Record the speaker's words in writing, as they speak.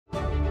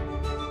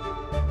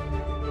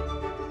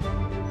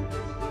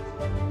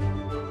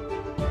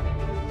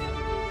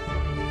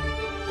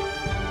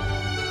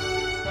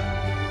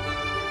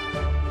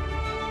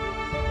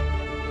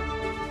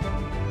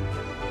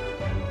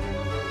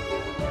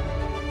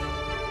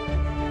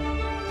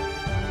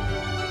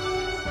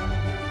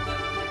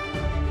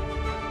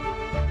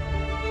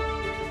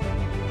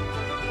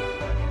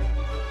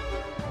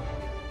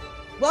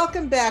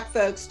Welcome back,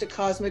 folks, to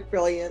Cosmic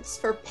Brilliance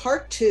for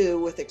part 2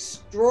 with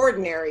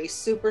extraordinary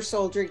super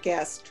soldier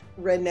guest,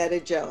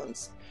 Rainetta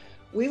Jones.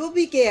 We will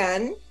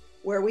begin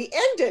where we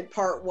ended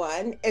part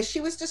 1 as she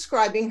was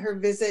describing her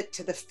visit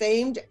to the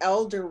famed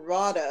El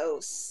Dorado,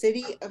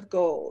 City of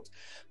Gold,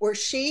 where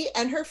she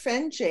and her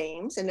friend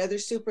James, another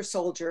super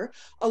soldier,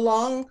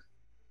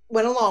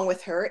 went along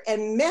with her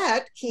and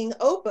met King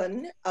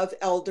Oban of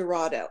El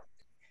Dorado.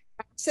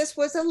 Access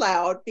was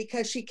allowed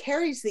because she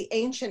carries the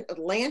ancient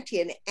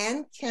Atlantean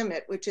and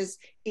Kemet, which is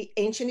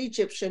ancient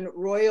Egyptian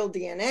royal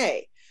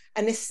DNA,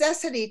 a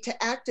necessity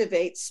to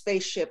activate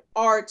spaceship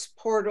arts,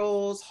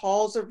 portals,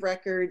 halls of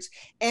records,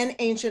 and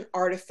ancient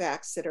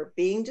artifacts that are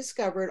being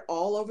discovered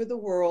all over the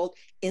world,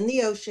 in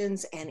the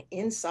oceans, and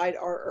inside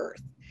our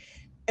Earth.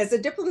 As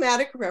a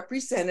diplomatic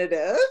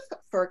representative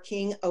for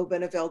King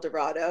Oban of El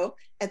Dorado,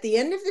 at the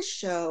end of the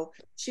show,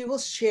 she will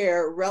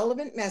share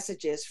relevant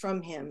messages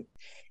from him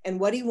and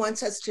what he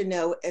wants us to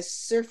know as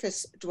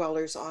surface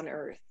dwellers on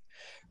Earth.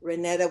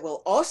 Rainetta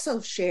will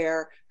also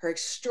share her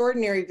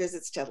extraordinary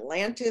visits to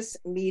Atlantis,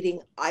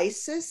 meeting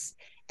Isis,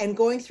 and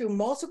going through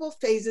multiple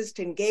phases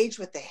to engage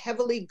with the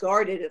heavily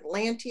guarded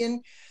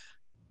Atlantean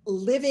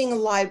living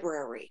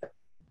library.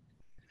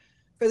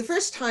 For the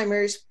first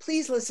timers,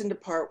 please listen to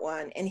part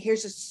 1. And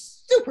here's a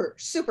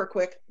super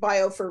quick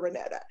bio for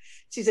Rainetta.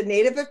 She's a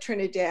native of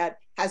Trinidad,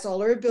 has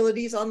all her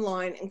abilities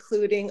online,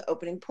 including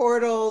opening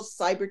portals,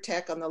 cyber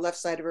tech on the left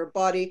side of her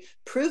body,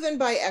 proven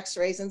by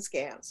x-rays and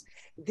scans.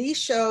 These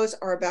shows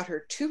are about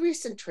her 2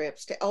 recent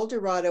trips to El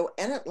Dorado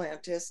and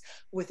Atlantis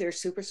with her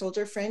super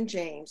soldier friend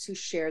James, who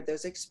shared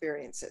those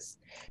experiences.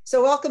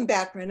 So welcome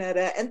back,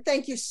 Rainetta, and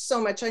thank you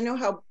so much. I know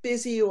how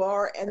busy you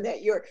are and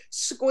that you're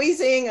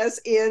squeezing us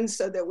in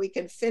so that we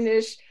can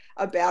finish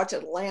about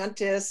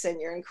Atlantis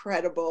and your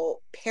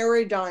incredible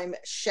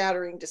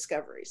paradigm-shattering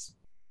discoveries.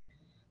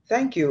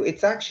 Thank you.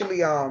 It's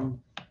actually an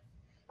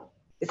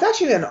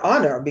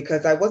honor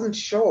because I wasn't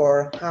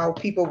sure how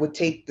people would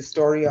take the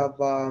story of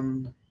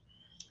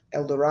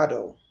El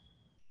Dorado,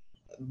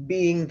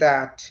 being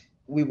that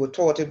we were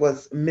taught it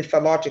was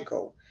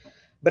mythological.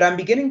 But I'm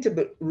beginning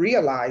to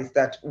realize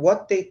that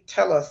what they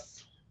tell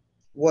us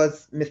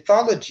was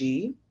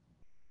mythology.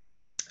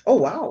 Oh,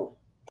 wow.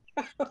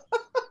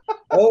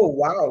 Oh,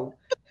 wow.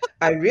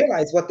 I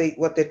realize what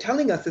they're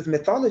telling us is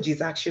mythology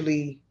is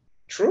actually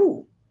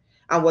true.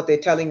 And what they're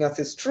telling us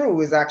is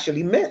true is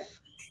actually myth.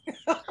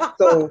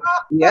 So,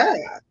 yeah.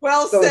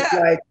 Well So said. it's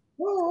like,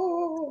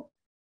 oh,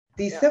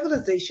 these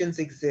civilizations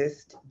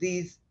exist,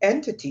 these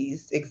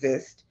entities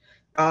exist.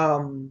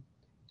 From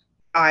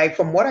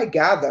what I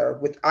gather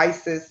with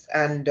Isis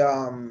and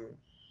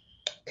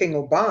King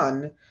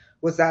Oban,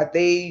 was that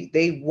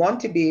they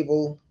want to be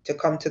able to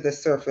come to the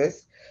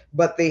surface,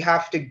 but they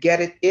have to get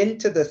it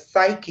into the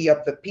psyche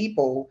of the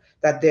people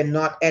that they're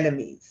not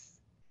enemies.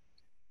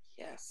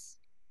 Yes.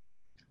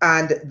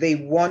 And they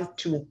want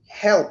to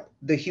help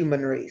the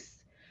human race.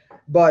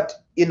 But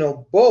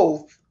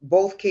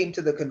both came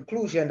to the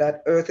conclusion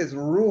that Earth is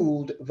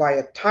ruled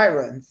via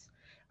tyrants,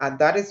 and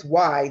that is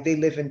why they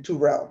live in 2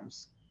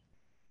 realms.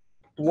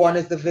 One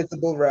is the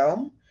visible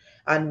realm,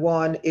 and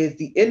one is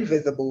the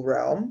invisible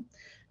realm.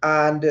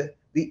 And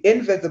the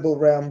invisible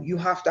realm, you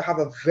have to have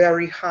a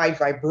very high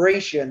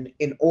vibration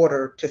in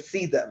order to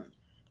see them,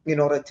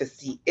 in order to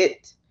see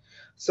it.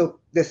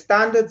 So the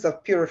standards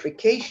of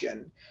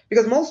purification,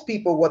 because most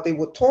people, what they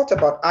were taught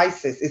about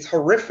Isis is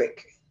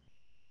horrific.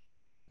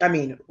 I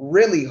mean,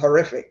 really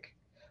horrific,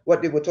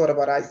 what they were taught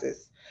about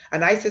Isis.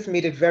 And Isis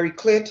made it very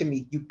clear to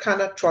me, you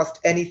cannot trust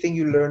anything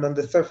you learn on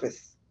the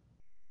surface.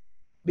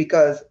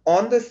 Because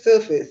on the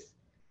surface,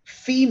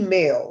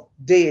 female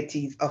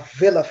deities are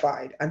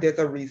vilified, and there's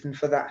a reason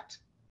for that.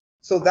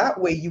 So that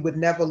way you would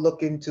never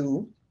look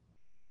into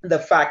the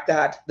fact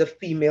that the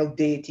female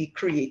deity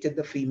created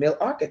the female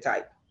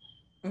archetype.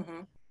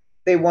 Mm-hmm.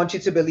 They want you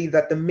to believe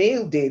that the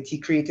male deity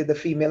created the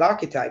female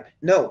archetype.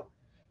 No,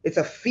 it's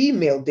a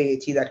female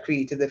deity that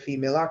created the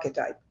female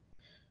archetype.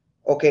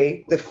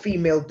 Okay, the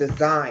female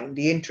design,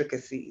 the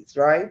intricacies,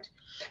 right?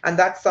 And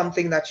that's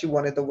something that she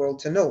wanted the world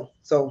to know.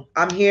 So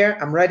I'm here,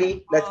 I'm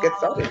ready, let's get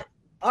started.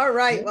 All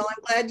right, well,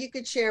 I'm glad you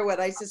could share what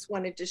Isis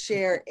wanted to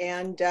share.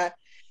 And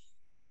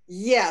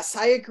yes,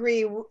 I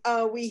agree.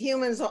 We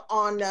humans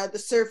on the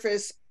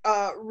surface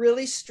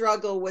really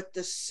struggle with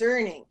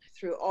discerning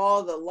through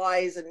all the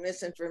lies and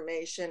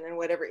misinformation and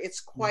whatever.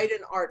 It's quite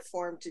an art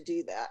form to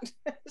do that.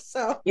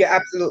 So yeah,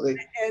 absolutely.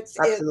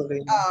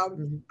 Absolutely.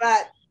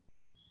 But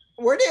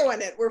we're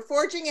doing it. We're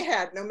forging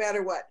ahead no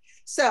matter what.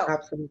 So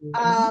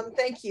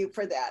thank you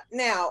for that.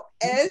 Now,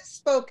 as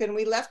spoken,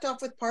 we left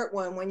off with part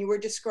 1 when you were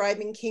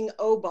describing King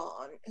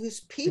Oban,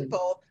 whose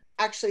people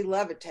actually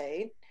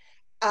levitate.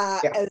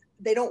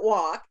 They don't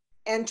walk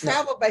and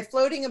travel by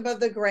floating above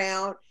the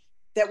ground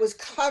that was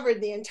covered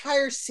the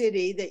entire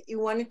city that you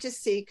wanted to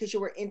see because you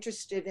were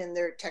interested in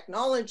their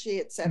technology,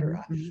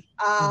 etc.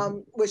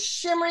 Was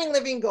shimmering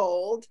living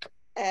gold,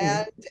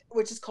 and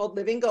which is called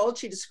living gold.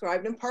 She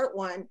described in part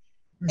 1.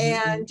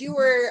 And you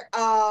were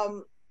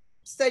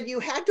said you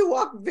had to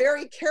walk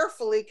very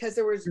carefully because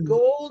there was Mhm.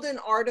 golden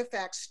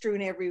artifacts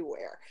strewn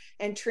everywhere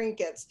and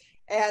trinkets,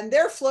 and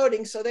they're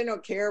floating, so they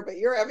don't care. But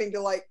you're having to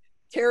like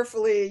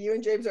carefully. You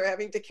and James are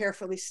having to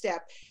carefully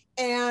step,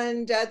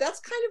 and that's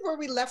kind of where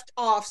we left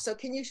off. So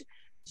can you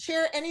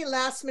share any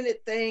last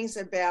minute things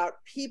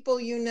about people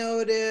you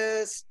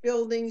noticed,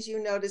 buildings you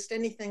noticed,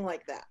 anything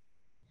like that?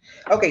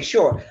 Okay,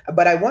 sure.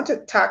 But I want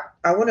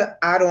to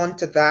add on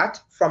to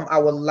that from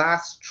our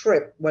last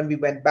trip when we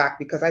went back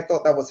because I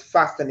thought that was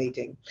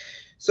fascinating.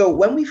 So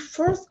when we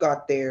first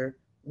got there,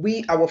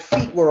 our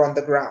feet were on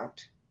the ground,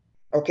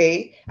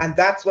 okay? And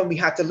that's when we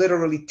had to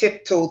literally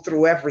tiptoe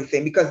through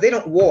everything because they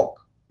don't walk,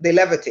 they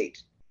levitate,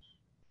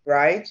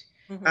 right?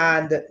 Mm-hmm.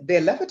 And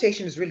their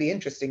levitation is really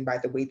interesting, by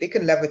the way. They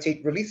can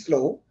levitate really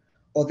slow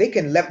or they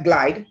can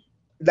glide.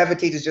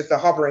 Levitate is just the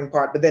hovering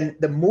part, but then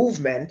the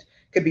movement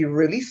could be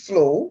really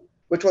slow,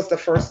 which was the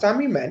first time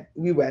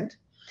we went.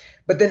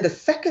 But then the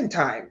second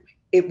time,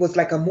 it was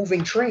like a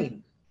moving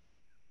train.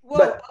 Whoa,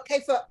 But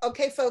okay,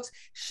 okay, folks.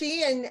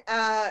 She and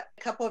a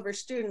couple of her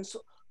students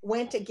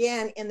went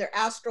again in their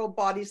astral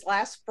bodies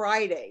last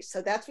Friday.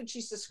 So that's what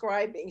she's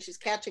describing. She's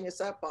catching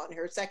us up on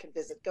her second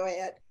visit. Go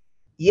ahead.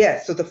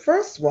 yes, so the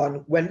first one,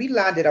 when we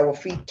landed, our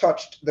feet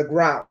touched the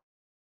ground.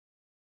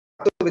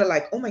 So we were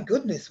like, oh my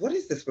goodness, what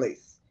is this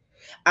place?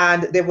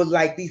 And there were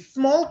like these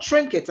small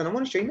trinkets, and I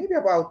want to show you maybe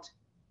about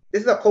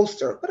this is a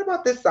coaster, but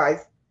about this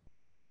size,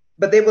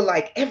 but they were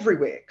like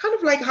everywhere, kind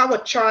of like how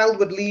a child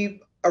would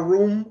leave a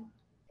room.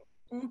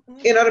 Mm-hmm.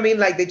 You know what I mean?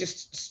 Like they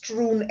just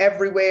strewn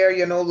everywhere,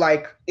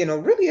 like,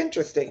 really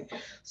interesting.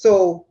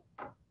 So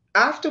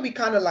after we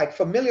kind of like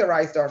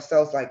familiarized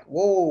ourselves, like,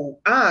 whoa,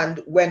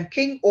 and when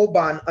King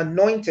Oban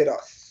anointed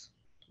us,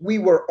 we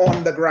were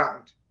on the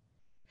ground.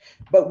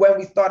 But when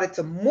we started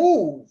to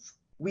move,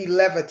 we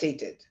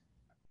levitated.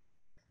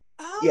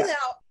 Oh, Yeah.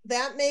 now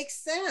that makes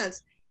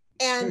sense.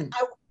 And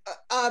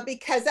Mm,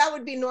 because that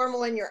would be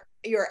normal in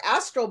your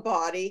astral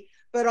body,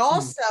 but mm.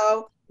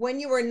 also when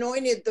you were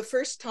anointed the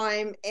first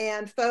time,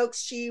 and folks,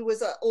 she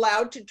was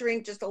allowed to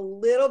drink just a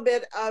little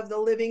bit of the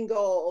living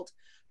gold,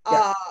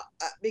 Yeah.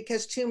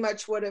 because too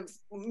much would have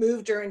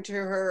moved her into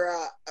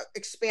her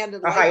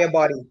expanded A light. higher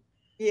body.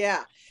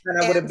 Yeah. And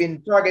I would have And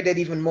been targeted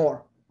even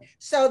more.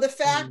 so the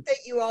fact Mm. that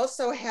you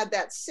also had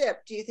that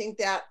sip, do you think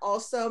that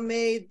also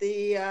made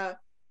the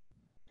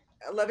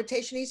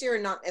levitation easier or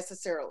not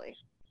necessarily?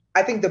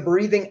 I think the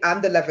breathing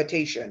and the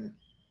levitation.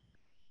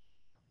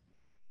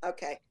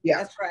 Okay, Yeah.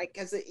 that's right,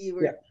 because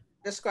you Yeah. were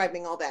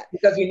describing all that.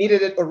 Because we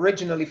needed it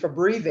originally for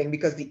breathing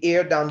because the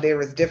air down there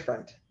is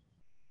different,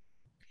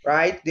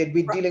 right? They'd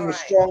be dealing with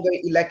Right. stronger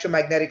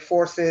electromagnetic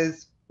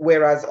forces,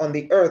 whereas on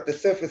the earth,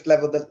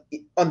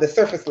 on the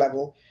surface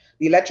level,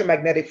 the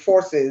electromagnetic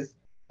forces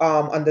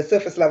on the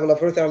surface level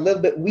of earth are a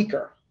little bit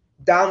weaker.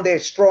 Down there,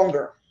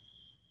 stronger.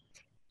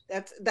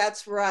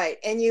 That's right.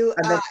 And you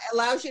And then,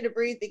 allows you to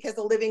breathe because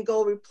the living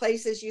gold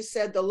replaces, you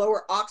said, the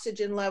lower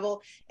oxygen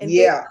level and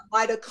gave yeah, the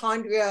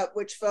mitochondria,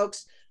 which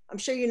folks, I'm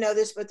sure you know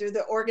this, but they're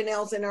the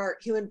organelles in our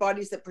human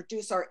bodies that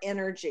produce our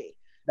energy.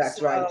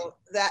 that's right. So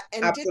that,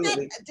 and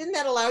Absolutely. didn't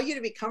that allow you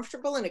to be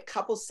comfortable in a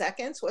couple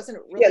seconds? Wasn't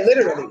it Yeah, really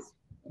literally. fast?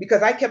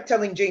 Because I kept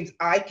telling James,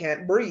 I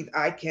can't breathe.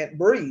 I can't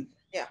breathe.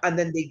 Yeah. And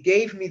then they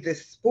gave me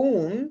this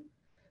spoon.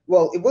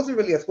 Well, it wasn't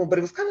really a spoon, but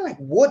it was kind of like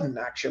wooden,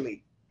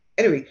 actually.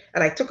 Anyway,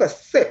 and I took a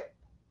sip,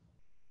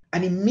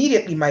 and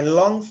immediately my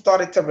lungs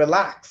started to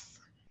relax.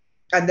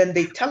 And then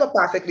they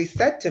telepathically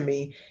said to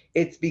me,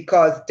 it's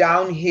because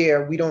down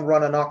here we don't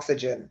run on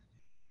oxygen.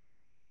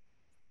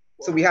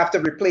 So we have to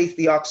replace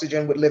the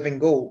oxygen with living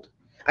gold.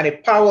 And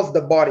it powers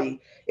the body,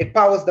 it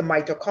powers the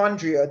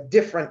mitochondria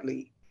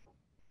differently.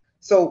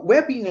 So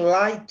we're being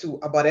lied to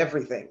about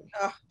everything.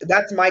 Oh,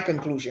 That's my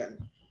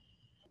conclusion.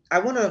 I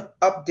want to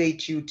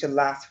update you to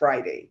last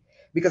Friday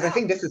because I oh,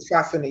 think this is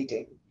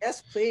fascinating.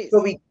 yes,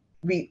 So please.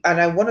 and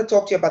I want to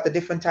talk to you about the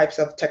different types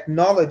of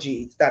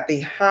technologies that they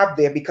have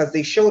there because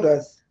they showed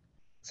us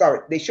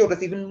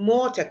even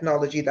more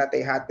technology that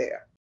they had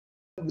there.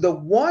 The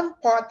one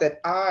part that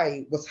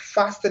I was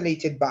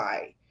fascinated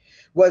by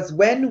was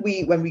when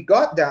we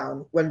got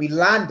down, when we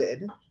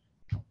landed,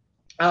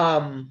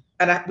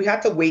 we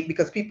had to wait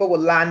because people were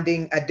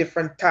landing at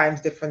different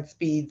times, different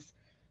speeds,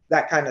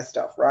 that kind of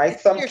stuff, This right?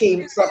 is Some your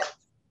came, some student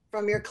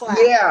from your class.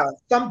 yeah,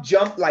 some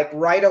jumped like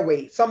right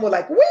away. Some were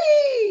like,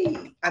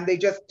 wee! And they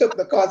just took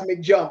the cosmic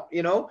jump.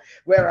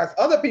 Whereas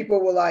other people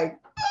were like,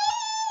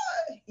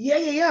 yeah,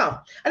 yeah, yeah.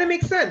 And it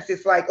makes sense.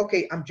 It's like,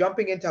 okay, I'm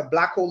jumping into a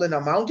black hole in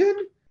a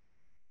mountain.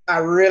 I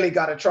really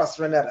gotta trust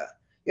Rainetta.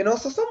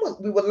 So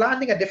we were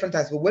landing at different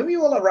times. But when we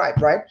all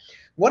arrived, right?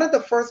 One of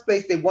the first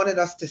place they wanted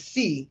us to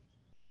see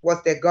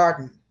was their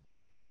garden.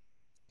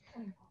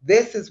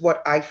 This is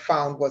what I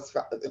found was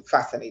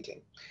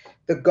fascinating.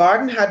 The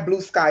garden had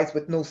blue skies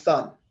with no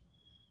sun.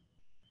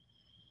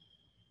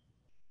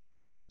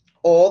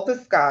 All the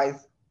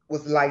skies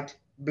was light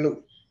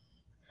blue.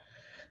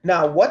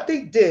 Now, what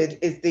they did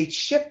is they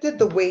shifted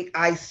the way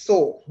I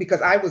saw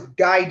because I was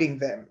guiding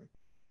them,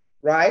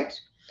 right?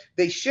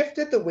 They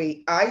shifted the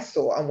way I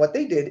saw, and what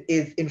they did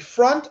is in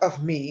front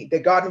of me, the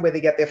garden where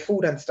they get their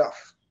food and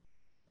stuff,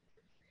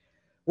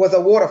 was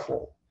a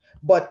waterfall.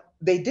 But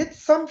they did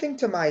something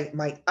to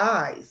my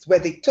eyes where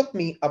they took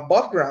me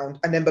above ground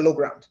and then below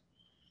ground.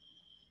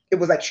 It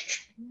was like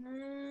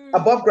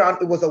above ground,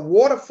 it was a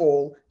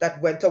waterfall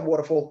that went to a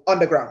waterfall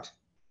underground.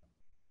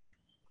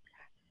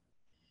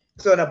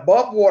 So an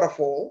above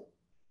waterfall,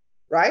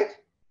 right?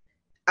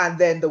 And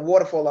then the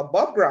waterfall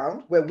above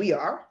ground, where we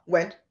are,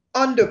 went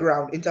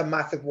underground into a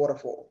massive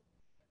waterfall,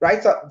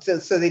 right?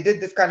 So they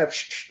did this kind of,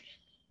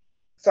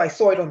 so I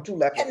saw it on two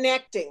levels.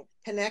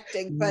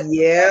 Connecting, but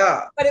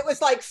yeah, but it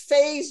was like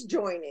phase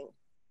joining.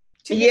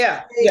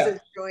 Phases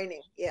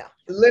joining, yeah.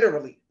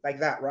 Literally like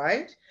that,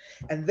 right?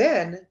 And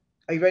then,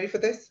 are you ready for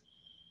this?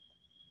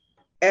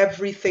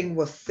 Everything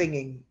was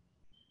singing.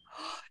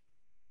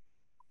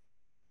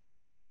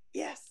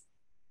 Yes.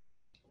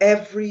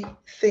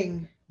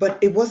 Everything, but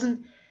it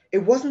wasn't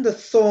the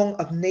song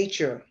of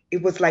nature.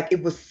 It was like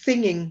it was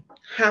singing,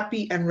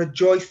 happy and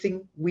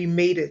rejoicing, we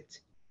made it.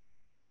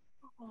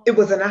 It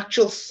was an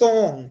actual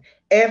song.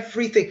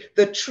 Everything,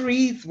 the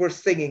trees were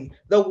singing,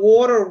 the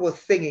water was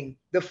singing,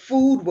 the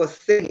food was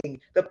singing,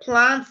 the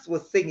plants were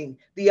singing,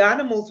 the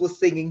animals were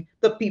singing,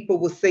 the people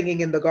were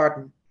singing in the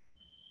garden.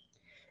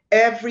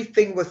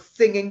 Everything was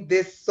singing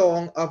this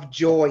song of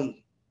joy.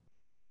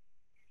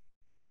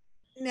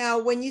 Now,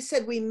 when you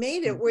said we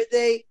made it, were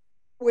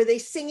they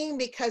singing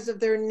because of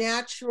their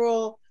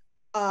natural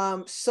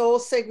soul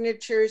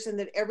signatures and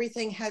that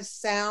everything has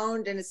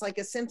sound and it's like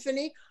a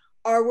symphony?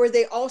 Or were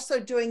they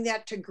also doing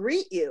that to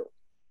greet you?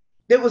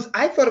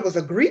 I thought it was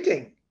a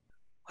greeting.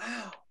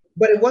 Wow.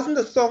 But it wasn't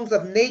the songs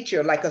of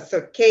nature, like a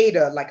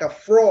cicada, like a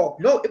frog.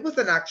 No, it was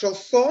an actual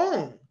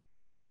song.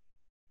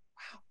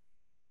 Wow.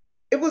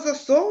 It was a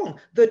song.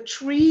 The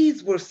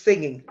trees were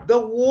singing. The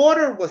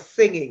water was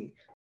singing.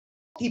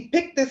 He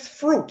picked this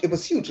fruit. It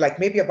was huge, like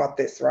maybe about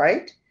this,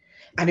 right?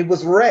 And it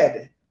was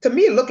red. To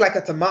me, it looked like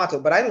a tomato,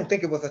 but I don't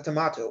think it was a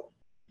tomato.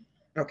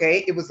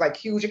 Okay? It was like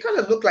huge. It kind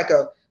of looked like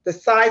the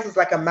size was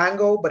like a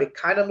mango, but it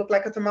kind of looked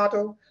like a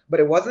tomato, but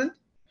it wasn't.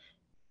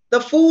 The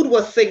food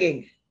was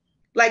singing.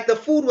 Like the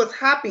food was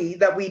happy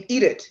that we'd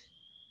eat it.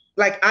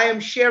 Like I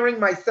am sharing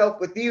myself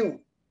with you.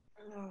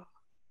 Oh.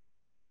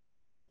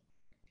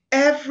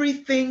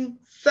 Everything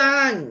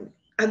sang.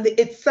 And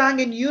it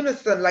sang in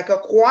unison like a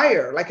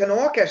choir, like an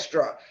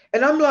orchestra.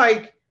 And I'm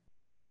like,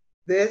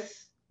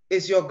 this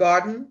is your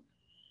garden?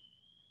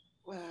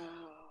 Wow.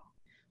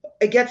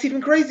 It gets even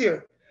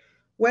crazier.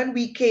 When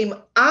we came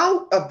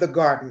out of the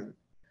garden,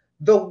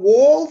 the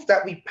walls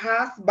that we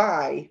passed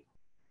by,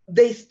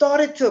 they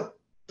started to,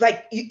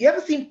 like, you ever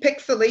seen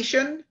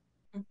pixelation?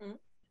 Mm-hmm.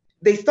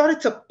 They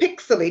started to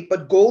pixelate,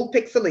 but gold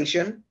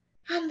pixelation,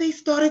 and they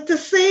started to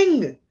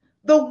sing.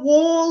 The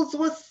walls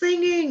were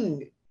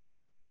singing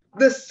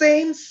the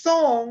same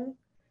song.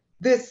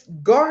 This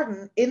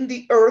garden in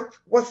the earth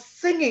was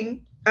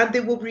singing, and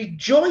they were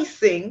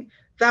rejoicing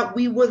that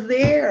we were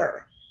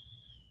there.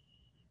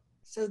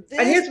 So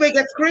And here's where it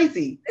gets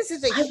crazy. This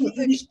is a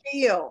huge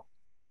deal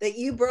that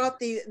you brought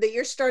that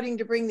you're starting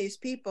to bring these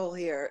people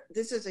here.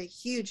 This is a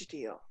huge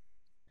deal.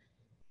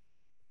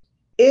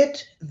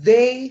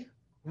 They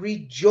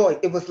rejoiced.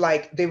 It was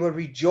like they were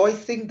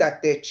rejoicing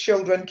that their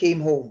children came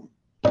home.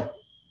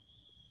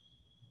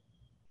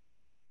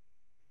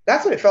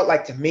 That's what it felt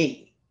like to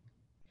me.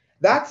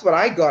 That's what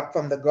I got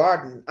from the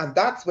garden, and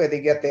that's where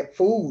they get their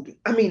food.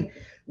 I mean,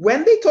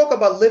 when they talk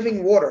about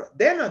living water,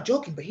 they're not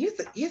joking, but here's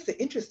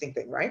the interesting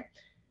thing, right?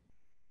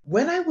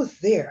 When I was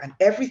there and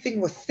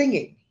everything was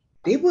singing,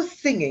 they were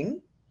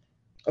singing,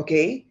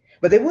 okay,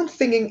 but they weren't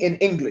singing in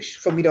English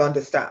for me to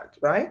understand,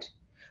 right?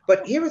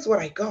 But here is what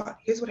I got.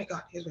 Here's what I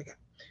got.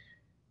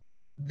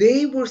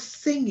 They were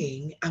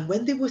singing, and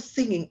when they were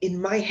singing,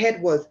 in my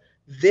head was,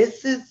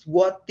 this is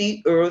what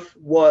the earth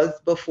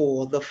was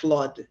before the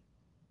flood.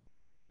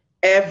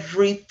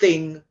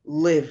 Everything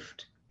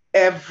lived.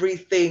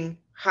 Everything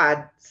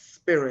had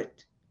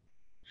spirit.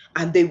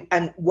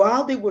 And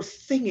while they were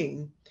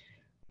singing,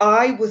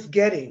 I was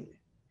getting,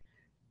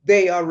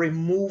 they are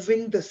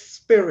removing the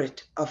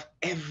spirit of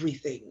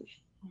everything.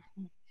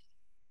 Mm-hmm.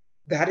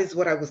 That is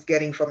what I was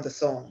getting from the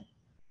song.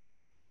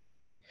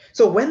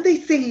 So when they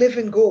say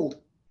living gold,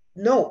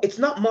 no, it's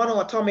not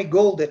monoatomic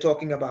gold they're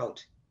talking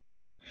about.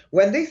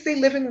 When they say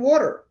living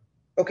water,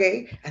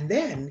 okay? And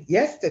then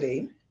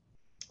yesterday,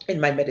 in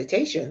my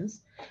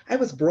meditations, I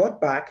was brought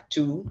back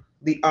to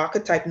the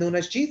archetype known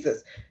as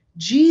Jesus.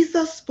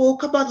 Jesus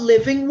spoke about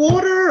living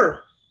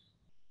water.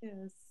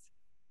 Yes.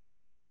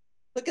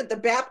 Look at the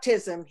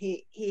baptism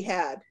he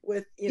had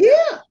with,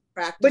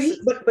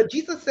 practices. But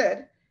Jesus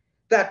said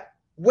that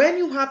when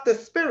you have the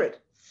Spirit,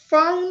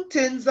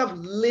 fountains of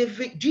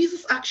living,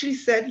 Jesus actually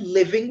said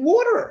living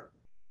water.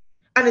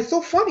 And it's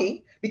so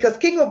funny because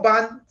King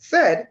Oban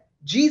said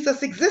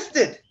Jesus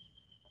existed.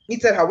 He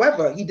said,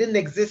 however, he didn't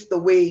exist the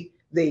way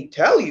they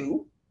tell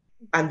you.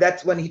 And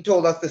that's when he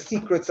told us the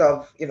secrets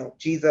of,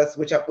 Jesus,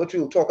 which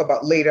we'll talk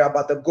about later,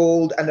 about the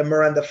gold and the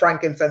myrrh and the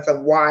frankincense,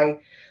 and why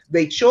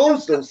They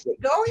chose those things.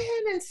 Go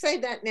ahead and say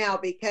that now,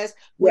 because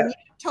when Yeah.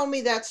 you told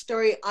me that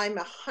story, I'm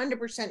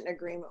 100% in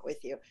agreement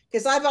with you.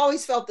 Because I've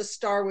always felt the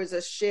star was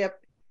a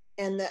ship,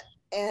 and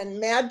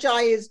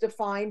magi is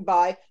defined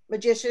by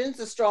magicians,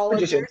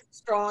 astrologers, Magicians,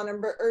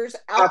 astronomers,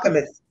 alchemists.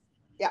 alchemists,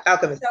 Yeah.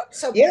 alchemists.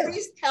 So Yeah,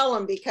 please tell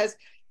them, because,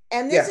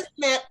 and this yeah. is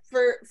meant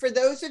for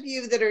those of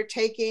you that are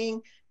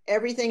taking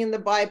everything in the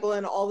Bible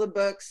and all the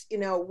books,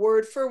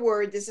 word for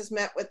word. This is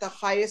meant with the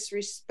highest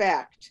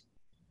respect.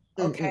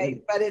 Okay.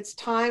 Mm-mm. But it's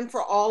time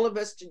for all of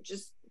us to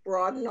just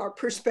broaden our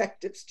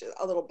perspectives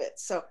a little bit.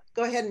 So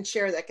go ahead and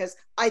share that, because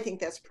I think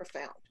that's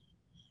profound.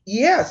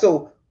 Yeah.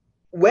 So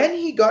when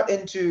he got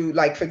into,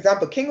 like, for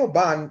example, King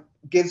Oban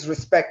gives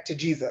respect to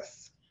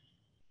Jesus.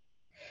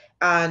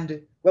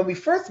 And when we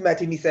first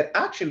met him, he said,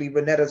 actually,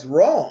 Rainetta's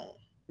wrong.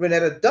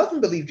 Rainetta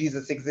doesn't believe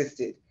Jesus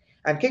existed.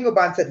 And King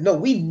Oban said, no,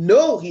 we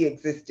know he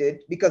existed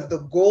because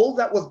the gold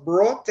that was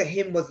brought to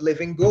him was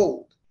living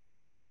gold.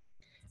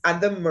 And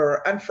the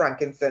myrrh and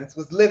frankincense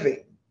was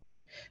living.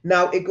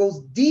 Now it goes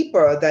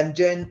deeper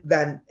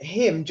than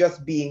him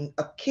just being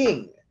a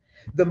king.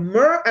 The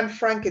myrrh and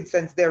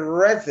frankincense, they're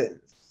resins.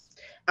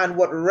 And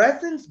what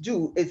resins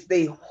do is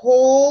they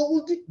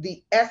hold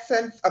the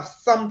essence of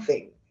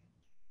something.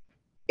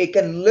 It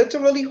can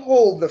literally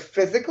hold the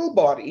physical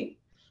body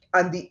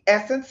and the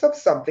essence of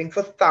something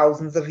for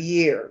thousands of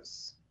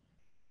years.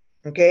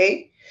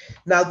 Okay?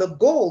 Now, the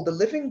gold, the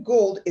living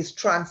gold, is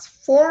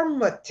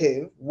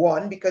transformative.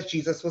 One, because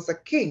Jesus was a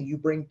king. You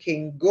bring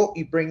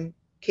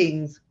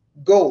king's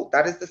gold.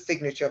 That is the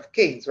signature of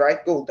kings,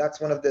 right? Gold.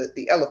 That's one of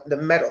the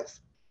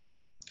metals.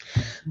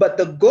 But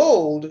the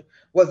gold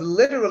was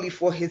literally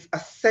for his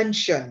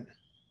ascension.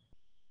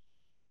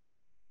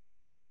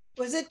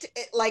 Was it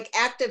like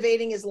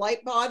activating his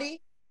light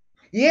body?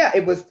 Yeah,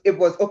 it was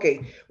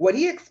okay. What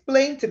he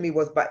explained to me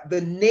was by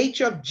the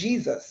nature of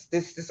Jesus,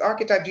 this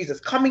archetype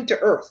Jesus coming to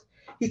earth.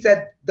 He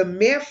said the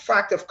mere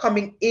fact of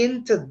coming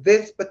into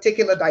this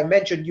particular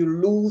dimension, you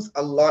lose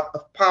a lot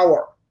of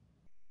power.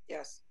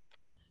 Yes.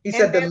 He And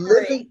said the memory.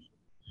 living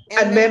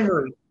and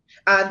memory.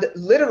 And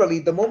literally,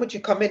 the moment you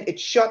come in, it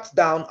shuts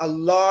down a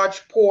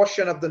large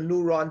portion of the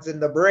neurons in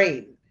the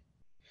brain.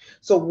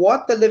 So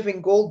what the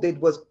living gold did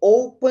was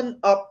open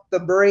up the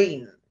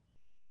brain.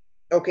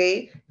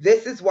 Okay,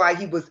 this is why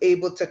he was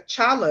able to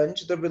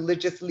challenge the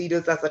religious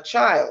leaders as a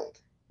child,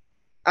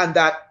 and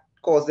that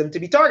caused them to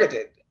be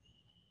targeted,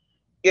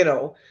 you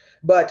know.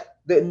 But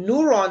the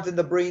neurons in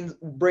the brain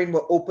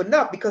were opened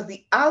up because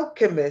the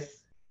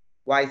alchemists,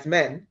 wise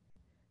men,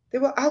 they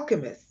were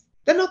alchemists.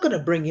 They're not going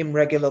to bring him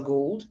regular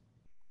gold.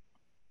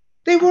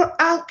 They were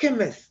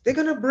alchemists. They're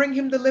going to bring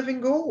him the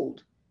living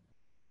gold.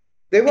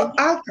 They were And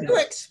you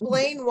alchemists.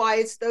 explain why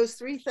it's those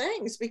three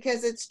things,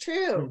 because it's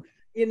true. Mm,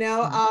 You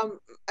know, mm.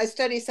 I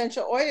study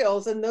essential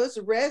oils, and those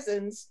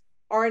resins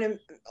are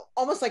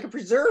almost like a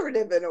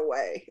preservative in a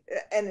way.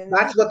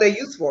 That's what they're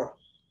used for.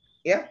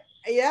 Yeah.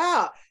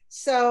 Yeah.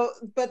 So,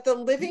 but the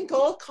living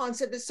gold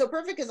concept is so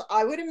perfect, because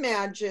I would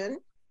imagine,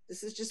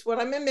 this is just what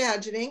I'm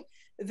imagining,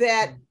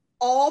 that Mm,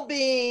 all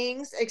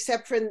beings,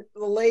 except for the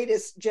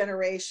latest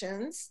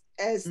generations,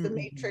 as the mm,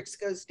 matrix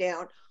goes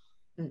down,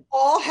 mm,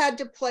 all had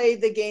to play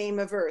the game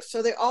of Earth.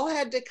 So they all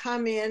had to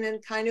come in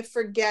and kind of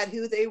forget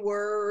who they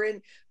were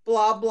and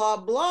blah, blah,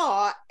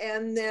 blah,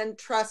 and then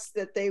trust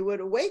that they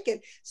would awaken.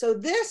 So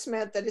this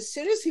meant that as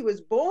soon as he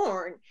was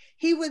born,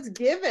 he was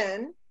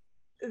given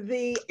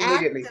the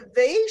immediately.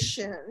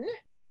 activation, The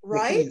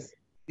right? keys.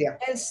 Yeah.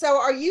 And so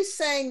are you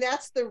saying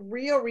that's the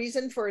real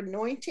reason for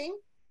anointing,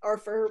 or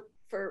for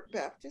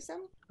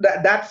baptism?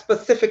 That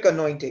specific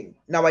anointing.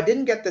 Now, I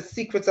didn't get the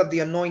secrets of the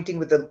anointing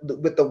with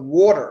the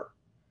water.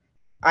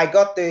 I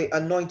got the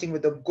anointing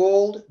with the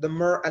gold, the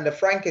myrrh, and the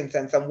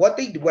frankincense. And what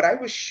I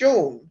was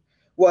shown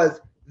was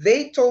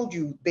they told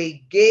you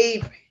they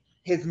gave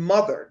his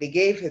mother, they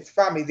gave his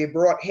family, they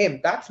brought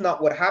him. That's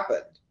not what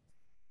happened.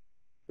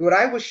 What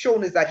I was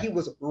shown is that he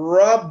was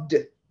rubbed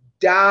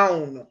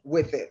down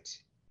with it.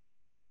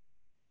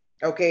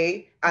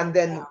 Okay. And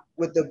then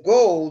with the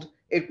gold,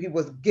 he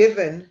was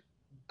given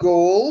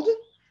gold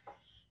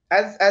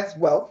as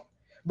wealth,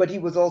 but he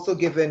was also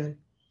given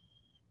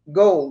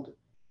gold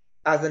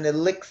as an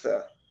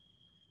elixir.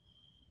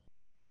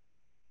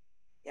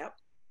 Yep.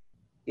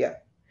 Yeah.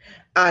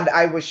 And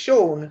I was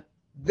shown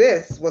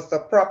this was the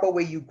proper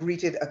way you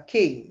greeted a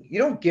king. You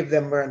don't give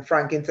them myrrh and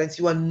frankincense,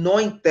 you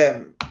anoint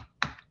them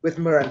with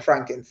myrrh and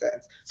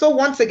frankincense. So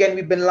once again,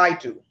 we've been lied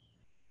to.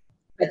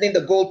 I think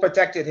the gold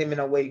protected him in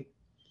a way.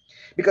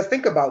 Because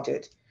think about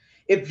it.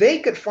 If they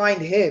could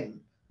find him,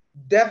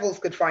 devils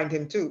could find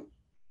him too.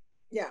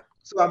 Yeah.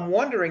 So I'm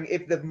wondering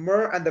if the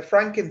myrrh and the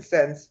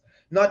frankincense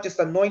not just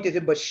anointed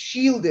him, but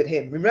shielded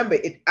him. Remember,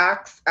 it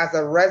acts as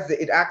a resin.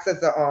 It acts as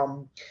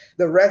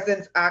the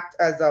resins act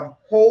as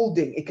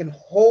holding. It can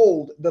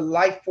hold the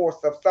life force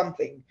of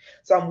something.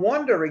 So I'm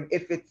wondering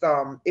if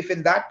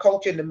in that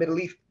culture in the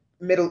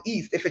Middle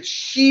East, if it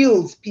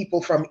shields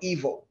people from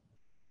evil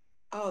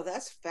Oh,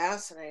 that's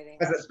fascinating.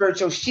 as a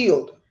spiritual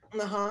shield.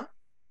 Uh-huh.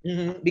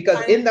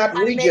 Because in that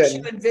Kind of makes you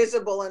region,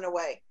 invisible in a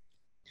way.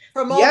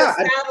 From all the Yeah,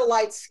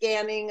 satellite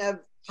scanning of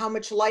how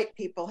much light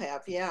people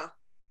have. Yeah.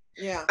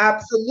 Yeah.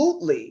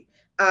 absolutely.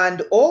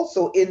 And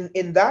also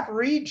in that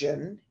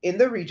region, in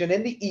the region,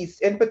 in the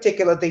east in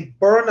particular, they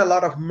burn a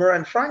lot of myrrh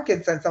and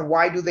frankincense. And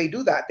why do they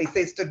do that? They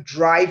say it's to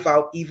drive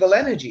out evil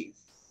energies.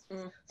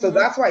 So Mm-hmm.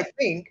 that's why I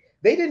think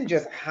they didn't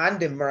just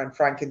hand him myrrh and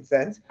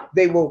frankincense,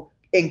 they were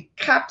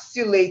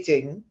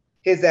encapsulating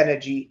his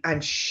energy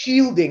and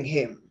shielding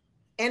him.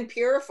 And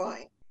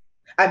purifying.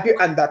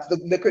 And that's the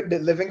liquid, the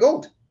living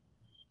gold.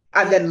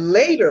 And Yeah. then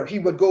later he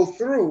would go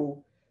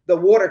through the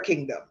water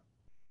kingdom.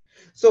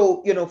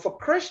 So, for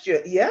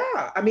Christian,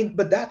 yeah, I mean,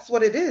 but that's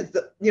what it is.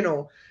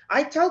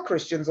 I tell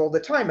Christians all the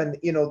time, and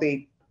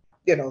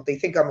they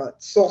think I'm a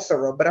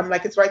sorcerer, but I'm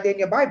like, it's right there in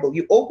your Bible.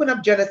 You open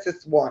up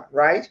Genesis 1,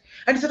 right?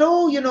 And he said,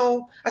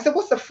 oh, I said,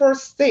 what's the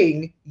first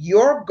thing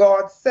your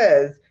God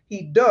says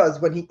he does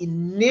when he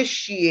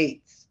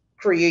initiates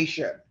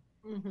creation?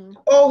 Mm-hmm.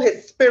 Oh,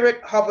 his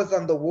spirit hovers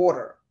on the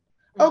water.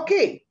 Mm-hmm.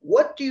 Okay,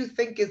 what do you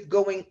think is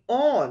going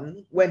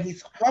on when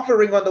he's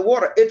hovering on the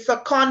water? It's a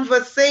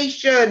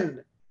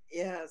conversation.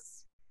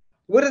 Yes.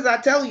 What does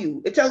that tell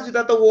you? It tells you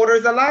that the water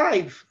is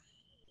alive.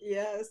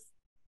 Yes.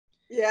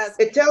 Yes.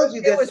 It tells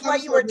you It there's was some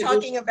what you were sort of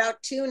talking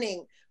about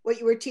tuning, what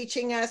you were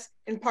teaching us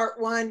in part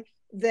one,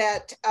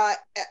 that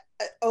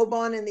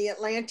Oban and the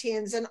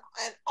Atlanteans and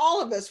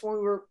all of us when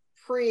we were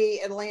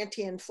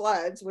pre-Atlantean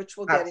floods, which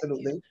we'll get into,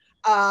 absolutely.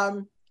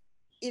 um,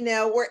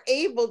 we're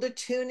able to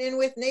tune in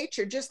with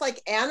nature, just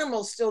like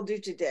animals still do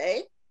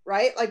today,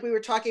 right? Like we were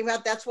talking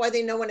about, that's why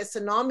they know when a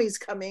tsunami's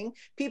coming.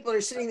 People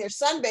are sitting there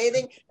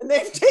sunbathing and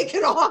they've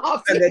taken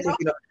off. And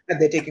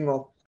they're taking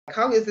off.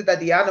 How is it that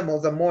the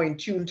animals are more in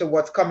tune to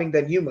what's coming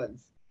than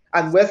humans?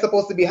 And we're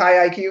supposed to be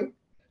high IQ?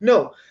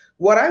 No.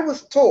 What I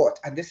was taught,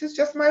 and this is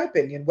just my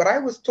opinion, what I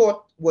was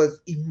taught was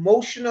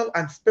emotional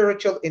and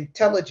spiritual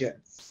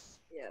intelligence.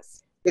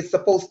 Yes. It's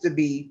supposed to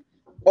be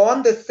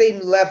on the same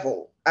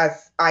level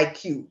as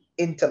IQ,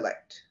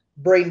 intellect,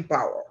 brain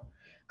power.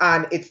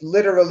 And it's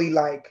literally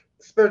like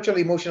spiritual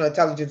emotional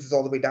intelligence is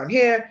all the way down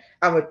here,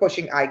 and we're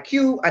pushing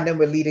IQ, and then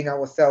we're leading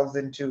ourselves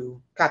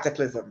into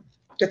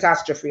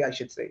catastrophe, I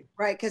should say.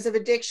 Right, because of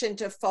addiction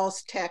to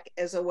false tech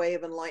as a way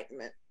of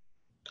enlightenment.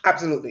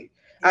 Absolutely.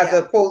 As Yeah.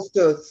 opposed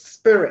to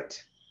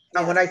spirit.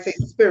 And when Yes. I say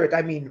spirit,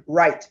 I mean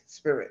right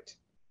spirit.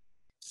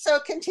 So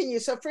continue.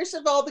 So first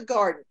of all, the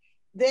garden.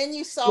 Then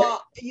Yeah.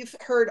 you've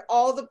heard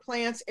all the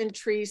plants and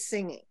trees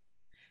singing.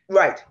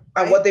 Right.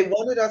 And Right? what they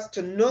wanted us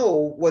to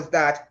know was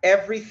that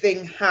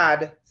everything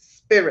had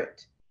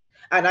spirit.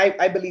 And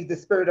I believe the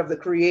spirit of the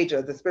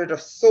creator, the spirit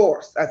of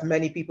source, as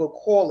many people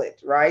call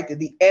it, right?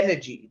 The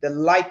energy, the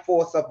life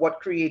force of what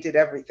created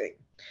everything.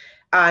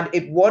 And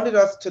it wanted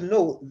us to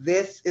know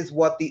this is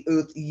what the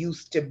earth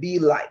used to be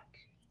like.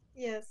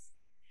 Yes.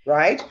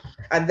 Right?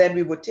 And then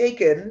we were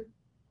taken.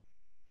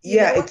 You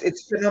Yeah, know what?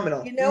 it's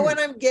phenomenal. You know what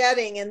I'm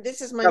getting, and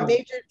this is my Um,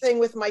 major thing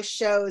with my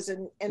shows,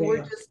 and we're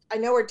yeah. just, I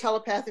know we're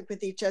telepathic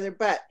with each other,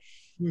 but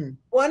Hmm.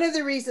 one of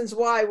the reasons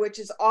why, which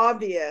is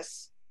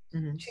obvious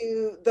Mhm.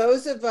 to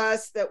those of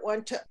us that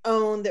want to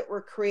own that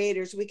we're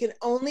creators, we can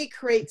only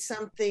create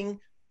something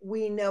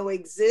we know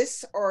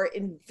exists or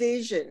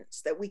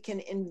envisions that we can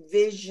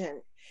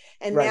envision.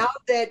 And Right. now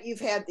that you've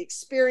had the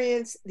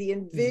experience, the Mhm.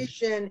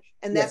 envision,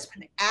 and that's Yes.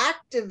 been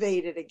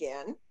activated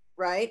again,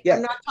 right? I'm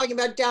Yes. not talking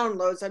about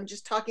downloads, I'm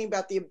just talking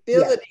about the Yes.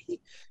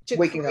 ability to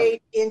Waking up.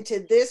 create into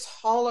this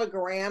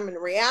hologram and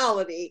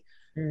reality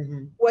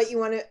Hmm. what you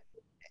want to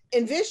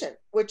envision,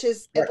 which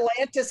is Right.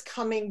 Atlantis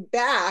coming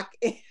back,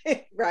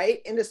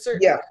 right, in a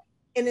certain Yeah. way,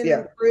 in an Yeah.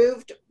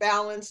 improved,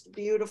 balanced,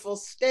 beautiful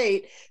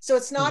state. So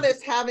it's not Mhm.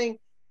 as having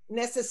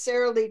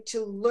necessarily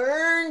to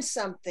learn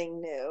something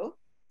new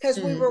because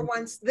we were Mhm.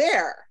 once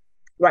there.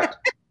 Right.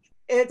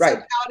 It's Right.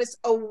 about us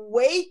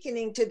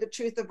awakening to the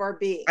truth of our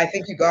being. I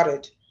think you got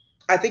it.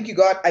 I think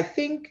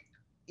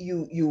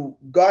you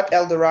got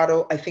El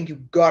Dorado. I think you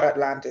got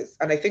Atlantis.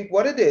 And I think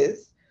what it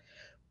is,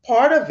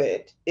 part of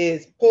it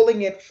is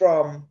pulling it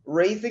from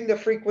raising the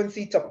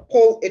frequency to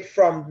pull it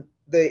from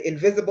the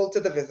invisible to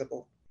the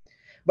visible.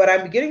 But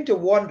I'm beginning to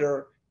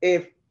wonder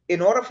if,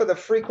 in order for the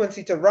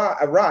frequency to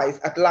arise,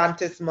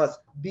 Atlantis must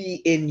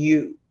be in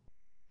you.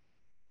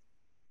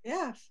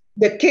 Yeah.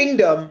 The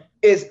kingdom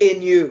is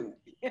in you.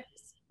 Yes.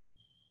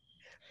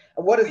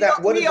 What does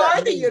that what We does that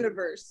are the mean?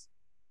 universe.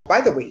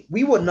 By the way,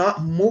 we were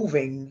not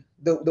moving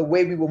the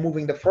way we were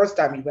moving the first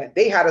time we went.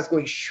 They had us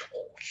going shoo,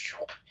 shoo.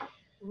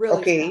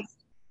 Really Okay.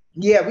 fast.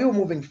 Yeah, we were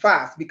moving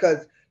fast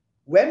because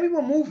when we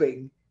were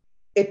moving,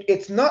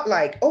 it's not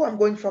like, oh, I'm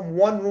going from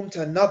one room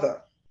to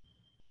another.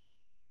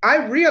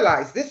 I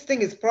realized this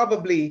thing is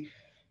probably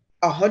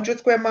 100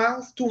 square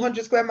miles,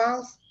 200 square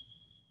miles.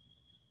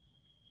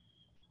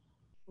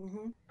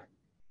 Mm-hmm.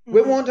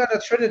 We Mm-hmm. won't under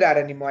Trinidad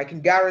anymore. I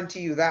can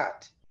guarantee you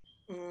that.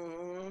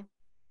 Mm-hmm.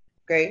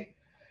 Okay.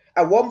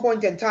 At one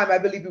point in time, I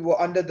believe we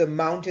were under the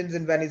mountains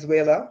in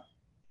Venezuela.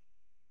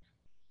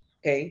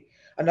 Okay.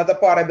 Another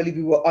part, I believe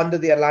we were under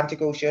the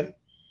Atlantic Ocean.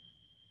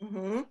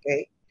 Mm-hmm.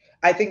 Okay.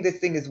 I think this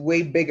thing is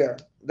way bigger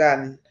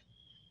than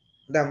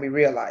we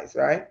realize,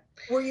 right?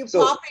 Were you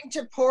So popping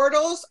to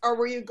portals, or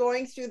were you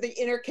going through the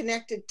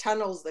interconnected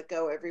tunnels that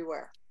go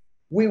everywhere?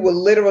 we were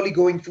literally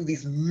going through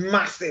these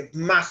massive,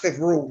 massive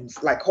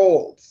rooms, like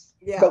halls,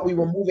 Yeah, but we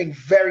were moving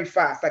very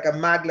fast, like a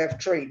maglev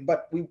train,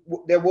 but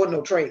there were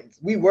no trains.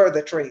 We were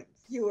the trains,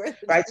 you were.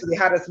 right? So they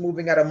had us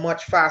moving at a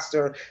much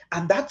faster.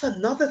 And that's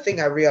another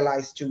thing I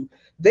realized too.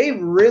 They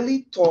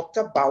really talked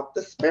about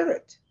the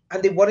spirit.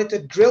 And they wanted to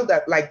drill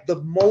that, like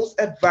the most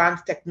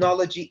advanced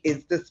technology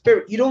is the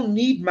spirit. You don't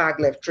need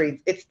maglev trains,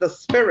 it's the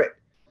spirit.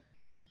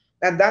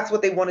 And that's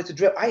what they wanted to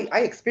drill. I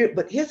experienced,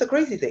 but here's the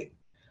crazy thing.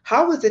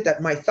 How is it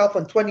that myself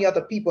and 20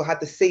 other people had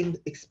the same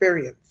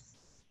experience?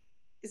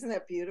 Isn't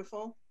that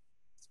beautiful?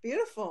 It's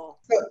beautiful.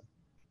 So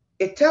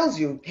it tells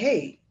you,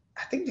 hey,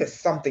 I think there's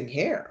something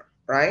here,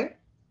 right?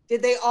 Were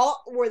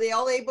they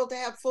all able to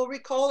have full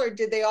recall, or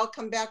did they all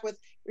come back with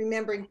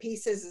remembering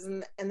pieces,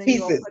 and then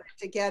you all Pieces. put it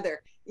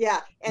together?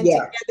 Yeah. And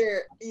Yeah.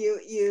 together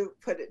you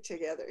put it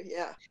together.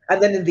 Yeah. And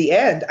then in the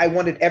end, I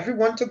wanted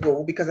everyone to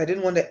go because I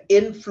didn't want to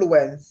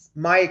influence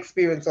my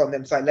experience on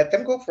them. So I let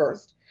them go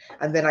first.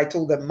 And then I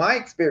told them my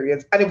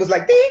experience. And it was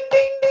like ding,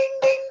 ding, ding,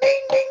 ding,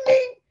 ding, ding,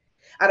 ding.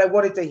 And I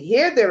wanted to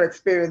hear their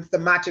experience to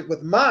match it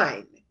with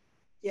mine. You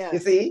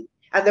Yes. see?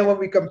 And then when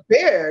we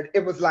compared,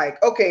 it was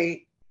like,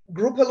 okay,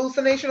 group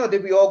hallucination, or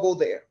did we all go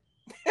there?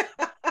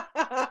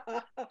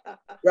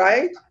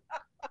 Right?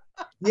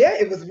 Yeah,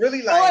 it was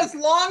really Well, like as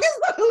long as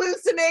the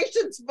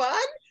hallucination's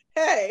fun,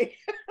 hey.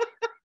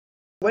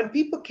 when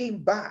people came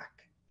back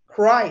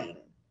crying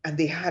and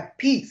they had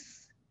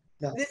peace.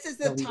 No, This is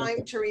the no, we went time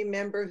there. to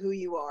remember who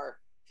you are,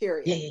 Yeah,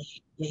 period. yeah,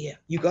 yeah, yeah.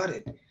 You got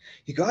it.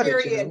 You got it,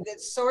 you Period. know? The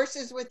source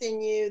is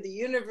within you, the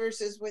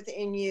universe is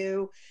within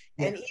you.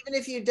 Yeah. And even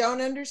if you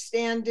don't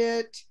understand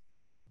it,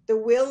 the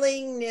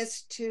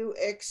willingness to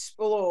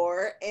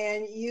explore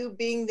and you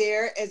being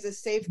there as a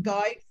safe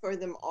guide for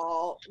them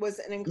all was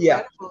an Yeah.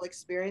 incredible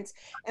experience.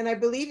 And I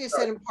believe you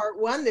said in part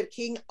one that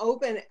King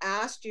Oban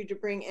asked you to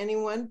bring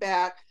anyone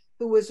back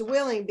who was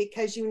willing,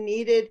 because you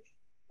needed,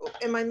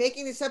 am I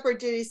making this up, or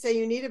did he say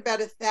you need about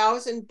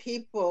 1,000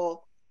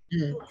 people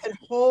Mhm. who can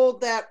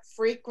hold that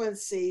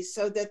frequency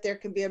so that there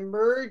can be a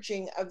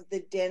merging of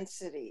the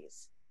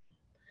densities?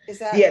 Is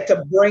that? Yeah,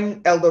 to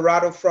bring El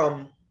Dorado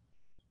from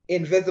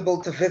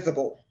invisible to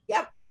visible.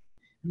 Yep.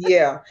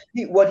 Yeah.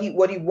 What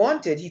he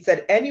wanted, he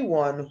said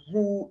anyone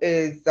who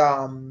is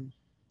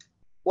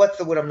what's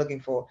the word I'm looking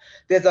for?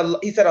 He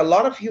said a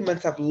lot of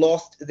humans have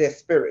lost their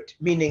spirit,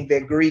 meaning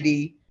they're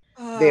greedy,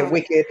 they're Oh,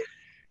 wicked,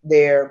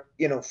 they're,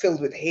 filled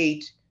with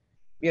hate,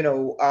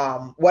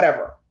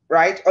 whatever,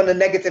 right? On the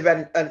negative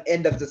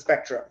end of the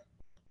spectrum.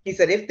 He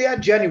said, if they are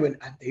genuine,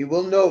 and they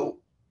will know,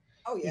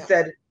 oh he yeah.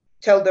 said,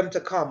 tell them to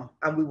come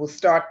and we will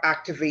start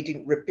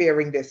activating,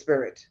 repairing their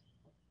spirit.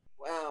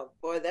 Wow,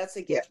 boy, that's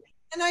a Yeah, gift.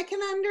 And I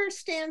can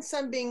understand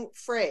some being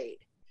afraid,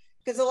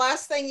 because the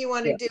last thing you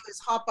want to yeah, do is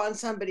hop on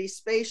somebody's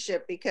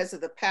spaceship because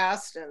of the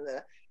past and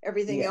the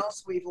everything yeah,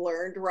 else we've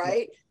learned, yeah.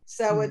 right?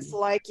 So it's Mhm.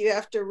 like you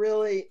have to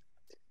really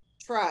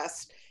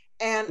trust.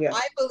 And Yeah.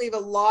 I believe a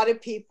lot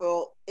of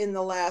people in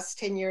the last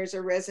 10 years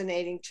are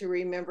resonating to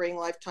remembering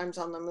lifetimes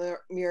on the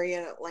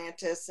Miriam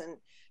Atlantis, and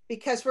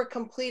because we're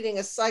completing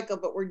a cycle,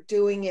 but we're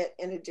doing it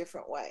in a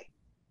different way.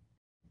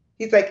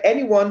 He's like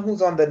anyone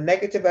who's on the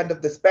negative end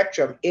of the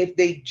spectrum, if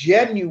they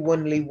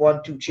genuinely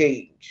want to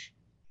change,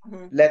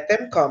 Mhm. let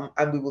them come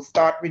and we will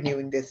start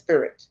renewing their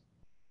spirit.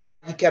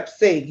 He kept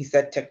saying, he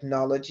said,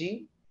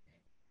 technology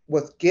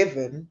was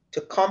given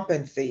to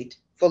compensate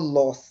for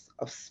loss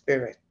of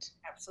spirit.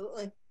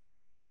 Absolutely.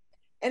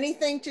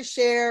 Anything to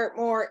share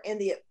more in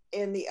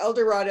the El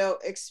Dorado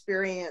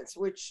experience,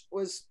 which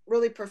was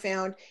really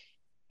profound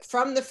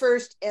from the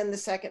first and the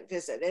second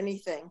visit?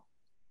 Anything?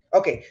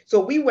 Okay, so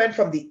we went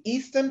from the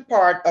eastern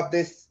part of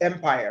this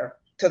empire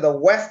to the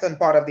western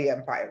part of the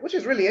empire, which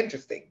is really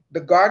interesting. The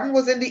garden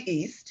was in the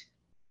east,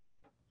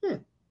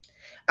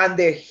 and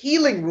their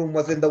healing room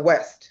was in the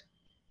west.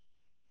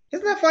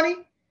 Isn't that funny?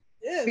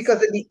 It is.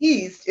 Because in the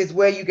east is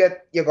where you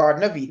get your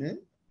Garden of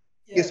Eden,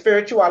 your Yes.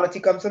 spirituality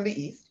comes from the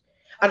east,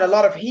 and a Uh-huh.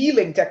 lot of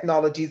healing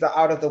technologies are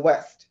out of the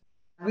west.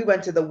 We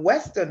went to the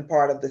western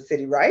part of the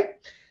city,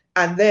 right?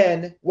 And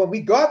then when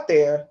we got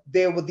there,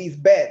 there were these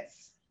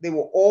beds. They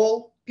were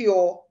all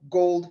pure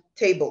gold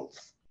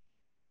tables.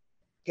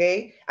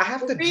 Okay. I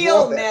have to draw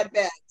Real them. med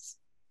beds.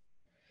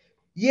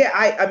 Yeah,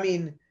 I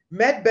mean,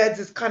 med beds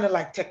is kind of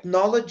like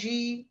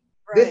technology.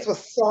 This Right.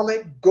 was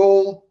solid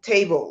gold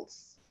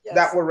tables that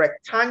Yes. were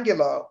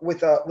rectangular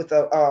with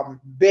a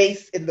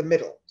base in the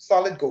middle,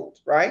 solid gold,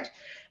 right?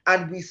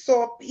 And we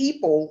saw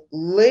people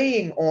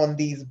laying on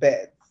these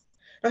beds.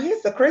 Now,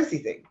 here's the crazy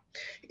thing.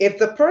 If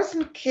the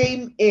person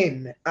came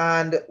in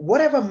and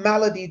whatever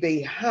malady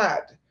they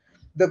had,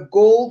 the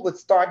gold would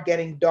start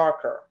getting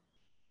darker.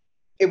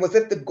 It was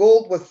if the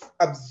gold was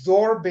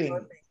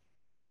absorbing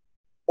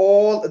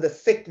all of the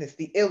sickness,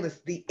 the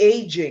illness, the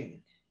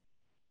aging,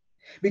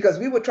 because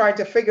we were trying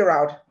to figure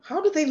out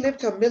how do they live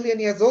to 1 million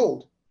years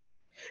old?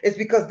 It's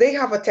because they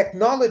have a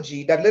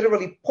technology that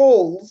literally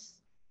pulls,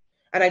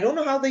 and I don't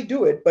know how they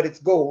do it, but it's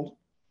gold.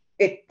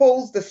 It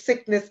pulls the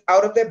sickness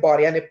out of their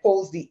body, and it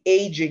pulls the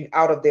aging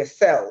out of their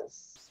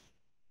cells.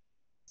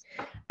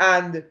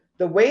 And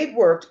the way it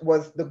worked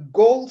was the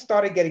gold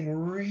started getting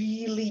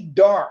really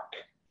dark.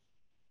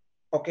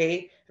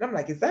 Okay. And I'm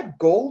like, is that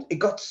gold? It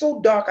got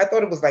so dark, I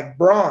thought it was like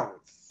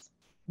bronze,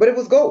 but it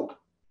was gold.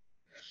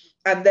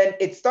 And then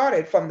it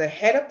started from the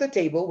head of the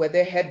table where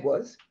their head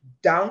was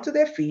down to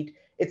their feet.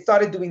 It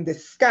started doing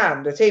this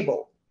scan, the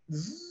table,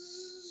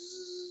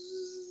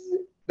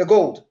 the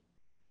gold.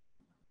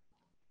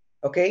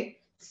 Okay,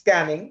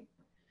 scanning.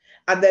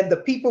 And then the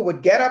people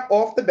would get up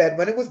off the bed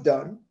when it was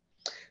done.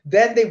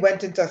 Then they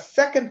went into a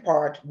second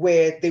part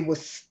where they were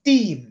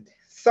steamed.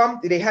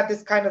 They had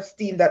this kind of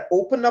steam that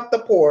opened up the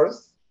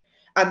pores,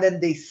 and then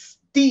they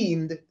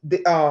steamed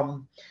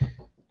the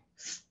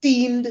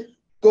steamed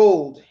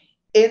gold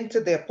into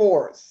their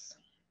pores.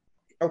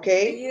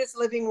 Okay. They use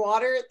living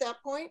water at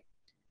that point?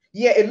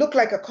 Yeah, it looked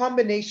like a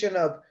combination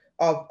of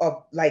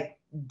like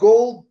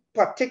gold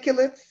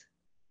particulates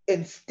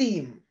in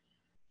steam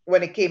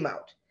when it came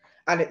out.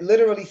 And it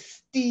literally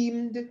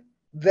steamed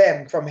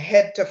them from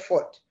head to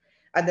foot.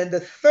 And then the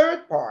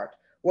third part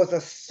was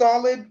a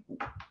solid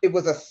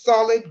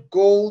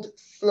gold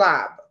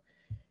slab.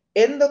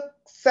 In the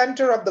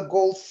center of the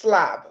gold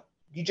slab,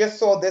 you just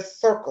saw this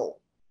circle.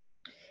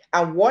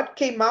 And what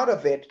came out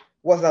of it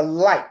was a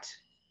light.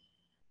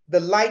 The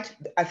light,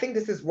 I think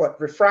this is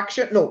what,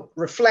 refraction? No,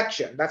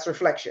 reflection. That's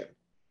reflection,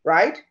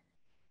 right?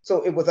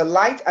 So it was a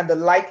light, and the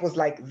light was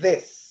like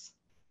this,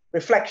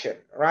 reflection,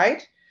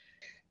 right?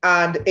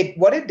 And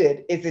what it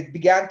did is it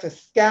began to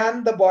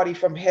scan the body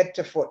from head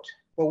to foot.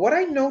 But what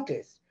I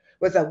noticed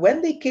was that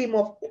when they came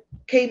up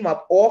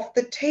off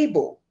the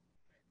table,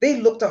 they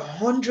looked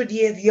 100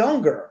 years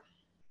younger.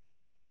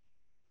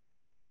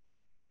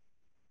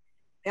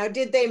 Now,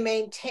 did they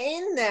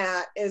maintain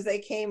that as they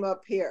came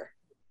up here?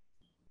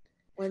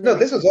 No,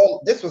 this was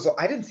all,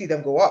 I didn't see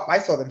them go up. I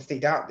saw them stay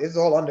down. This is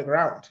all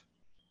underground.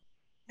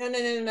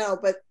 No.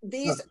 But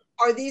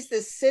are these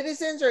the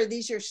citizens, or are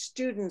these your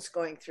students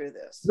going through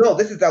this? No,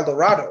 this is El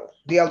Dorado,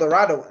 the El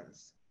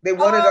Doradoans. They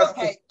wanted us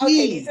to see. Okay,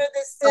 these are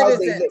the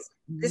citizens.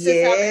 This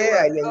is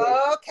how they work.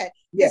 Yeah. Okay.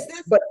 Yeah.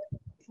 But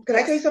can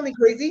I tell you something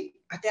crazy?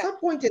 At some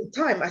point in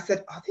time, I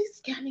said, are they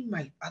scanning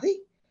are they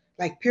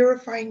like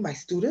purifying my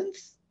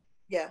students?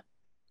 Yeah,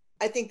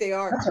 I think they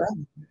are.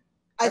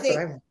 I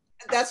think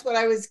that's what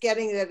I was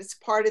getting, that it's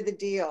part of the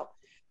deal,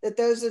 that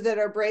those that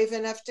are brave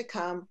enough to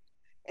come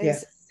and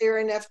sincere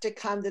enough to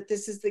come, that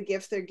this is the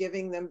gift they're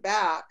giving them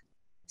back,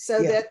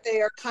 so that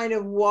they are kind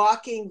of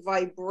walking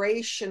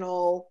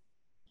vibrational,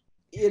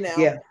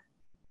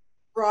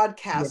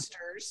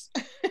 broadcasters.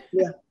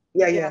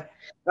 Yeah.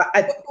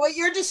 What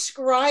you're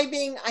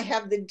describing, I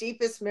have the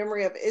deepest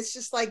memory of. It's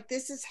just like,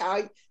 this is how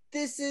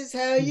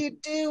you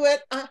do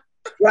it.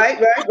 Right.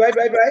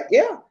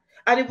 Yeah.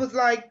 And it was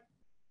like,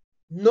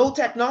 no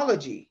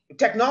technology,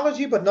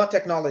 but not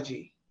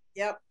technology.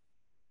 Yep.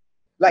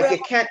 Like,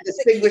 it can't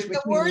distinguish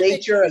between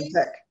nature and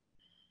tech.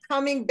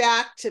 Coming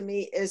back to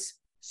me is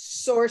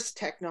source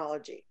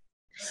technology.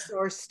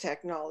 Golden.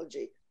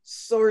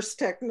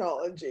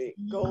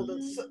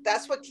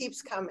 That's what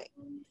keeps coming.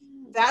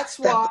 That's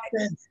why.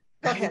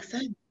 That makes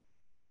sense.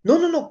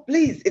 No,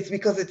 please. It's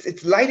because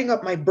it's lighting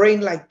up my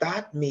brain. Like,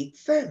 that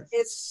makes sense.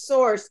 It's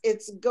source.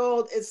 It's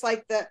gold. It's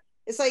like the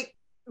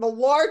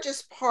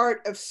largest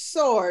part of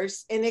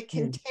source, and it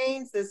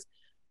contains this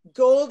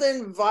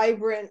golden,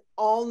 vibrant,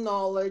 all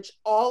knowledge,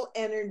 all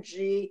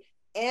energy,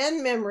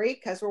 and memory,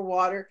 because we're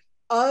water,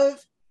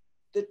 of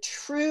the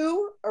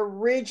true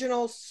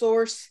original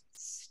source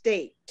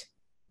state.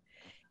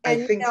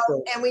 And, I think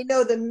so. And we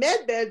know the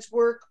med beds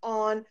work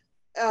on,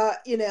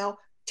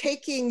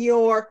 taking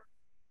your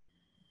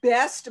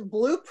best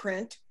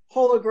blueprint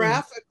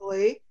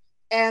holographically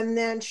and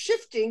then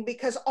shifting,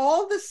 because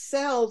all the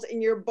cells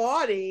in your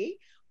body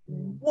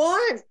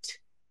want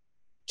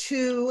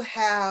to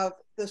have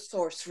the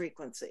source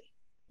frequency.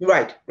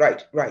 Right.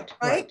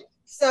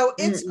 So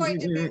it's going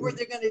to be where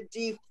they're going to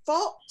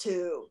default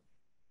to.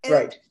 And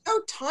there's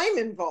no time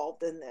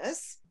involved in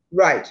this.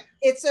 Right.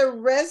 It's a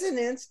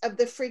resonance of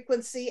the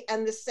frequency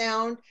and the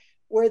sound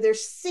where they're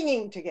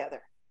singing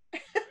together.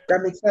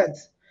 That makes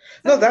sense.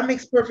 No, that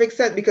makes perfect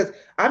sense, because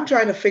I'm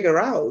trying to figure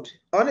out,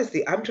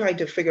 honestly,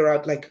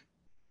 like,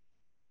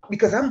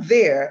 because I'm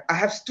there, I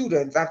have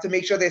students, I have to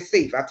make sure they're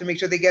safe, I have to make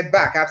sure they get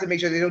back, I have to make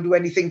sure they don't do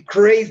anything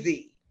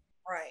crazy.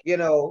 Right.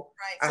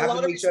 I have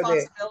to make sure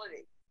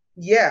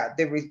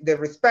they're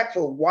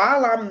respectful.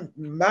 While I'm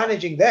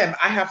managing them,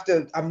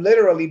 I'm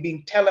literally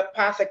being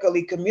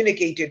telepathically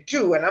communicated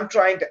to, and I'm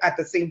trying to, at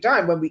the same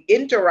time, when we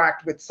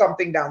interact with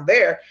something down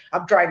there,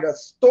 I'm trying to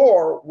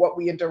store what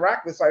we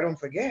interact with so I don't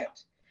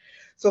forget.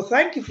 So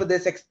thank you for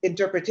this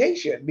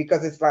interpretation,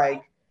 because it's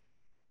like,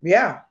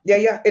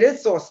 it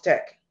is source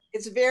tech.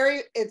 It's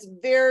very,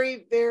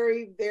 very,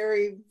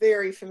 very,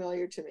 very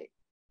familiar to me.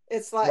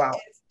 It's like,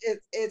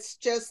 it's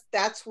just,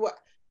 that's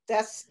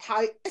how,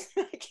 I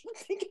keep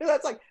thinking,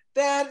 that's like,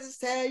 that is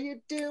how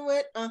you do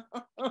it.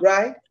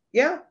 Right?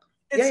 Yeah.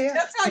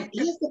 That's how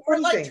we're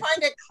like trying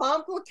to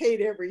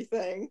complicate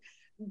everything.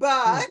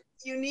 but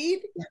you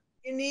need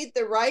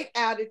the right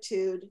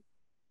attitude,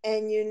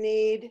 and you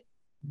need,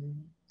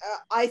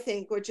 I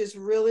think, which is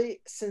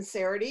really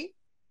sincerity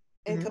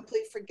and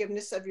complete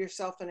forgiveness of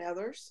yourself and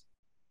others.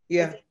 I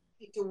think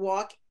you need to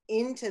walk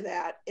into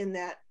that in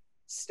that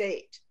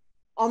state,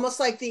 almost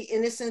like the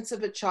innocence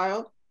of a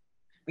child,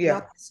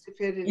 not the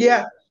stupidity.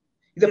 And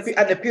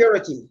the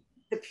purity.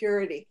 The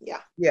purity,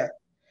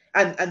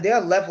 And there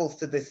are levels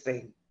to this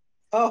thing.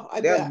 Oh,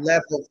 there are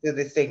levels to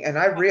this thing, and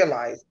I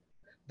realized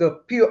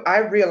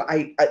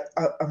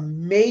a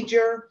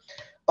major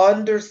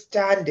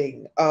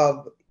understanding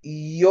of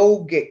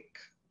yogic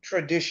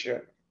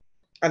tradition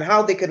and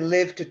how they can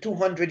live to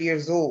 200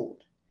 years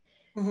old.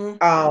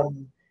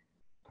 And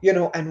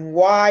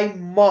why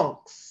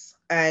monks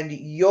and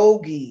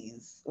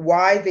yogis,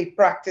 why they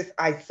practice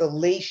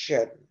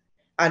isolation,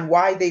 and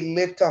why they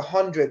live to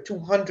 100,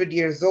 200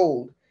 years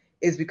old,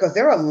 is because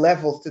there are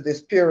levels to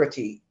this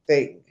purity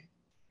thing.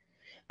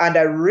 And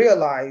I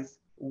realized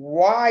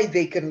why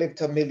they can live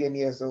to 1,000,000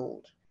 years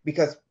old,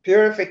 because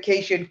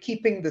purification,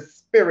 keeping the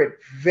spirit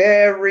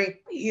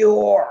very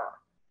pure.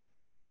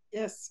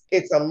 Yes.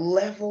 It's a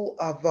level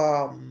of,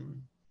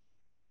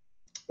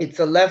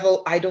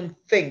 I don't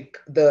think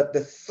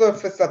the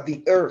surface of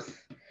the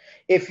earth.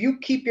 If you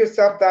keep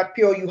yourself that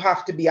pure, you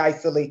have to be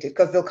isolated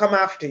because they'll come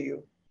after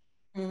you.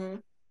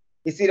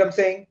 You see what I'm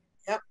saying?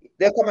 Yep.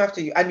 They'll come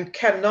after you, and you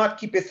cannot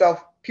keep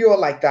yourself pure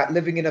like that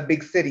living in a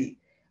big city.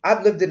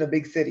 I've lived in a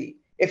big city.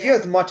 If you're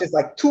as much as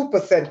like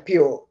 2%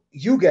 pure,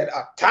 you get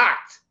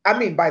attacked. I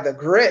mean, by the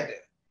grid.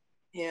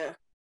 Yeah.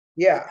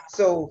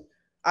 So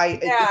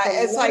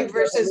it's like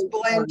versus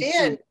blend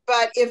in.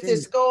 But if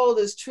this gold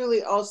is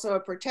truly also a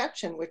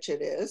protection, which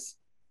it is.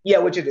 Yeah,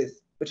 which it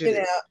is.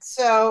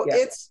 So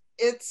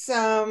it's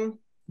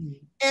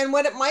and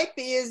what it might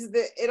be is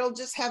that it'll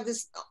just have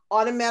this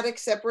automatic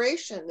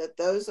separation, that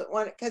those that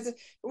want it, because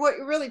what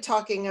you're really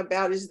talking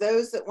about is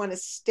those that want to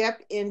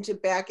step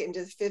back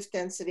into the fifth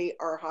density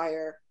or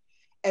higher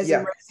as a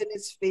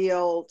resonance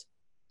field,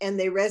 and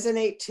they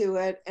resonate to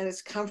it, and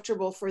it's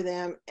comfortable for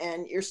them,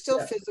 and you're still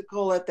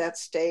physical at that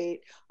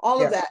state.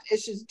 All of that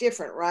is just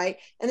different, right?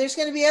 And there's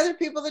going to be other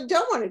people that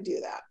don't want to do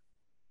that.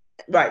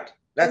 Right.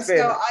 That's and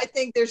so I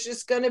think there's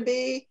just going to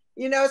be,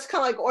 it's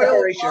kind of like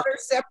oil and water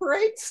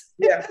separates.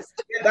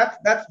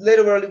 That's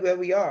literally where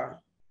we are.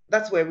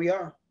 That's where we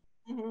are.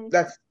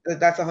 That's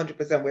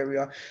 100% where we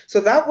are.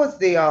 So that was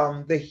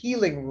the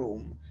healing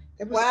room.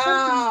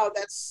 Wow,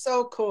 that's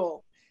so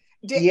cool.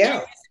 Did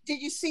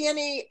you see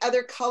any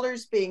other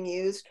colors being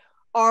used?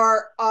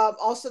 Or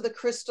also the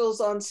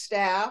crystals on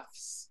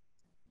staffs,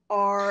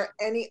 or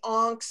any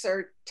onks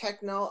or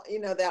techno,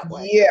 that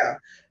way? Yeah,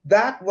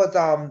 that was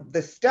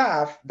the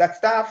staff. That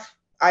staff,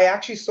 I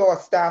actually saw a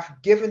staff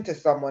given to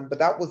someone, but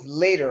that was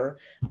later,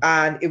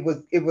 and it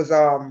was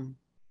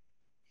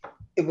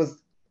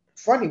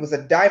funny. It was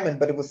a diamond,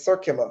 but it was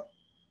circular.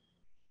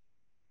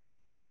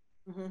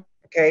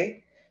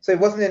 Okay, so it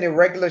wasn't in a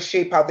regular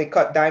shape how they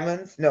cut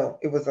diamonds. No,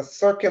 it was a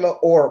circular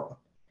orb,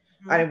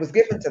 and it was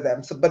given to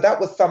them. So, but that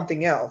was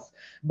something else.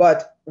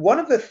 But one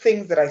of the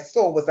things that I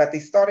saw was that they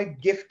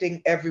started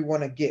gifting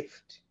everyone a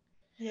gift.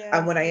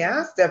 And when I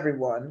asked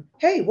everyone,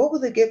 hey, what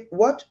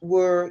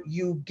were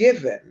you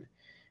given?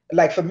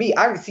 Like for me,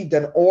 I received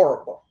an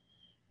orb.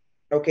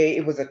 Okay,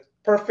 it was a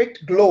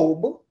perfect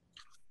globe.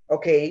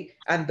 Okay,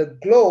 and the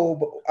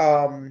globe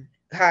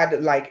had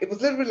it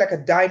was literally like a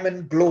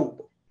diamond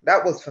globe.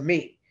 That was for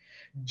me.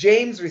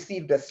 James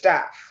received a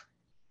staff.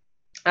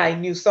 I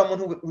knew someone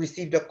who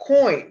received a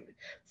coin.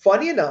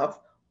 Funny enough,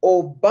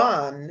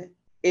 Oban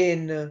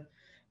in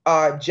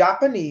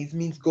Japanese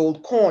means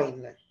gold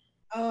coin.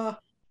 Oh,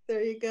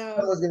 there you go.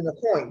 Someone was given a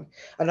coin.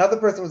 Another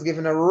person was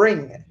given a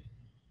ring.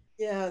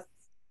 Yes.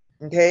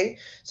 Okay,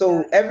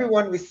 so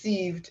everyone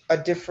received a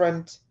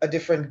different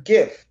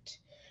gift.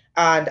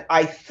 And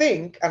I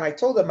think, and I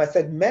told them, I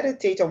said,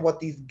 meditate on what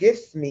these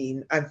gifts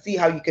mean and see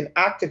how you can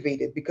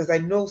activate it. Because I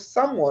know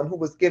someone who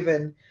was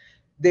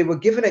they were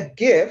given a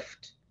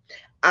gift,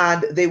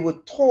 and they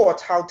were taught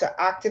how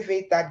to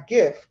activate that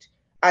gift.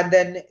 And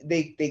then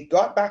they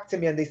got back to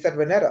me and they said,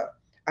 Rainetta,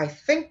 I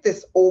think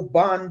this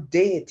Oban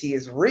deity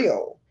is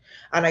real.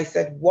 And I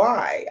said,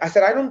 why? I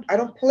said, I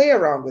don't play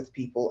around with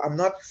people. I'm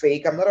not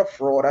fake. I'm not a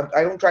fraud.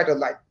 I don't try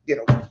to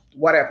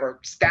whatever,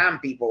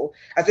 scam people.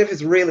 As if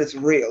it's real, it's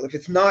real. If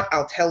it's not,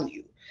 I'll tell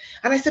you.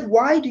 And I said,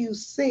 why do you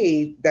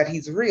say that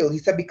he's real? He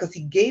said, because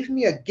he gave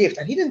me a gift.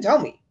 And he didn't tell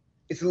me.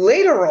 It's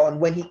later on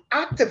when he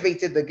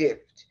activated the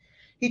gift.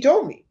 He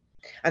told me.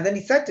 And then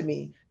he said to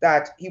me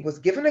that he was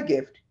given a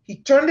gift. He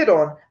turned it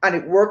on and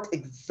it worked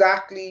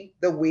exactly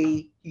the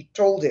way he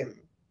told him.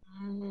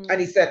 And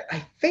he said,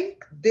 I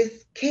think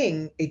this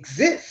king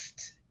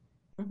exists.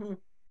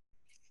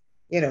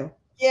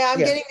 Yeah, I'm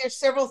getting, there's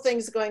several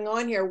things going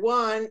on here.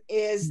 One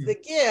is the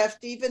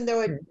gift, even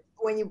though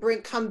when you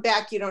come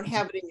back, you don't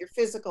have it in your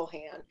physical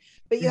hand,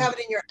 but you have it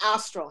in your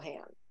astral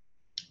hand.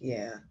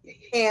 Yeah.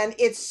 And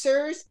it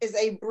serves as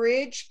a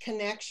bridge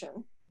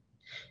connection.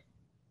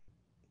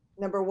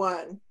 Number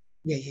one.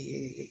 Yeah.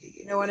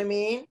 You know what I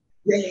mean?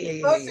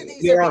 Most of these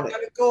are You're made on it.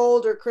 out of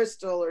gold or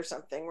crystal or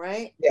something,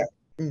 right? Yeah.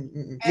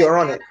 You're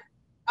on it.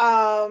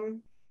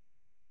 Um,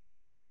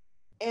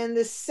 and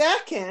the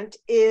second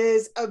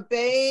is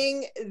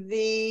obeying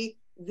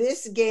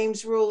this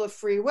game's rule of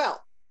free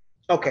will.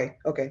 Okay.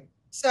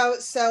 So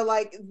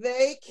like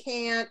they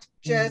can't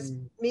just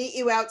meet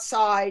you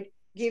outside,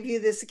 give you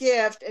this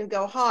gift and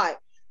go hi.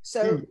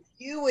 So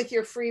you with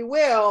your free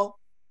will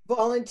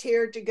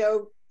volunteered to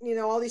go,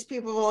 all these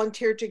people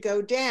volunteered to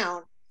go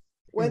down,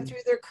 went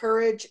through their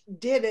courage,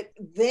 did it.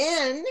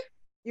 Then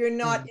you're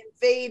not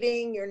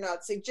invading, you're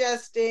not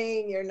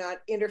suggesting, you're not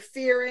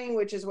interfering,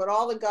 which is what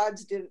all the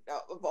gods did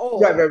of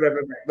old.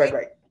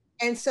 Right.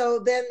 And so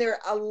then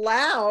they're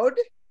allowed.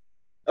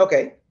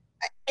 Okay.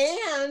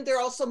 And they're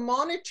also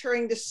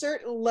monitoring the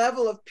certain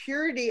level of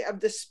purity of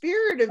the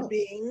spirit of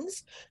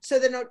beings so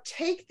they don't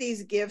take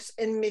these gifts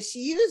and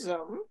misuse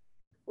them,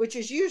 which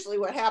is usually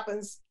what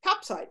happens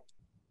topside.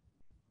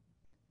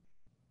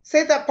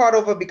 Say that part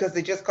over because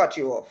they just cut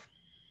you off.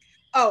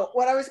 Oh,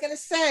 what I was going to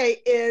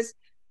say is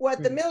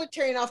what the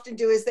military often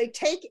do is they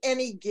take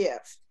any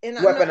gift, and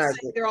I'm not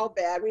saying they're all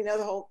bad. We know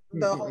the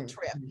whole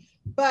trip.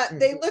 But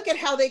they look at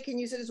how they can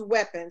use it as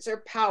weapons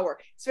or power.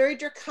 It's very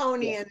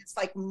draconian. It's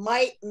like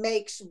might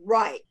makes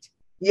right.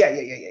 Yeah.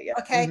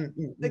 Okay.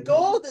 The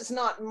gold is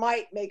not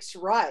might makes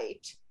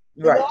right.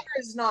 The water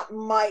is not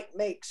might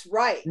makes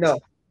right. No.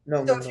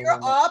 So if you're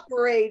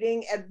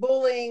operating at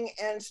bullying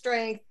and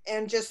strength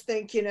and just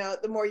think,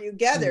 the more you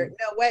gather,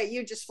 no way,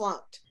 you just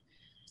flunked.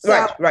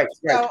 So, right.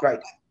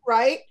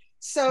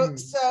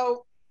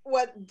 So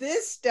what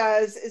this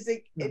does is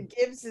it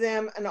gives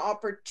them an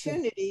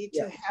opportunity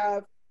to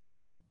have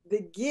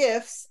the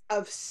gifts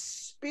of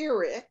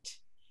spirit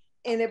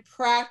in a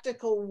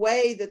practical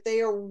way that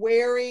they are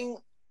wearing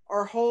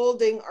or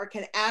holding or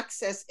can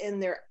access in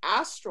their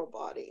astral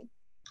body,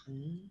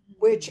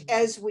 which,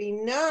 as we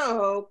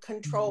know,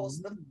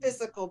 controls the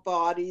physical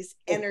body's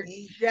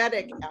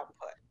energetic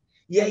output.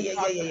 Yeah.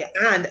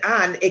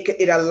 And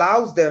it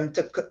allows them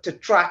to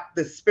track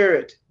the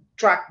spirit,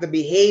 track the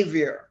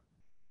behavior,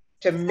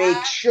 to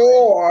make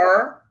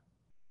sure,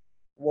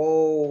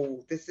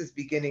 whoa, this is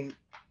beginning.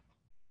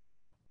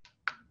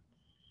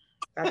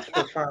 That's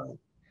profound.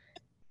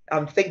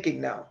 I'm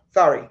thinking now.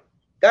 Sorry.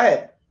 Go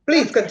ahead.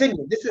 Please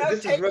continue. This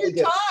is really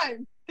good.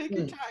 Take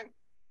your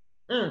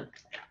time.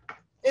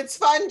 It's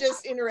fun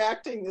just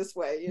interacting this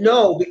way.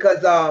 No,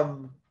 because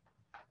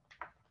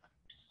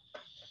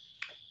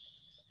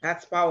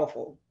that's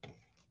powerful.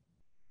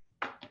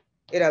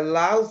 It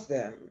allows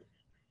them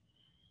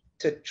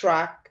to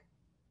track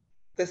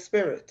the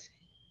spirit.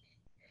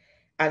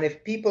 And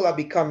if people are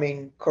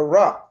becoming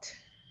corrupt,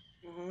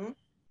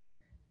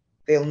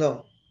 they'll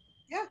know.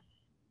 Yeah.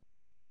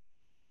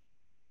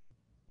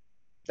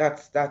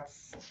 That's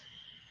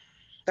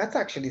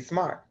actually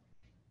smart.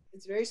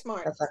 It's very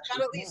smart. It's got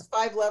at least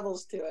 5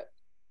 levels to it.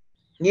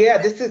 Yeah,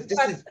 this is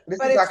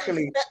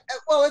actually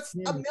well, it's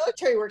a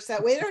military works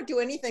that way. They don't do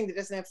anything that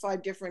doesn't have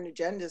 5 different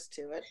agendas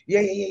to it.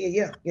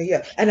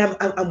 Yeah. And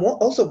I'm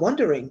also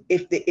wondering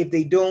if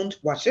they don't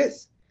watch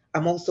this.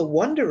 I'm also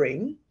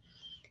wondering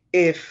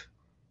if,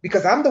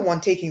 because I'm the one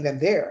taking them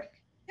there.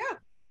 Yeah.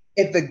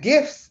 If the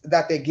gifts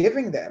that they're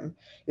giving them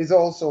is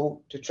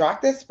also to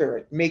track their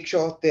spirit, make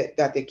sure that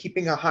they're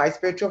keeping a high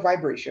spiritual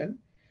vibration,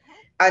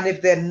 and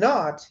if they're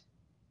not,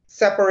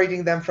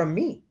 separating them from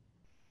me.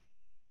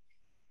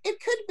 It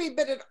could be,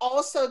 but it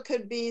also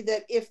could be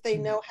that if they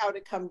know how to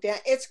come down,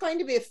 it's going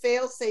to be a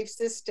fail-safe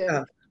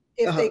system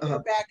if they go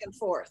back and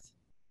forth.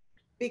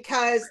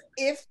 Because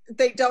if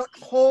they don't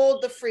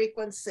hold the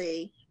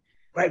frequency,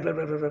 right,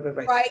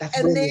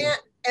 and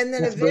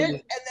then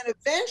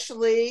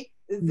eventually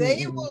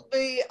they will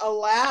be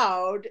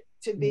allowed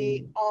to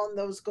be on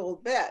those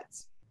gold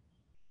beds.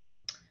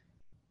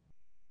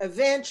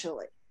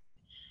 Eventually.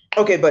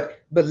 Okay,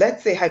 but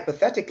let's say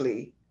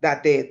hypothetically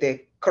that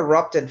they're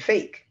corrupt and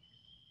fake.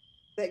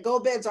 That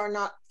gold beds are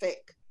not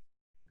fake.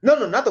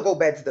 No, not the gold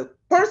beds. The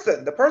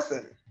person.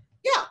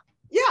 Yeah.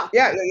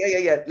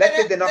 Let's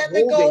say they're not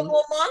holding. The gold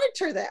will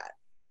monitor that.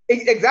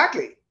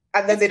 Exactly,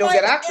 and then they don't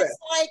get access. It's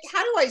like,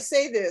 how do I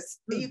say this?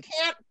 You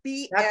can't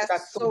BS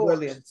that's so source.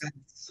 Brilliant.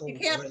 You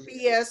can't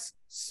BS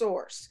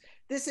source.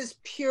 This is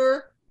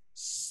pure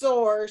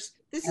source.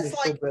 This is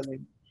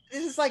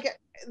like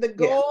the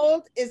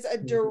gold is a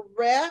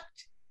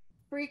direct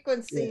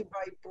frequency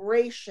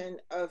vibration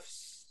of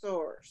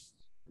source.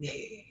 Yeah.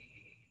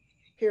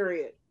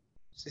 Period.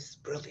 This is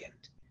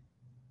brilliant.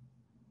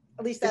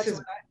 At least that's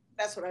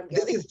what I'm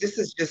getting. This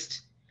is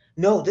just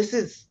this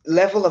is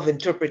level of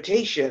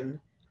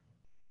interpretation.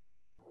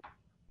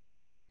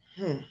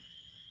 It's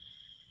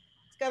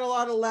got a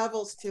lot of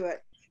levels to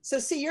it. So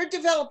see, you're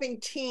developing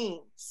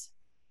teams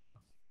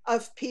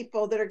of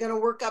people that are going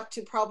to work up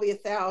to probably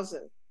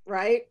 1,000,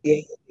 right? Yeah.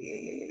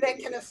 That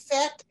can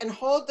affect and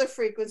hold the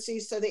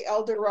frequency so the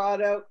El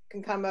Dorado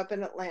can come up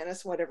in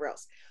Atlantis, whatever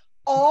else.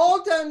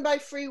 All done by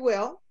free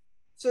will.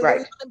 So they're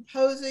not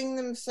imposing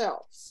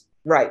themselves.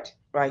 Right.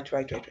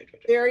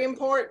 Very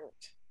important.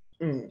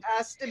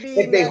 Has to be.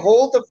 If they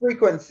hold the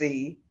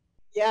frequency.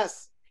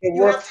 Yes. It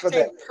You works have to for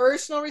them. take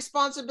personal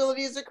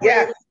responsibility as a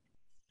Yes.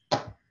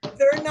 creator.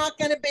 They're not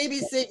going to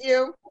babysit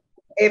you.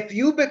 If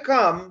you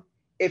become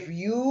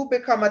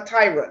a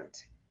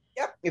tyrant,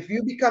 Yep. if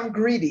you become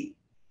greedy,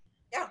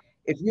 Yeah.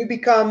 if you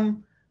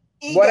become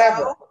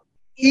whatever,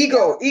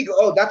 Ego. ego,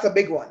 oh, that's a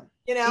big one.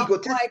 You know, like,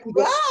 Egotistical.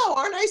 wow,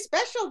 aren't I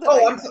special that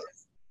Oh, I I'm do so,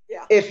 this?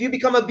 Yeah. if you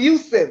become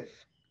abusive,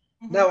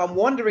 Mhm. now I'm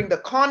wondering the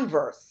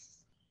converse.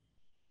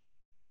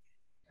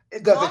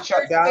 Does it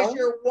shut Converse is down?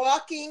 your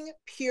walking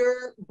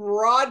pure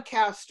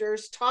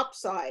broadcaster's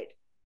topside.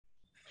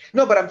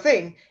 No, but I'm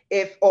saying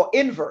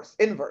inverse.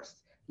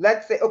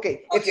 Let's say,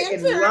 okay, Well, if you're in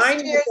inverse line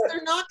with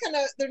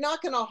is they're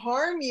not gonna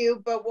harm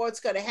you, but what's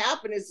gonna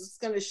happen is it's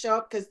gonna show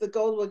up because the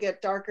gold will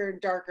get darker and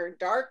darker and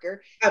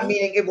darker.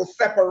 meaning it will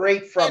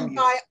separate from And you.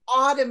 by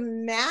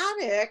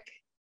automatic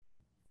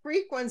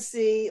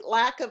frequency,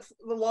 lack of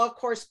the law of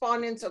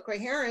correspondence or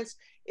coherence,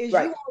 is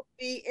Right. you won't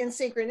be in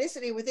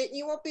synchronicity with it and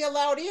you won't be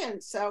allowed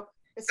in. So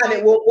it's And like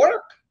it won't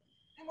work.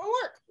 it won't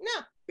work.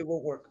 No. It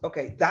won't work.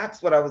 Okay,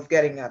 that's what I was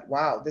getting at.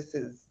 Wow, this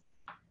is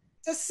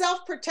It's a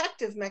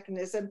self-protective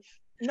mechanism,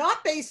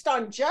 not based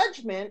on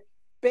judgment,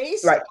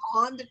 based right.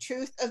 on the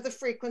truth of the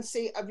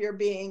frequency of your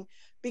being.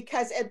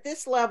 Because at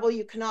this level,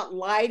 you cannot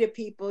lie to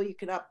people, you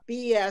cannot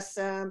BS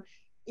them,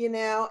 you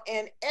know,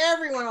 and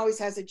everyone always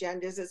has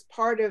agendas as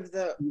part of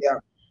the, Yeah,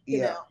 you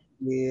yeah, know,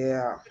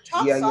 yeah, the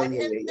top yeah, side.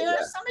 yeah, And yeah, there are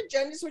yeah. some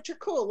agendas which are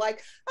cool,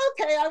 like,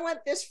 okay, I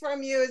want this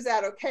from you. Is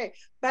that okay?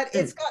 But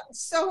it's gotten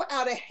so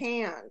out of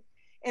hand.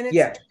 And it's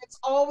Yeah,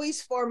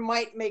 always for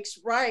might makes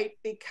right,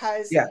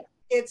 because yeah,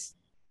 it's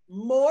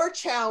more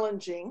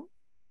challenging.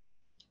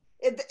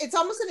 It's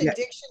almost an yeah.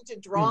 addiction to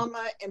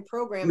drama and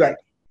programming. Right,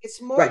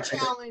 It's more right,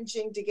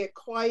 challenging to get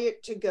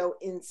quiet, to go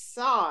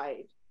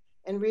inside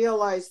and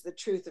realize the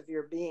truth of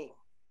your being.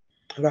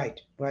 right,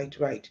 right,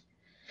 right.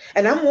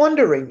 And I'm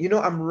wondering,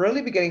 I'm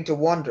really beginning to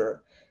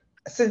wonder,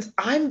 since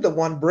I'm the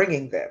one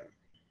bringing them,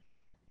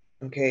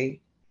 okay?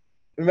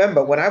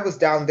 Remember, when I was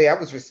down there, I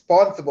was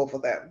responsible for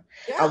them.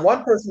 Yeah. And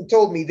one person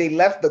told me they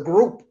left the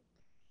group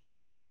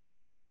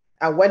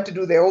and went to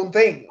do their own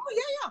thing. Oh,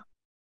 yeah,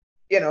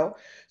 yeah.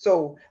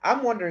 So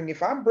I'm wondering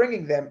if I'm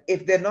bringing them,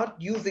 if they're not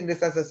using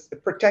this as a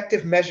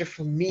protective measure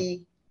for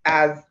me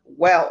as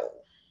well.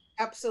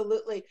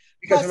 Absolutely.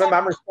 Because remember,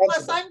 I'm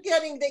responsible. Plus, I'm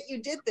getting that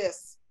you did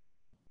this.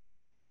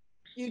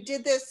 You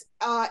did this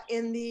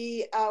in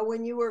the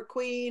when you were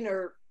queen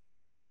or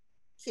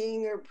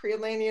king or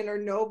pre-Atlantean or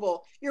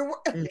noble. You're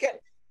again,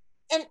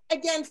 and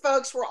again,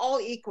 folks, we're all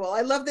equal.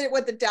 I love that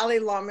what the Dalai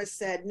Lama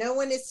said: no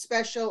one is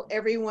special,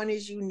 everyone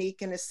is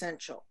unique and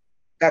essential.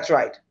 That's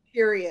right.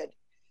 Period.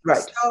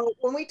 Right. So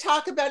when we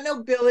talk about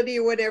nobility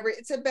or whatever,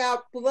 it's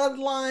about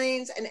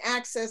bloodlines and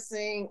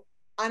accessing.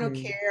 I don't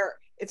care.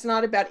 It's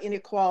not about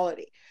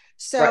inequality.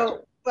 So, right.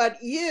 But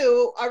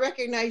I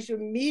recognize you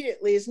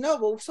immediately as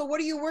noble. So what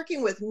are you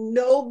working with?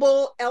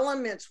 Noble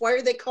elements. Why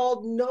are they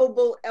called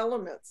noble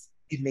elements?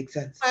 It makes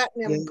sense.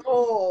 Platinum,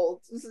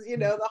 gold,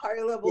 the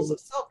higher levels of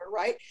silver,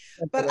 right?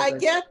 But I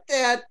get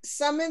that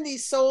some of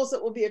these souls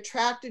that will be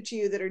attracted to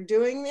you that are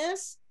doing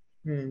this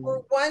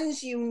were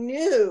ones you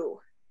knew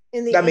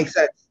in the that makes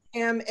sense.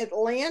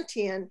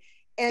 Atlantean,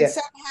 and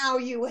somehow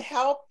you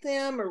helped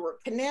them or were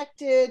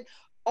connected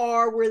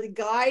or were the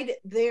guide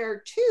there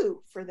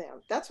too for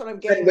them. That's what I'm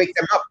getting. And wake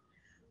them up.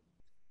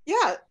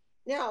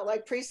 Yeah,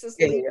 like priestess,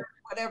 leader,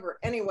 whatever.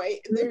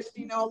 Anyway, there's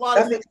a lot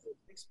of things to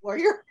explore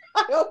here.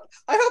 I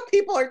hope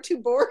people aren't too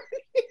bored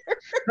here.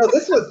 No,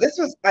 this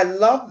was I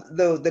love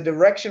the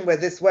direction where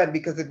this went,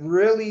 because it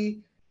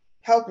really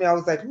helped me. I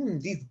was like,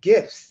 these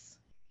gifts,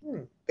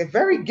 they're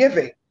very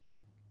giving.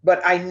 But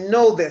I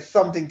know there's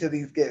something to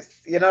these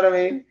gifts. You know what I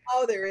mean?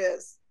 Oh, there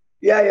is.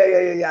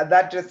 Yeah.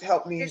 That just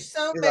helped me. There's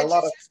so much. It's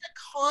just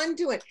a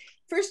conduit.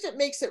 First, it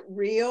makes it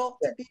real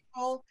to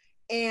people.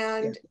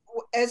 And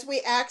as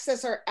we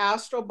access our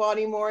astral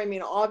body more, I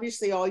mean,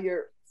 obviously all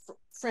your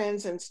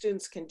friends and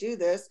students can do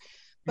this.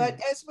 But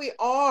as we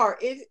are,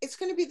 it's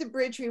going to be the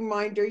bridge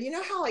reminder. You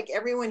know how like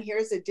everyone here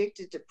is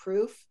addicted to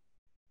proof?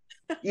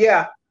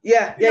 Yeah.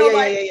 Prove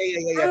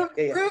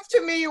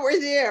to me you were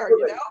there,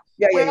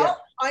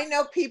 I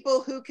know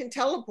people who can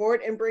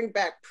teleport and bring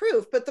back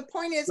proof, but the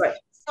point is,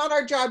 it's not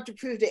our job to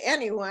prove to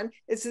anyone.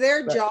 It's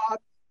their job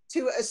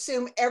to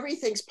assume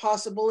everything's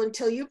possible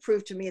until you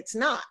prove to me it's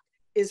not,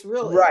 is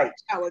really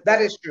how it goes.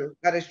 That is true.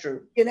 That is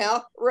true.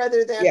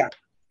 Rather than,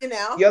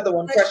 you're the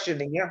one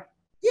questioning.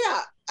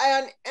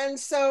 And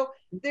so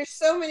there's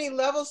so many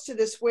levels to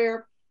this,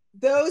 where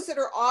those that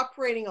are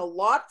operating a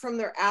lot from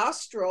their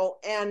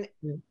astral and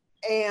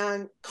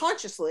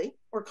consciously,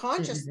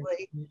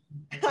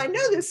 I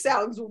know this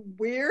sounds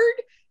weird,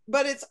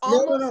 but it's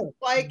almost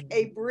like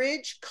a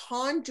bridge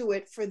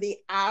conduit for the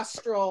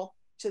astral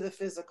to the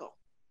physical.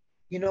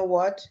 You know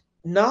what?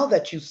 Now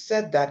that you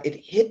said that, it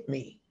hit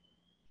me.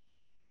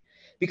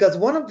 Because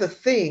one of the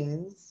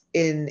things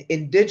in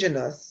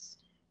indigenous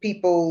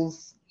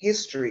people's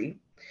history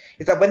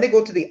is that when they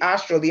go to the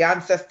astral, the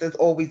ancestors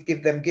always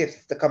give them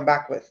gifts to come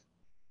back with.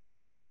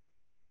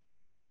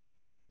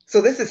 So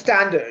this is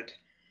standard.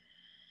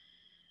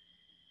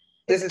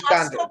 This It's is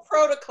standard. hospital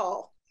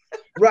protocol.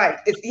 Right.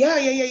 It's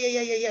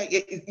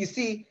you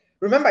see,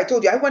 remember I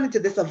told you I went into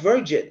this a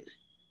virgin.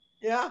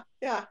 Yeah,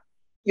 yeah,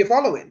 You're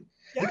following?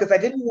 yeah. Because I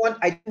didn't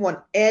want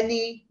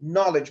any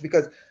knowledge,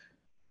 because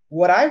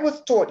what I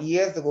was taught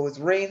years ago is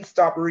Rain,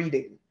 stop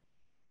reading.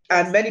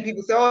 And Yes. many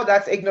people say, oh,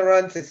 that's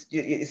ignorance.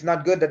 It's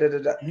not good. Da, da, da,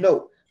 da.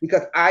 No,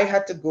 because I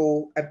had to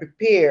go and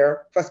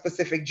prepare for a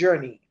specific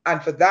journey.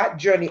 And for that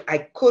journey, I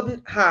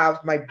couldn't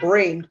have my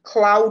brain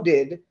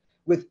clouded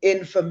with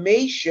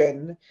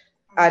information.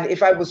 And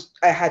if I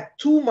had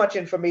too much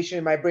information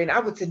in my brain, I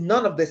would say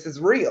none of this is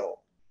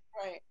real.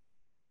 Right.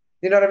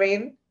 You know what I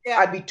mean? Yeah.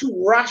 I'd be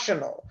too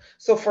rational.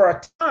 So for a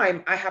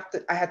time, I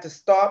had to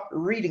stop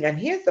reading. And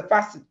here's the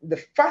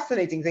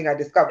fascinating thing I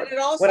discovered But it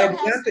also when I has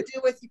began to do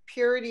with the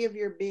purity of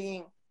your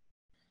being.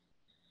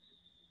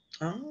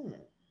 Oh,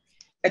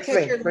 Because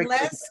explain. you're Break.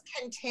 less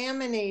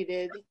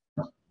contaminated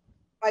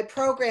by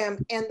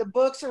program, and the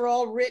books are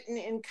all written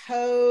in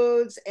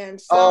codes and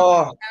some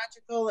Oh,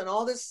 magical and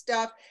all this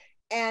stuff.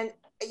 And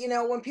you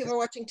know, when people are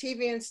watching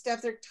TV and stuff,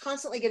 they're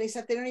constantly getting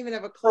stuff they don't even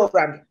have a clue.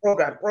 program.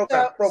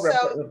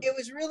 It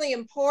was really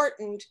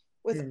important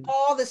with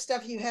all the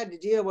stuff you had to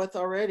deal with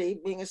already,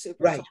 being a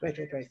super Right.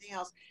 soldier and everything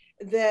else,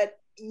 that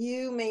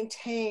you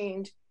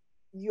maintained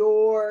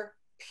your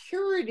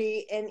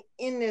purity and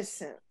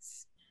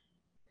innocence.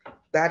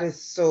 That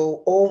is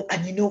so. Oh,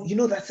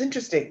 and that's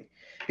interesting,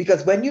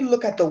 because when you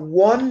look at the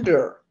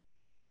wonder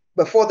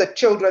before the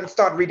children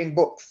start reading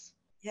books,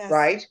 Yes.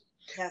 right?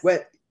 Yes. When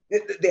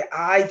their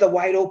eyes are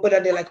wide open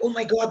and they're like, oh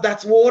my God,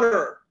 that's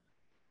water.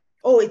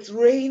 Oh, it's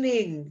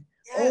raining.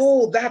 Yes.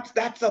 Oh,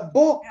 that's a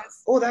book.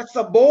 Yes. Oh, that's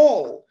a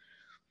ball.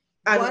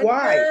 And wonder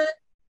why?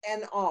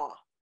 and awe.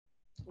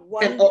 And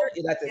Wonder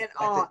that's it. and That's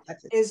awe it.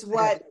 That's it. is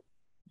what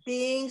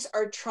beings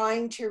are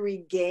trying to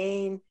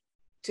regain.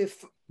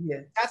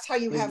 Yeah. That's how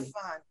you have Yeah.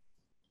 fun.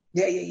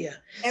 Yeah.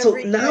 So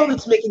Every now day.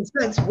 it's making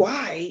sense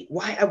why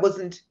I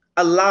wasn't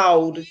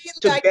allowed Be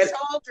to thy get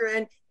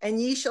children,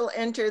 and ye shall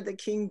enter the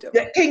kingdom.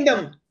 the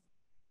kingdom.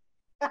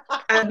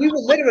 And we were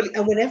literally,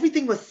 and when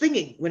everything was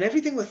singing,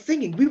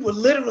 we were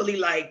literally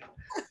like,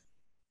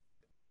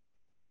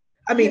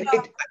 I mean,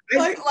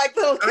 like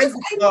little kids.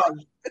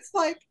 It's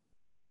like,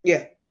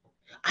 yeah,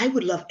 I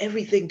would love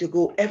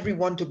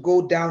everyone to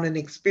go down and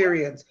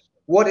experience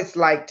what it's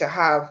like to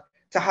have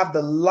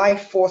the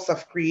life force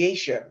of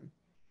creation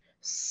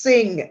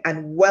sing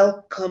and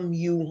welcome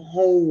you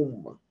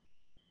home.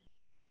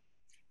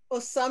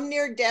 well, some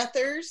near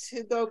deathers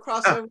who go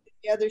across over to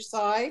the other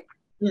side,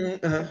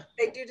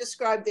 they do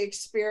describe the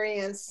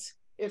experience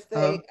if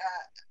they,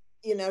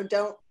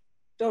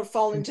 don't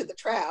fall into the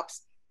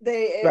traps.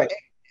 They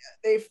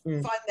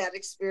find that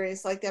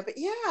experience like that. But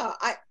yeah,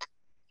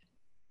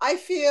 I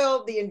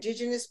feel the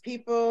indigenous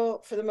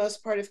people, for the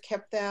most part, have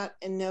kept that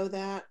and know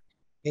that.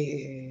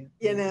 The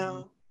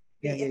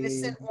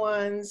innocent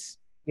ones.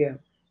 Yeah.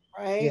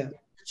 Right? Yeah.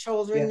 The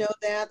children know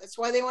that. That's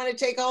why they want to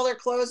take all their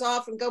clothes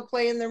off and go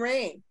play in the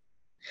rain.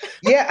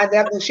 Yeah, and they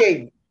have no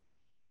shame.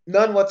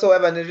 None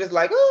whatsoever. And they're just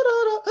like,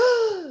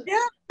 oh,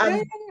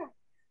 no.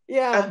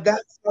 Yeah. And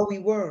that's how we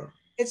were.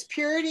 It's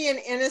purity and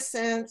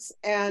innocence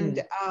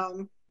and,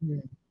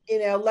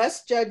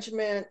 less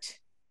judgment.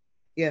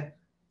 Yeah.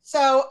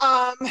 So,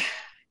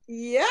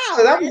 yeah.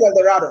 So that was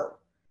Dorado.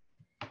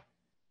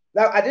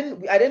 Now I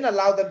didn't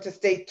allow them to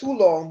stay too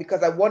long,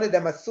 because I wanted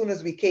them, as soon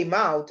as we came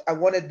out, I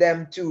wanted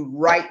them to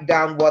write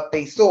down what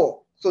they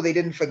saw so they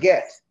didn't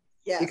forget.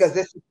 Yes. Because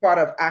this is part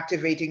of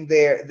activating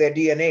their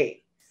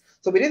DNA.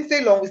 So we didn't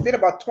stay long. We stayed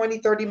about 20,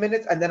 30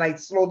 minutes, and then I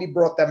slowly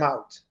brought them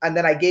out. And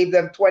then I gave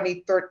them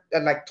 20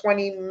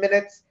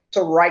 minutes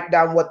to write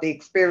down what they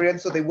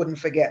experienced so they wouldn't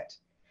forget.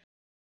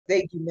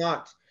 They do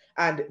not.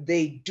 And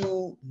they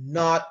do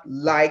not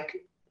like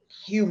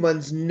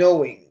humans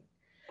knowing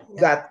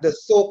that the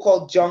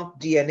so-called junk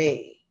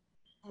DNA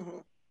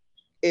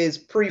is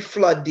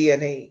pre-flood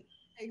DNA.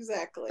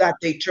 Exactly. That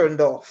they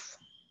turned off.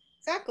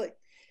 Exactly.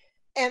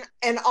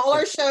 And all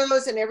our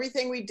shows and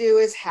everything we do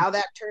is how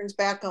that turns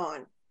back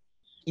on.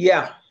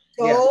 Yeah.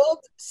 Gold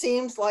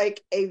seems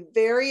like a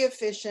very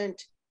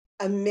efficient,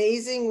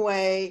 amazing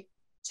way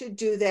to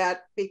do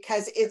that,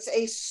 because it's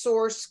a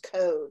source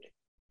code.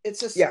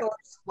 It's a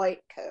source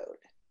light code.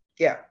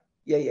 Yeah.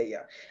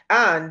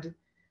 And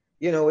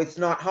it's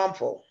not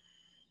harmful.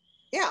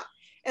 Yeah.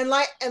 And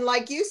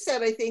like you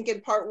said, I think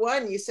in part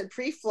one, you said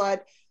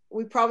pre-flood,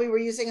 we probably were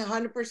using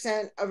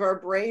 100% of our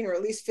brain, or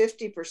at least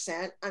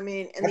 50%. I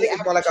mean, and I think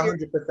it's more like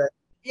 100%.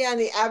 Yeah, and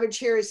the average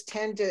here is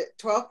 10 to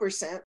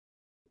 12%.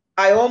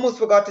 I almost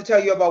forgot to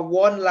tell you about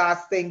one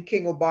last thing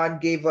King Oban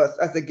gave us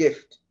as a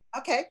gift.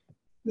 Okay.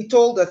 He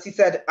told us, he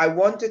said, I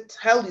want to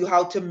tell you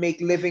how to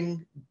make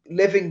living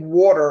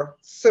water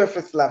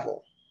surface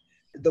level.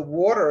 The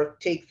water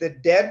takes the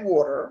dead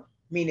water,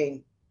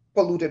 meaning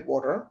polluted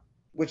water,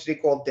 which they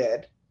call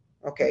dead.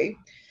 Okay.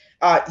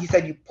 He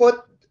said you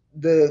put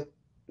the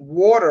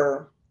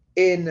water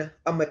in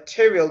a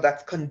material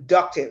that's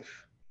conductive.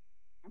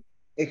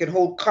 It can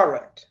hold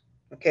current.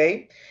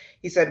 Okay.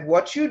 He said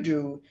what you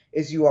do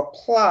is you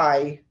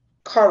apply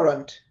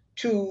current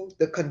to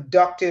the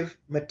conductive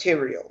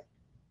material.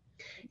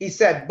 He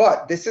said,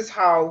 but this is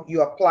how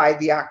you apply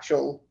the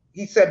actual,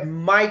 he said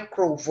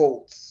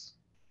microvolts.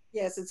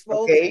 Yes, it's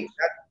voltage. Okay.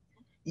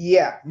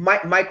 Yeah,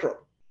 microvolts,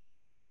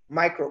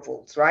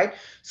 right?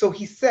 So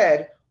he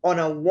said on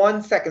a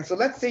 1 second. So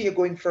let's say you're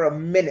going for a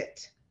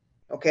minute,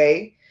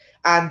 okay?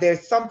 And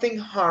there's something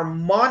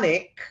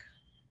harmonic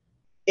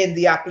in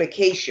the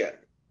application,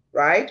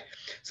 right?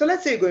 So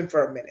let's say you're going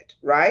for a minute,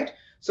 right?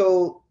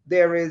 So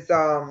there is,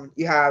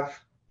 you have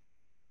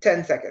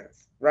 10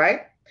 seconds,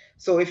 right?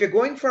 So if you're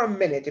going for a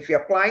minute, if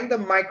you're applying the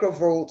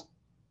microvolt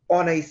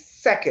on a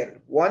second,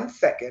 1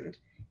 second,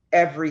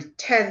 every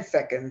 10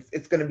 seconds,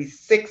 it's going to be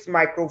 6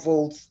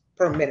 microvolts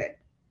per minute,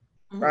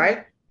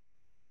 right?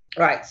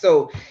 Right.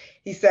 So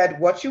he said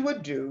what you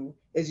would do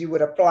is you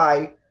would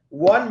apply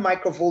 1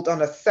 microvolt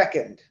on a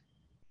second.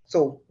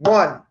 So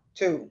 1,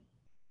 2,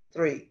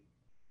 3,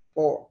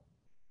 4,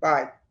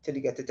 5, till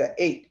you get to 10,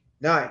 8,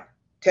 9,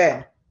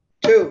 10,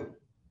 2,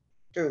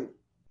 2,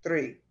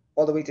 3,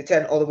 all the way to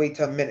 10, all the way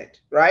to a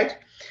minute, right?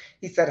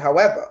 He said,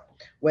 however,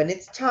 when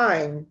it's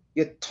time,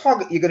 you're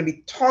going to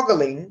be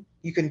toggling,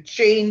 you can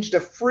change the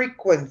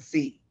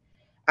frequency.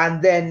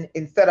 And then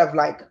instead of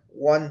like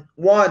one,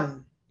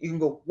 you can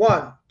go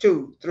 1,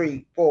 2,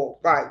 3, 4,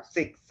 5,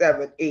 6,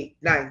 7, 8,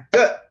 9,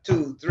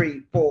 2,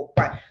 3, 4,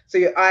 5. So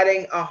you're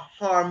adding a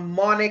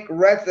harmonic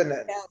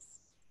resonance. Yes.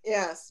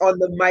 Yes. On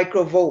the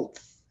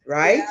microvolts,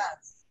 right?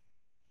 Yes.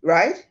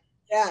 Right?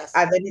 Yes.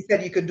 And then he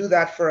said you could do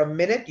that for a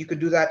minute. You could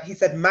do that. He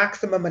said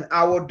maximum an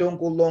hour, don't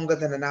go longer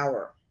than an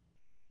hour.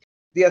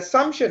 The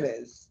assumption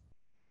is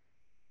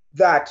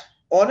that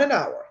on an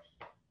hour,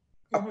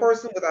 a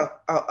person with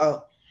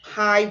a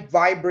high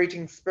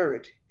vibrating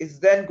spirit is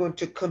then going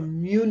to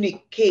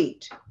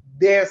communicate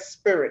their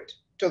spirit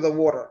to the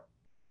water.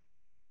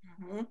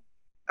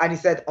 And he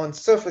said on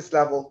surface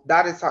level,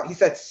 that is how, he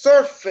said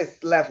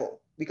surface level,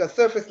 because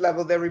surface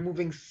level, they're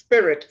removing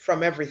spirit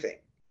from everything.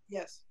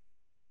 Yes.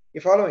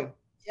 You following?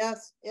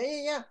 Yes.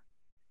 Yeah.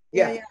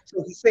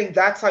 So he's saying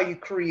that's how you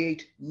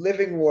create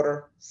living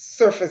water,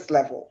 surface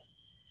level.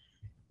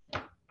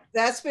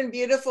 That's been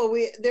beautiful.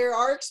 There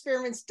are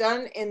experiments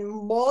done in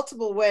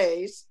multiple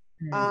ways,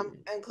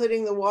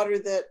 including the water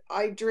that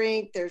I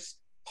drink. There's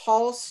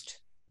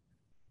pulsed,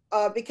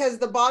 because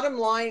the bottom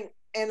line,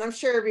 and I'm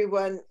sure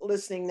everyone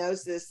listening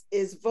knows this,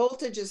 is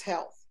voltage is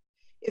health.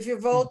 If your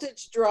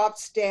voltage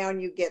drops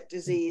down, you get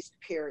diseased,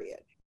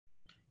 period.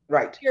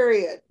 Right.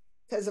 Period.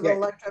 Because of an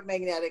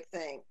electromagnetic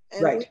thing.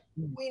 And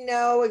we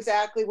know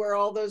exactly where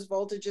all those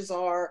voltages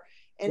are.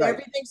 And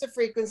everything's a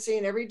frequency,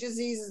 and every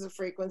disease is a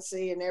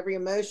frequency, and every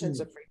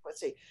emotion's a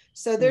frequency.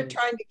 So they're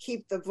trying to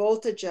keep the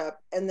voltage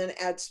up and then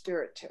add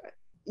spirit to it.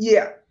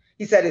 Yeah.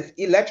 He said it's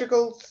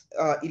electrical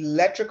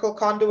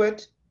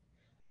conduit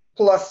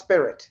plus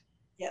spirit.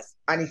 Yes.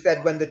 And he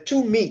said when the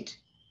two meet,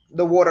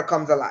 the water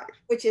comes alive.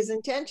 Which is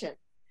intention.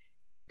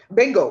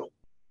 Bingo.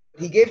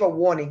 He gave a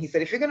warning. He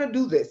said, if you're going to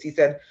do this, he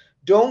said,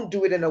 don't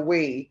do it in a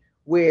way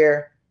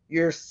where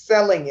you're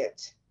selling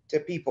it to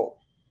people.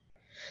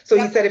 So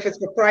he said, if it's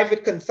for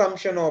private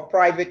consumption or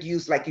private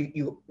use, like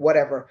you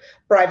whatever,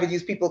 private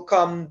use, people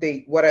come,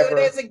 they whatever.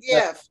 Do it as a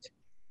gift.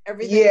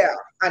 Everything. Yeah,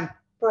 and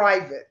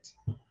private.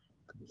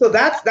 So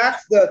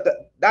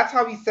that's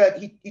how he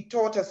said he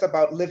taught us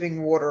about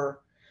living water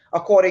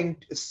according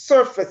to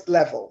surface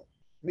level,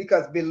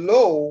 because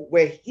below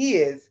where he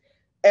is,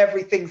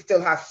 everything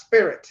still has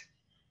spirit.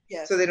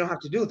 Yes. So they don't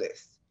have to do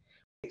this.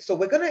 So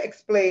we're going to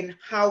explain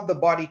how the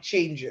body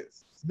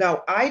changes.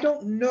 Now, I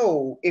don't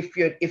know if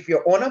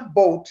you're on a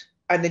boat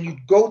and then you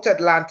go to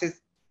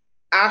Atlantis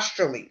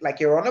astrally,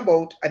 like you're on a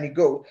boat and you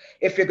go,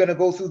 if you're going to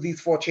go through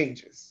these 4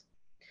 changes.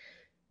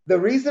 The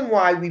reason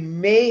why we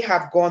may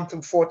have gone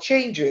through 4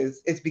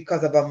 changes is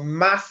because of a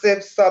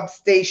massive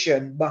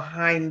substation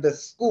behind the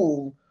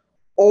school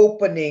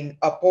opening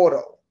a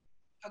portal.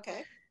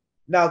 Okay.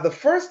 Now, the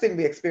first thing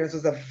we experienced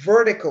was a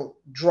vertical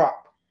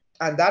drop.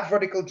 And that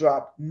vertical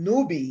drop,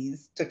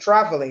 newbies to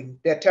traveling,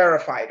 they're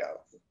terrified of,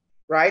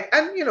 right?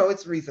 And,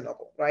 it's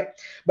reasonable, right?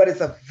 But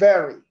it's a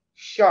very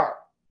sharp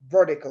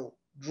vertical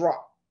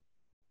drop,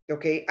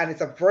 okay? And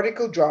it's a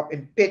vertical drop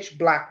in pitch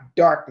black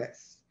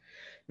darkness.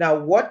 Now,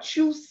 what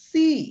you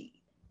see,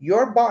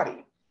 your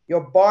body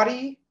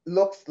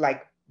looks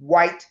like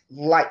white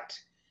light,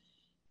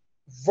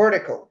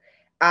 vertical,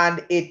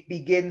 and it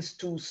begins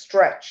to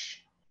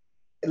stretch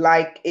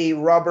like a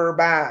rubber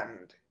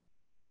band,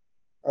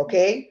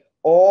 okay?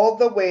 All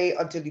the way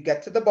until you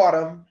get to the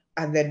bottom.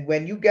 And then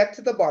when you get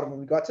to the bottom, when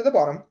we got to the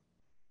bottom,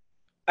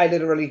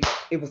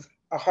 it was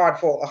a hard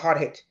fall, a hard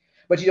hit,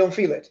 but you don't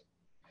feel it.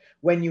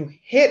 When you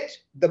hit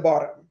the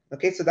bottom,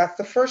 okay, so that's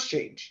the first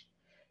change.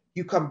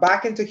 You come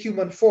back into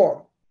human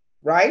form,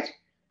 right?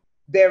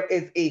 There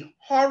is a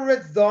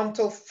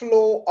horizontal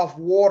flow of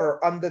water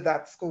under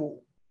that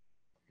school.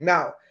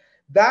 Now,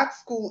 that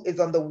school is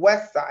on the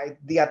west side,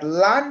 the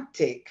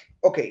Atlantic.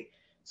 Okay,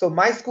 so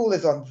my school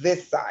is on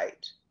this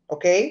side.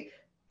 Okay,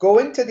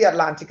 going to the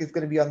Atlantic is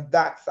going to be on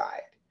that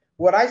side.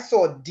 What I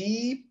saw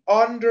deep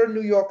under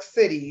New York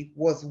City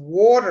was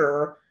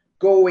water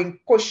going,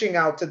 pushing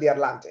out to the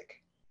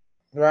Atlantic,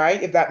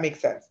 right? If that makes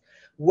sense.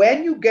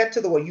 When you get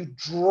to the water, you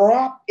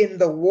drop in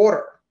the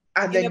water,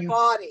 and in then a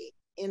body,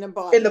 in a in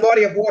body. the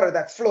body of water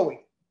that's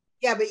flowing.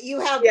 Yeah, but you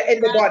have Yeah,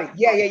 in the body.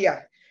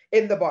 Yeah.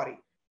 In the body,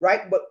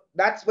 right? But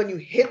that's when you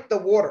hit the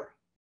water.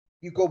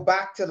 You go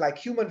back to like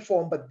human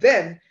form, but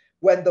then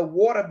when the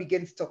water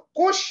begins to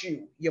push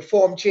you, your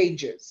form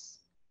changes.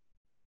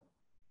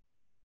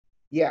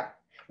 Yeah.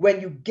 When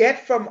you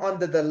get from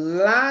under the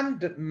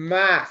land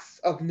mass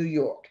of New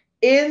York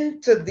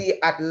into the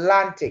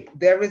Atlantic,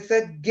 there is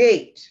a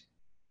gate.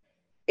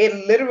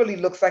 It literally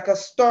looks like a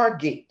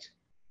stargate.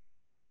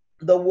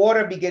 The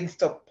water begins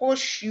to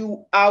push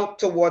you out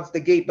towards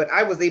the gate, but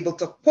I was able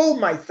to pull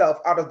myself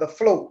out of the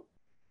flow.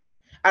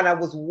 And I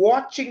was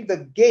watching the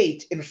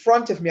gate in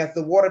front of me as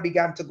the water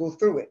began to go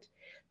through it.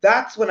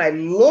 That's when I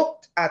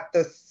looked at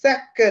the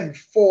second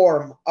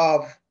form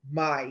of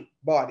my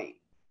body.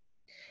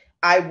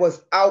 I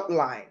was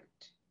outlined,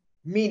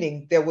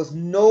 meaning there was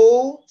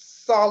no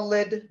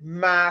solid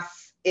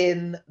mass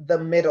in the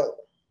middle.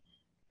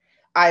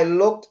 I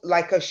looked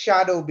like a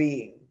shadow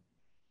being.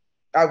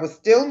 I was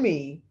still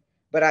me,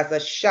 but as a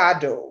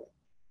shadow,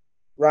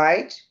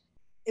 right?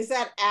 Is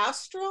that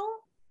astral?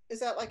 Is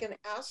that like an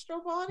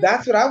astral body?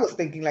 That's what I was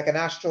thinking, like an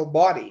astral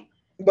body,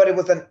 but it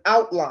was an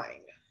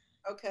outline.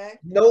 Okay.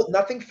 No,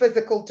 nothing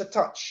physical to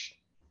touch.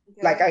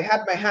 Okay. Like I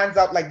had my hands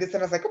out like this,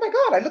 and I was like, oh my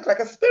God, I look like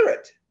a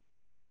spirit.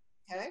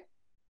 Okay.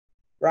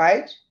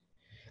 Right?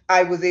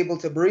 I was able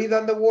to breathe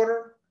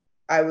underwater.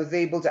 I was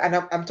able to, and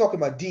I'm talking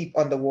about deep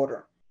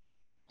underwater.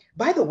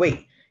 By the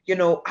way,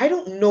 I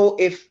don't know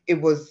if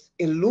it was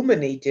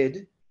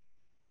illuminated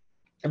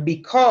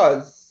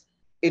because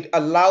it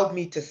allowed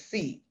me to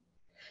see.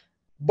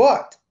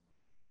 But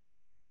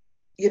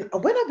I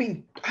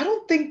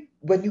don't think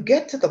when you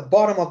get to the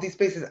bottom of these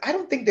places, I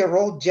don't think they're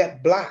all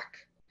jet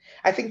black.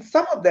 I think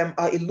some of them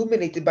are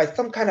illuminated by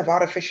some kind of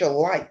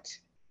artificial light.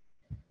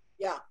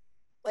 Yeah,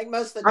 like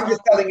most of the I'm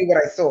just telling you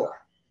what I saw.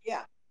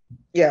 Yeah.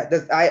 Yeah,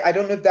 I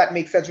don't know if that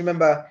makes sense.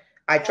 Remember,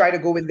 I try to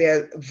go in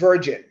there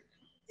virgin.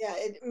 Yeah,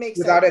 it makes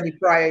without sense. any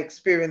prior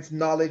experience,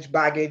 knowledge,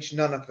 baggage,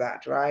 none of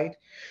that, right?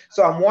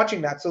 So I'm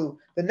watching that. So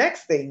the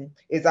next thing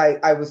is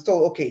I was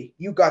told, okay,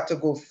 you got to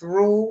go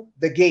through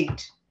the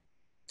gate.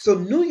 So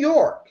New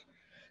York,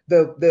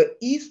 the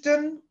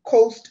eastern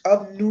coast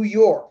of New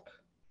York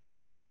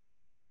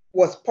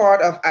was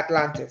part of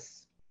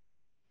Atlantis.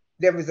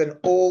 There is an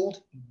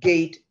old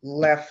gate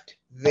left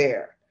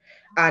there.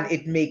 And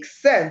it makes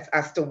sense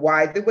as to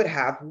why they would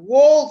have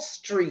Wall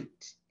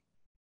Street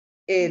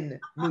in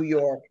New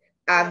York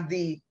and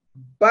the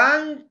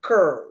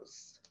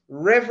bankers,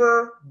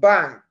 river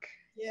bank.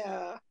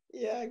 Yeah,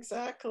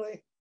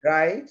 exactly.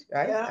 Right?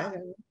 Yeah.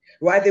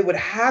 Why they would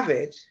have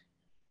it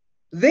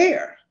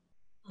there,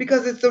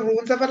 because it's the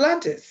ruins of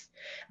Atlantis.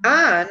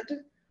 And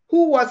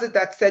who was it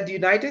that said the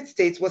United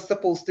States was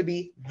supposed to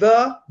be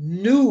the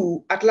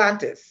new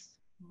Atlantis?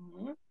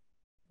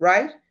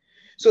 Right?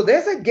 So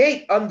there's a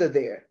gate under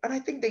there. And I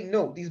think they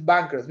know, these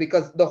bankers,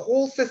 because the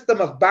whole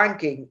system of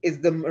banking is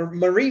the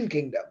Marine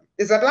Kingdom,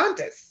 is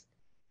Atlantis.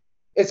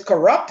 It's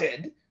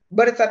corrupted,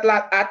 but it's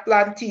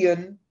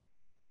Atlantean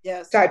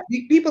type.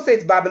 People say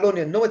it's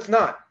Babylonian. No, it's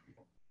not.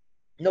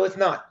 No, it's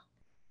not.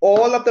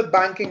 All of the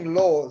banking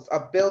laws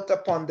are built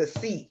upon the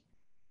sea.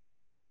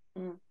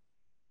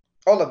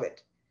 All of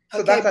it.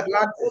 So that's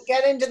Atlantis. We'll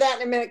get into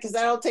that in a minute because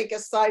that'll take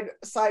us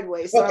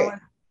sideways. So okay.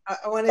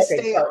 I want to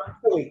stay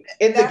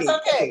in the gate.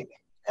 Okay.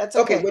 That's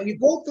okay. Okay, when you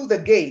go through the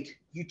gate,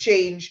 you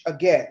change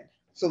again.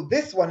 So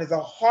this one is a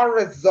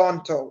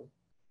horizontal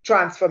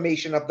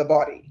transformation of the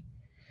body.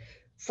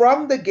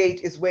 From the gate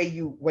is where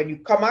when you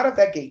come out of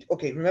that gate,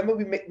 okay, remember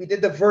we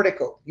did the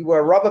vertical. You were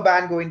a rubber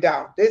band going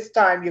down. This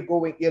time you're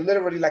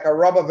literally like a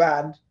rubber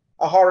band,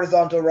 a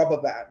horizontal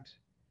rubber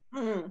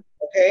band.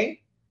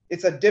 Okay?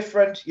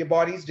 Your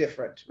body's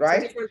different,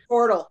 right? It's a different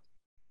portal.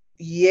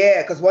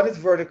 Yeah, because one is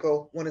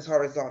vertical, one is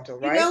horizontal,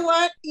 right? You know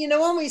what?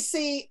 When we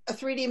see a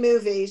 3D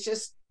movie, it's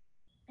just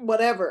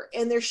whatever,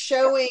 and they're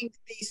showing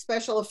the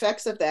special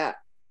effects of that.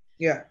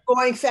 Yeah.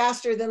 Going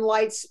faster than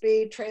light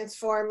speed,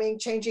 transforming,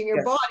 changing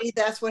your body.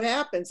 That's what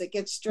happens. It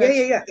gets stretched.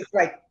 Yeah. It's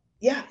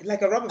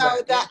like a rubber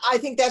band. I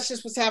think that's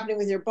just what's happening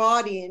with your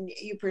body, and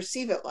you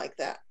perceive it like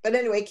that. But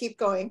anyway, keep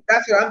going.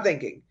 That's what I'm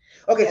thinking.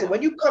 Okay, so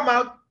when you come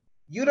out,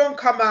 you don't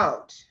come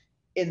out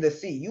in the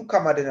sea. You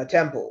come out in a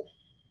temple.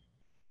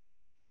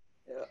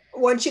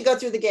 Once you go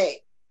through the gate.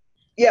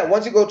 Yeah,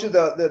 once you go to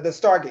the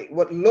Stargate,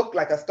 what looked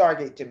like a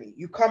Stargate to me,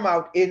 you come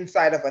out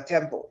inside of a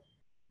temple.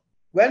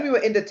 When we were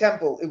in the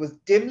temple, it was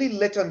dimly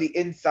lit on the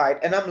inside,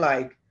 and I'm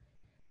like,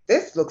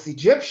 this looks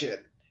Egyptian,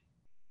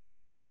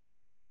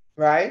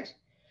 right?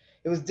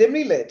 It was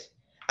dimly lit,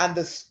 and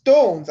the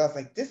stones, I was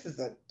like, this is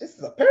a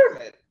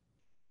pyramid.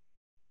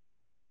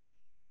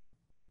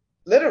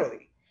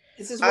 Literally.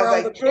 This is where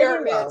all the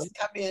pyramids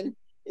come in.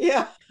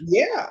 Yeah.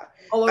 Yeah.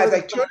 As I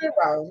turn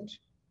around,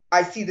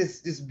 I see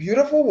this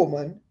beautiful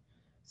woman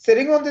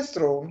sitting on this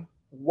throne,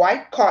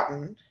 white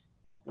cotton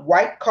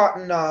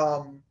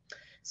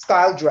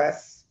style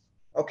dress.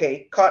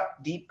 Okay,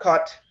 deep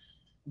cut,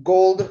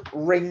 gold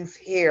rings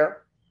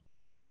hair,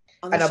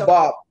 On the and a shoulder.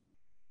 bob.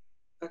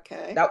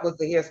 Okay. That was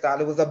the hairstyle.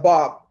 It was a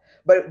bob,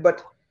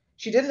 but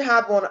she didn't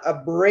have on a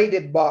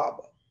braided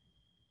bob.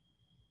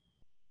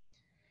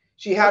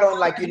 She What had on,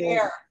 like, color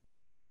hair?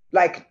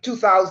 like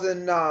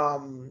 2000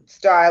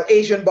 style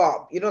Asian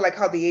bob. Like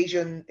how the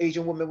Asian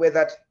women wear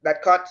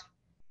that cut.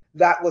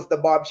 That was the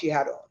bob she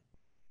had on.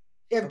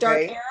 You have dark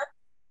Okay. hair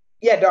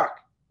Yeah, dark,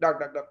 dark,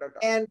 dark, dark, dark,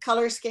 dark, and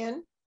color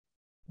skin.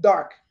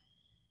 dark.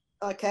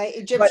 Okay.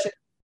 But Egyptian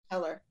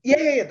color.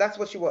 yeah, that's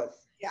what she was.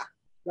 Yeah.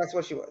 That's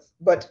what she was.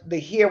 But the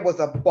hair was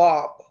a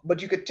bob,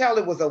 but you could tell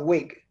it was a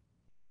wig.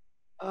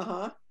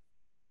 Uh-huh.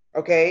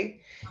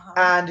 Okay. Uh-huh.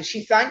 And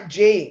she thanked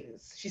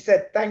James. She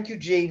said, "Thank you,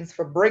 James,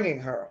 for bringing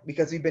her,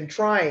 because we've been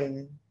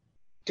trying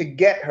to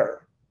get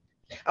her."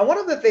 And one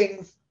of the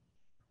things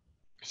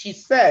she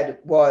said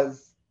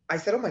was, I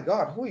said, "Oh my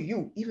God, who are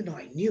you?" Even though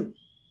I knew.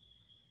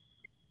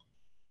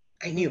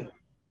 I knew.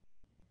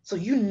 So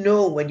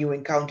when you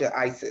encounter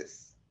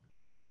Isis,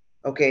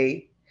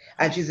 okay?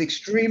 And she's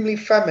extremely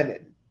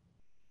feminine.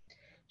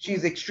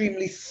 She's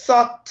extremely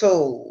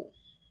subtle,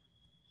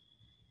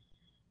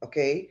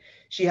 okay?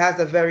 She has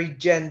a very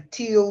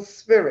genteel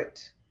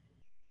spirit,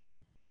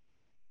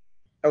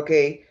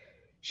 okay?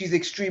 She's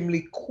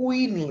extremely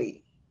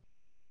queenly.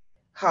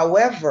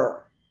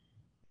 However,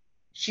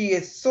 she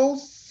is so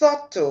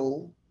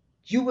subtle,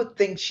 you would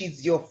think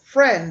she's your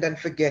friend and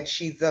forget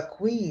she's a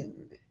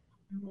queen.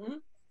 Mm-hmm.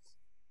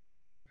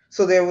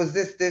 So there was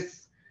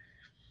this,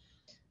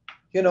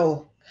 you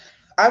know,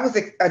 I was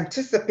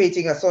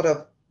anticipating a sort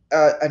of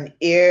an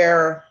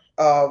air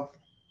of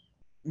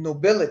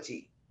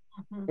nobility.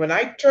 Mm-hmm. When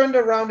I turned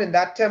around in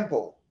that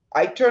temple,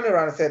 I turned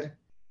around and said,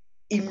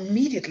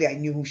 immediately I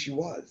knew who she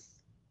was.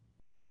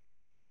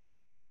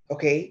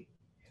 Okay.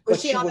 Was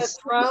But she she on a was,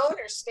 throne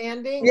or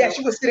standing yeah, or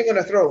she was sitting on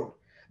a throne.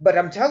 But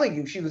I'm telling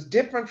you, she was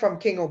different from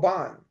King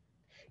Oban.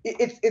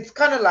 It's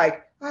kind of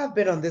like, I've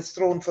been on this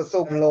throne for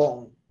so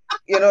long.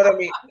 You know what I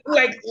mean?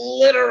 Like,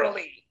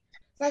 literally.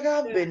 Like,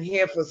 I've yeah. been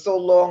here for so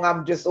long,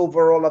 I'm just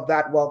over all of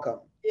that. Welcome.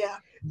 Yeah.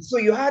 So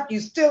you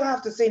still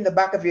have to say in the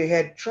back of your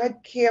head, tread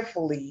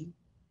carefully,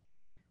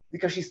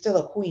 because she's still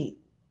a queen.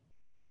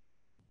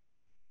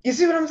 You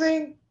see what I'm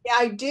saying? Yeah,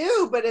 I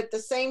do, but at the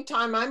same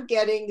time, I'm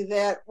getting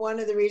that one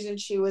of the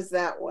reasons she was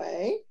that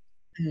way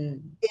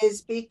Mm.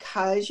 is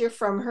because you're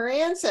from her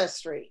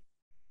ancestry.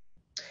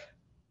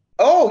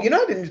 Oh, I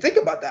didn't think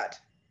about that,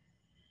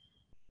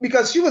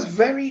 because she was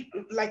very,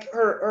 like,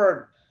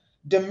 her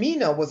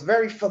demeanor was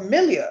very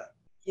familiar. I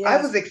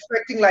Yes. was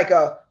expecting like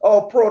a,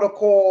 oh,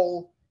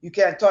 protocol. You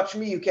can't touch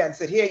me. You can't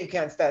sit here. You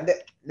can't stand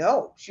there.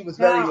 No, she was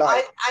No, very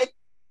like,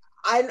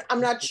 I'm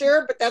not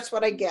sure, but that's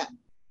what I get.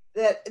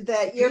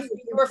 That you okay,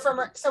 were from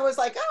her, so it was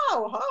like,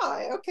 oh,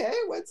 hi, okay,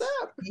 what's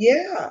up?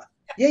 yeah,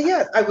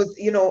 yeah. I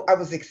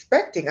was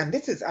expecting, and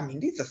these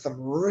are some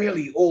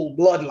really old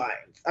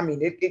bloodlines. I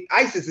mean,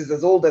 ISIS is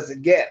as old as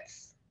it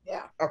gets.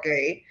 Yeah.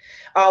 Okay.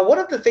 One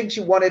of the things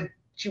she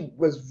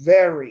was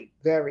very,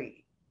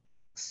 very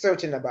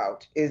certain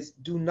about is,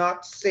 do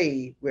not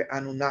say we're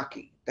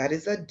Anunnaki. That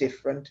is a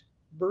different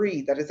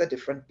breed. That is a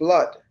different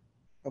blood.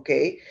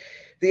 Okay.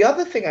 The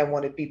other thing I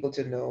wanted people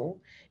to know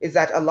is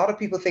that a lot of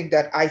people think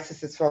that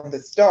Isis is from the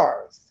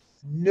stars.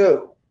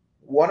 No.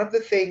 One of the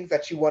things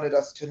that she wanted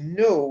us to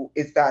know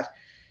is that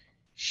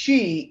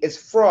she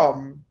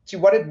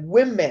wanted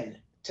women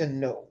to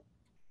know.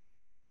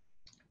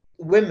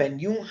 Women,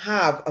 you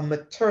have a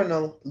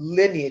maternal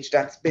lineage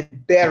that's been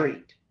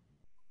buried.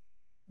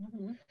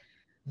 Mm-hmm.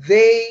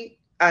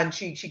 And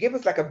she gave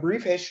us like a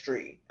brief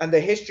history, and the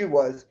history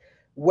was,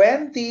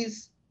 when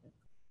these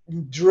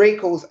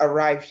Dracos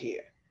arrived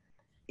here,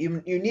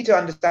 you need to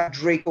understand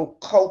Draco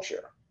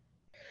culture.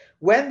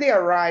 When they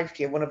arrived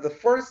here, one of the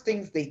first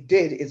things they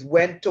did is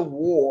went to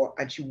war,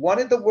 and she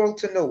wanted the world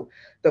to know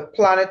the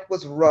planet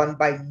was run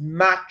by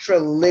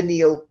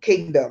matrilineal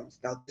kingdoms.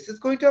 Now, this is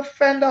going to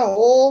offend a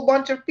whole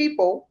bunch of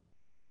people,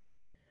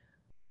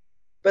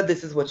 but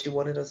this is what she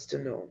wanted us to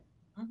know,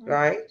 Mm-hmm.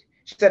 right?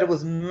 She said it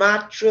was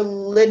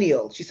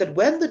matrilineal. She said,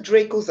 when the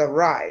Dracos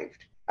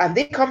arrived and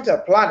they come to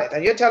a planet,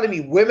 and you're telling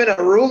me women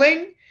are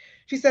ruling?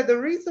 She said, the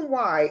reason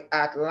why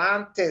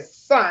Atlantis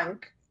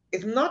sank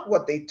is not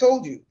what they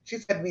told you. She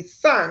said, we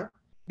sank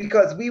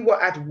because we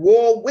were at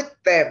war with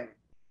them,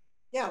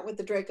 Yeah, with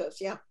the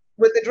Dracos, yeah.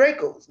 with the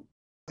Dracos.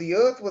 The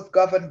earth was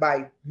governed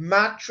by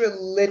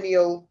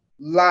matrilineal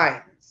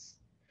lines.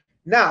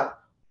 Now,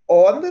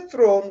 on the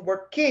throne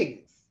were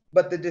kings,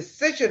 but the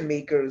decision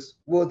makers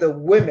were the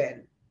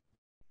women.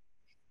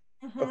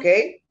 Mm-hmm.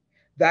 Okay?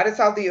 That is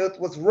how the earth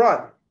was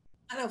run.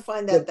 I don't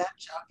find The, that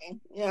shocking.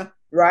 Yeah.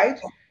 right?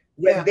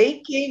 When Yeah. they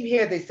came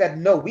here, they said,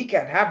 no, we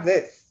can't have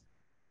this.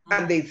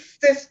 And Mm-hmm. they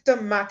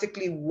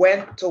systematically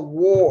went to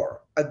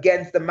war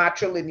against the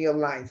matrilineal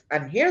lines.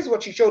 And here's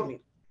what she showed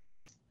me.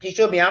 She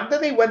showed me after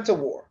they went to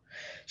war,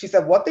 she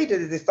said what they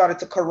did is they started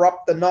to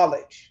corrupt the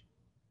knowledge.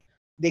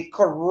 They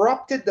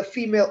corrupted the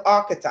female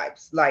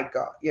archetypes. Like,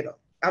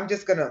 I'm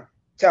just going to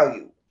tell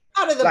you.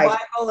 Out of the Like,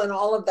 Bible and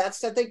all of that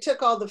stuff. They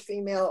took all the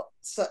female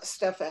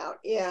stuff out.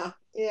 Yeah,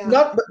 yeah.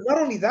 but not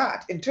only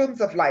that, in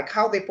terms of like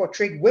how they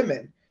portrayed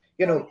women,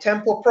 Oh, yeah.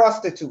 temple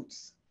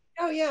prostitutes,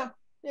 Oh, yeah.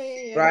 Yeah,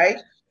 yeah, yeah. right?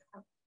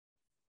 And,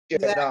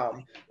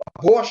 Exactly.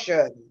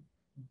 abortion,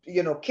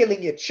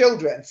 killing your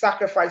children,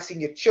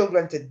 sacrificing your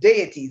children to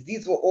deities.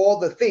 These were all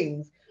the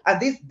things.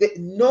 And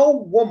no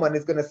woman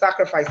is going to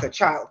sacrifice a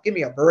child. Give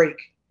me a break.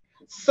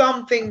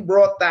 Something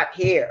brought that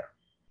here.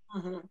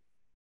 Mm-hmm.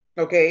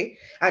 Okay.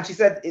 And she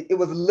said it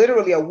was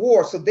literally a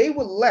war. So they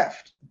were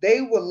left.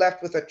 They were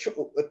left with a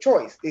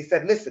choice. They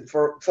said, listen,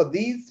 for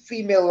these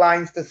female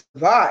lines to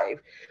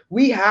survive,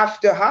 we have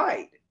to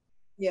hide.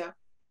 Yeah.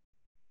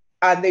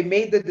 And they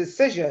made the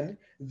decision,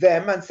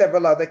 them and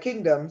several other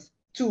kingdoms,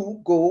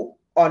 to go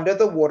under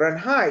the water and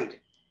hide.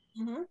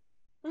 Mm-hmm.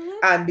 Mm-hmm.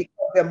 And because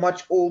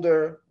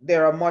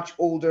they're a much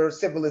older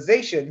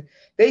civilization,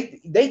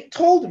 they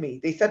told me,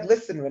 they said,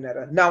 listen,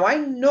 Rainetta, now I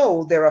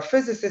know there are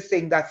physicists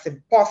saying that's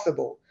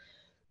impossible.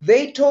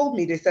 They told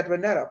me, they said,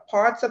 Rainetta,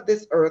 parts of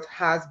this earth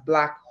has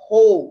black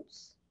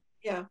holes.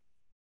 Yeah.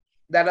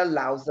 That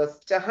allows us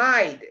to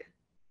hide.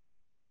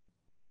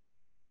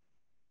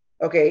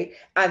 Okay.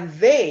 And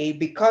they,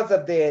 because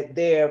of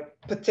their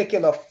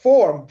particular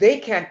form, they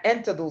can't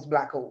enter those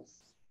black holes.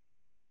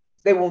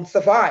 They won't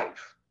survive.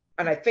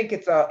 And I think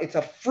it's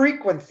a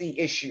frequency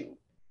issue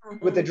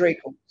with the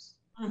Dracos.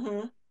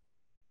 Mm-hmm.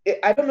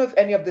 I don't know if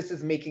any of this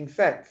is making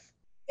sense.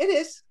 It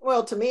is.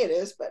 Well, to me it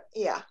is, but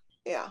yeah.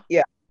 Yeah.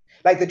 Yeah.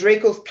 Like the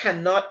Dracos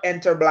cannot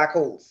enter black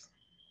holes.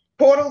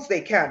 Portals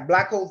they can,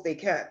 black holes they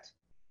can't.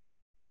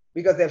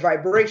 Because their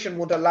vibration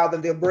won't allow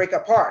them, they'll break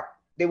apart.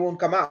 They won't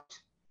come out.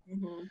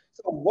 Mm-hmm.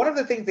 So one of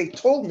the things they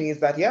told me is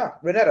that, yeah,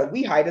 Rainetta,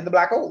 we hide in the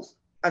black holes.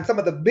 And some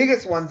of the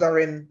biggest ones are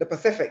in the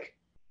Pacific.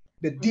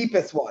 The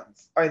deepest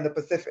ones are in the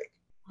Pacific,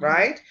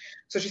 right?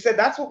 So she said,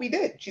 that's what we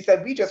did. She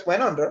said, we just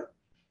went under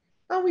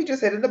and we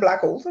just hid in the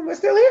black holes and we're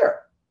still here.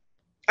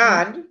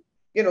 And,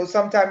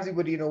 sometimes we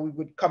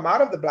would come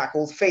out of the black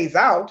holes, phase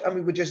out, and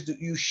we would just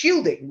use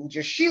shielding. We would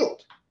just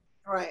shield.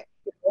 Right.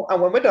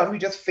 And when we're done, we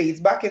just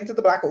phase back into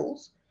the black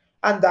holes.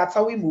 And that's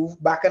how we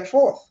move back and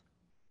forth.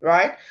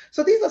 Right?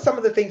 So these are some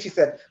of the things she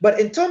said.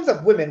 But in terms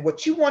of women, what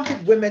she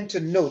wanted women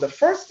to know, the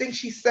first thing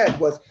she said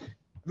was,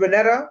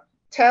 Rainetta,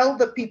 tell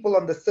the people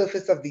on the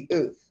surface of the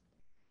earth,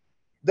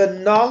 the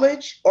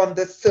knowledge on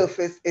the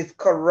surface is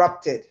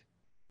corrupted.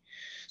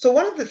 So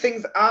one of the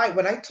things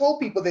when I told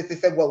people this, they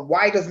said, well,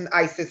 why doesn't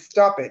ISIS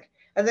stop it?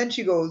 And then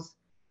she goes,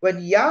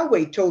 when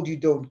Yahweh told you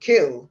don't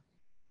kill,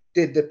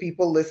 did the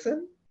people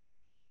listen?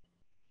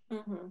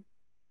 Mm-hmm.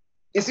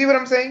 You see what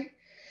I'm saying?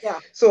 Yeah.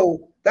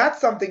 So that's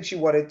something she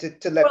wanted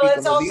to let people know. Well,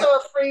 it's also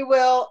a free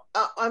will.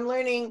 I'm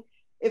learning,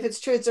 if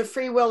it's true, it's a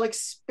free will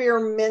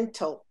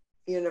experimental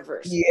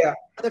universe. Yeah.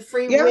 The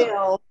free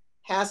will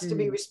has to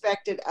be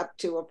respected up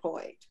to a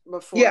point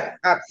before. Yeah,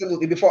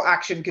 absolutely. Before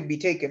action can be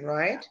taken,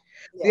 right?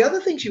 Yeah. The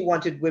other thing she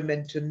wanted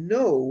women to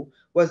know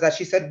was that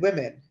she said,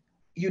 women,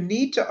 you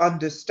need to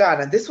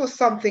understand, and this was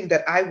something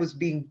that I was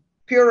being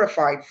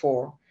purified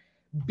for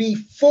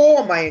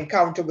before my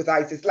encounter with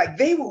ISIS. Like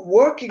they were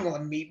working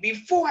on me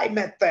before I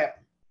met them,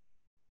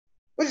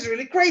 which is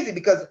really crazy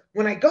because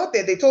when I got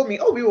there, they told me,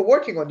 oh, we were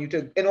working on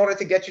you in order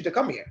to get you to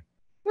come here.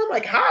 And I'm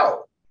like,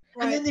 how?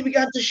 Right. And then they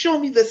began to show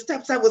me the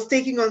steps I was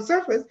taking on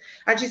surface.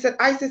 And she said,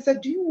 ISIS said,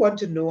 do you want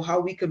to know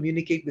how we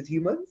communicate with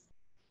humans?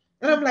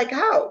 And I'm like,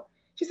 how?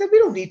 She said, we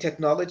don't need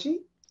technology.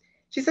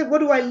 She said, what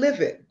do I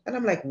live in? And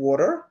I'm like,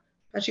 water.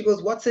 And she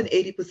goes, what's in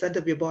 80%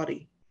 of your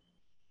body?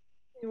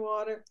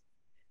 Water.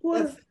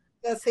 Water.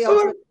 That's the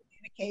ultimate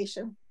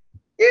communication.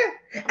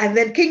 Yeah. And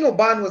then King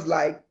Oban was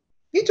like,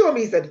 he told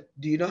me, he said,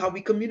 do you know how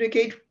we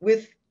communicate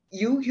with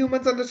you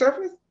humans on the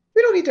surface?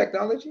 We don't need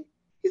technology.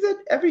 He said,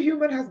 every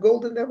human has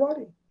gold in their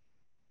body.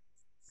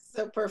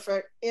 So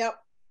perfect.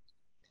 Yep.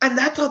 And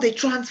that's how they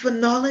transfer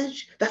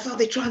knowledge. That's how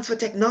they transfer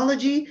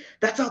technology.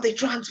 That's how they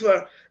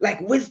transfer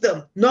like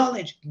wisdom,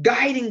 knowledge,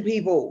 guiding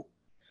people,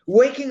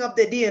 waking up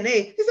their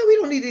DNA. He said, we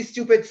don't need these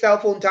stupid cell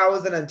phone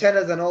towers and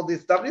antennas and all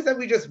this stuff. He said,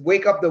 we just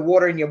wake up the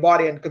water in your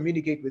body and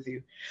communicate with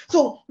you.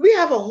 So we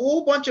have a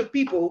whole bunch of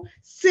people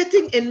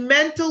sitting in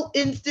mental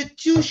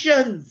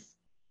institutions.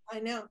 I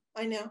know.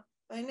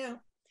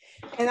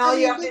 And all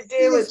you have to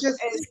do is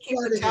keep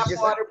the tap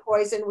water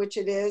poison, which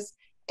it is,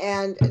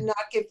 and not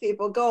give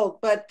people gold.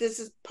 But this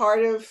is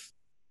part of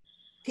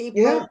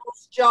people's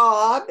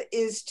job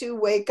is to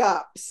wake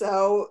up.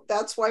 So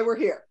that's why we're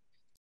here.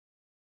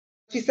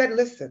 She said,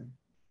 listen,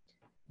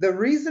 the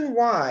reason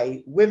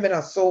why women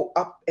are so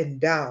up and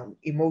down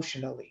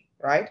emotionally,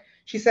 right?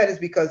 She said is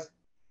because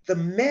the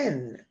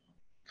men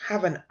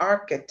have an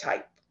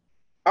archetype.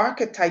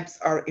 Archetypes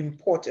are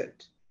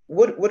important.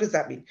 What does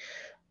that mean?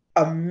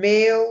 A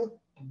male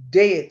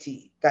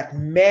deity that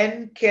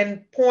men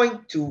can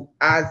point to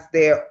as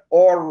their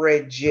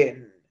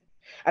origin.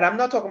 And I'm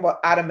not talking about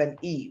Adam and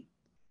Eve.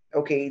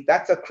 Okay,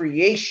 that's a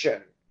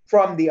creation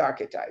from the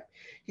archetype.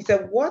 He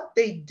said what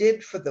they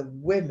did for the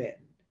women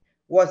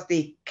was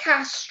they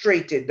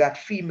castrated that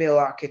female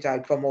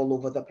archetype from all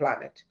over the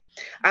planet.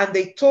 And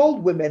they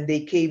told women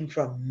they came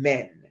from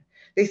men.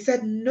 They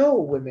said, no,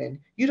 women,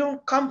 you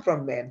don't come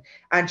from men.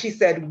 And she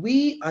said,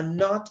 we are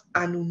not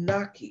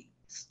Anunnaki.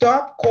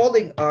 Stop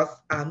calling us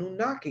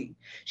Anunnaki.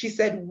 She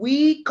said,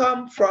 we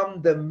come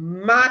from the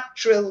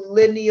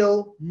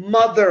matrilineal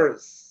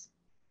mothers.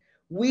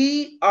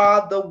 We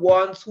are the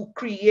ones who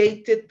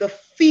created the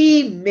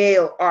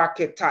female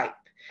archetype,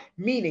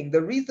 meaning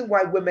the reason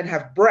why women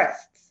have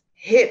breasts,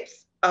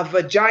 hips, a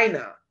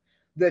vagina,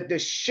 the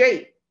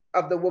shape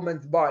of the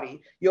woman's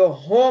body, your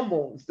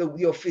hormones,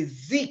 your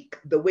physique,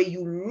 the way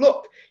you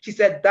look. She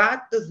said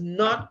that does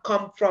not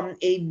come from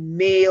a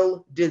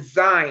male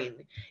design.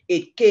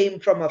 It came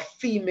from a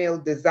female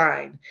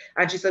design.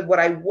 And she said, what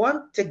I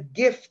want to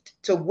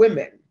gift to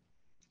women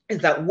is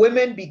that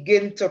women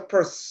begin to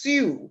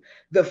pursue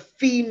the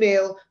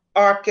female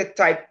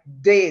archetype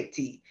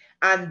deity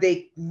and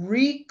they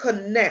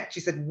reconnect. She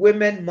said,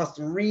 women must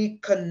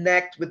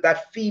reconnect with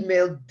that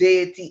female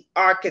deity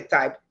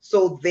archetype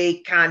so they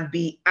can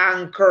be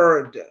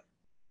anchored.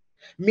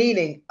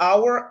 Meaning,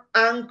 our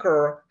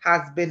anchor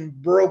has been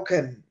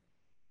broken.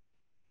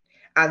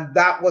 And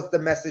that was the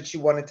message she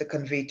wanted to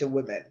convey to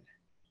women.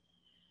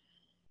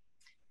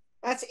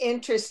 That's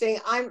interesting.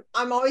 I'm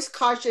always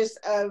cautious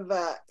of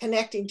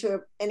connecting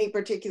to any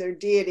particular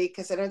deity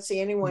because I don't see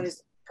anyone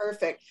as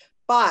perfect.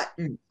 But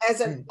as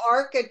an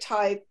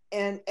archetype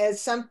and as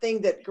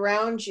something that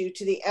grounds you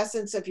to the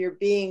essence of your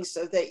being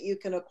so that you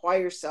can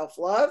acquire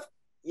self-love,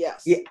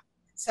 yes. Yeah.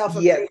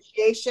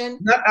 Self-appreciation.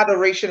 Not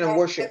adoration and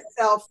worship. And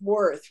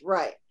self-worth,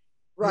 right.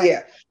 Right.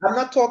 Yeah. I'm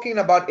not talking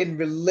about in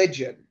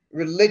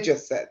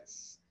religious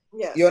sense.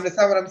 Yes. You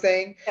understand what I'm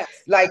saying? Yes.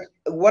 Like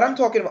what I'm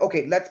talking about,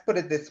 okay, let's put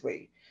it this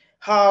way.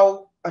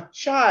 How a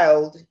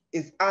child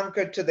is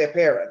anchored to their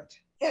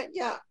parent. Yeah,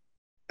 yeah.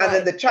 And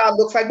then the child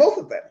looks like both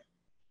of them.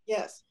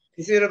 Yes.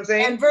 You see what I'm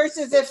saying? And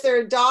versus if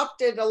they're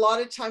adopted, a lot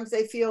of times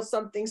they feel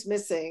something's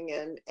missing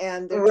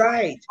and they're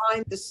right.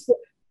 trying to find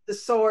the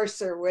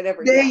source or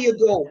whatever. There you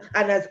go.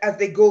 And as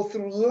they go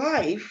through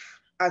life,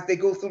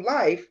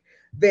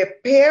 their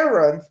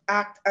parents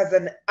act as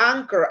an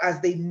anchor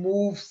as they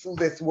move through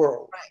this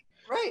world. Right.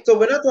 Right. So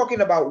we're not talking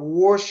about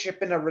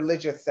worship in a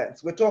religious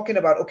sense. We're talking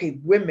about, okay,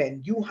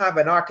 women, you have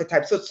an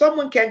archetype. So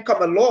someone can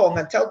come along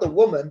and tell the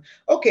woman,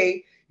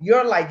 okay,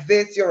 you're like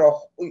this,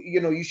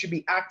 you should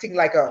be acting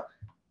like a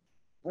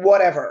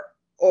whatever,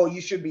 or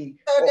you should be.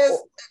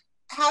 So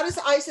how does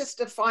Isis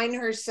define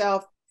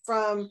herself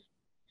from,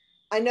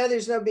 I know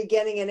there's no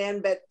beginning and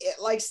end, but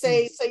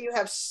say you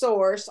have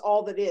source,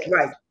 all that is.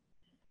 Right.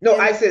 No,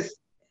 and Isis.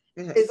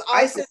 Is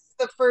Isis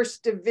the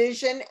first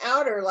division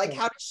out, or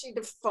how does she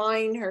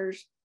define her?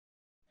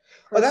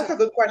 Oh, that's a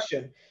good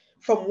question.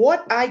 From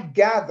what I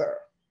gather,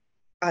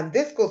 and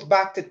this goes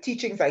back to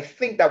teachings I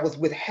think that was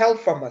withheld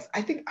from us,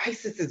 I think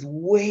Isis is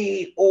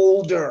way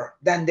older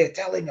than they're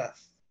telling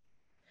us.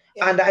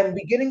 Yeah. And I'm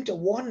beginning to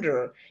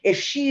wonder if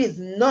she is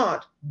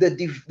not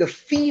the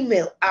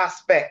female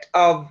aspect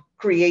of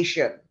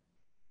creation.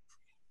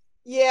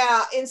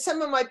 Yeah, in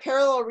some of my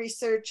parallel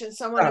research, and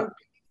someone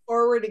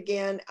forward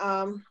again,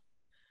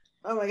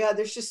 oh my God,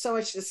 there's just so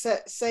much to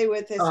say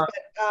with this.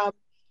 But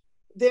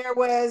there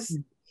was,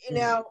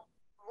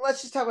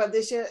 let's just talk about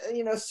this,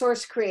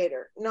 source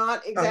creator,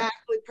 not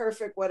exactly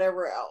perfect,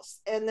 whatever else.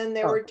 And then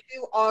there were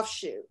two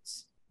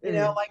offshoots,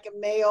 like a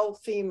male,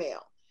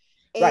 female.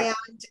 And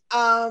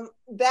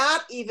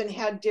that even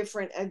had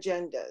different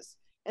agendas.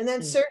 And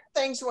then certain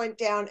things went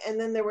down. And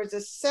then there was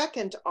a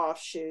second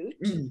offshoot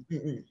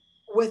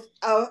with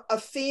a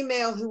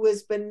female who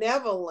was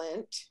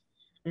benevolent.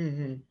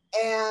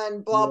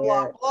 And blah,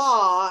 blah,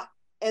 blah.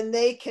 And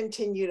they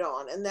continued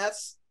on. And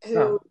that's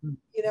who,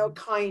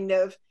 kind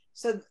of.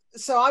 So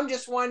I'm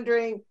just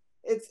wondering,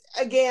 it's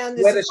again,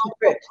 this whether she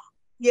fit.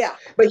 Yeah.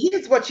 But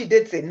here's what she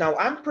did say. Now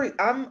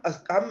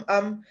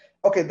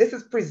okay, this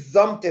is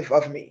presumptive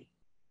of me.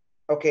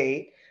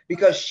 Okay.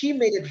 Because she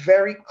made it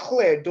very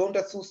clear, don't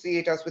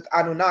associate us with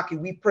Anunnaki.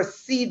 We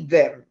precede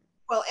them.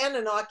 Well,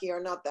 Anunnaki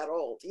are not that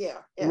old.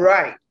 Yeah.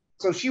 Right.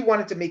 So she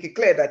wanted to make it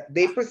clear that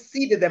they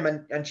preceded them,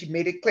 and she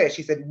made it clear.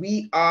 She said,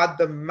 we are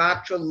the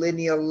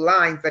matrilineal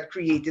lines that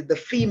created the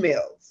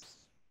females.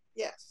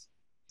 Yes.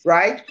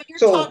 Right?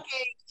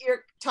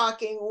 You're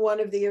talking one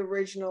of the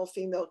original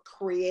female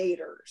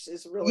creators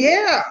is really.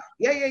 Yeah.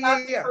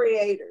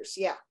 Creators.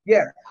 Yeah.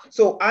 Yeah.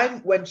 So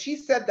when she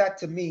said that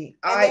to me,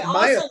 and they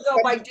also go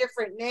by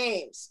different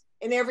names.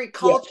 In every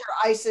culture,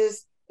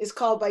 Isis is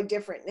called by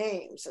different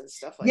names and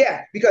stuff like that.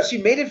 Yeah, because she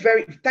made it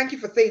very, thank you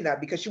for saying that,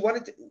 because she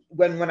wanted to,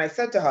 when I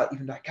said to her,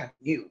 even though I kind of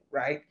knew,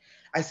 right?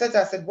 I said,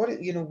 what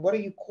are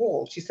you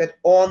called? She said,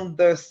 on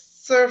the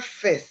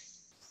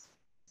surface,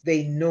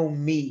 they know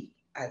me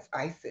as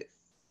Isis.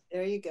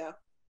 There you go.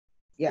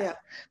 Yeah.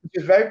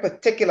 She's very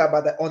particular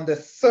about that, on the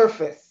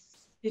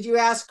surface. Did you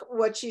ask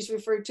what she's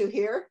referred to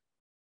here?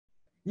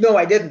 No,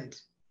 I didn't.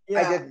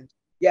 Yeah. I didn't.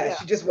 Yeah,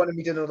 she just wanted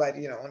me to know,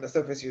 on the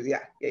surface,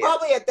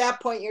 Probably at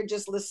that point, you're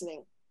just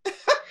listening.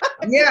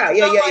 Yeah.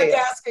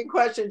 Asking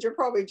questions, you're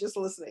probably just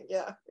listening.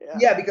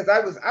 Yeah, because I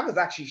was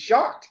actually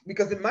shocked,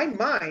 because in my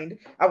mind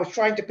I was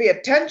trying to pay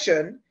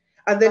attention,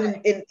 And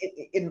then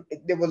in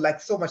there were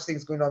like so much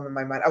things going on in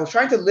my mind. I was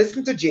trying to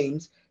listen to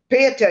James,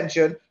 pay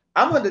attention.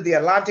 I'm under the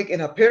Atlantic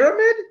in a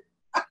pyramid.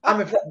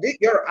 I'm in front,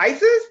 you're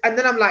ISIS. And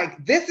then I'm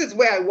like, this is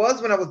where I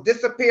was when I was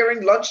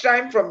disappearing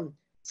lunchtime from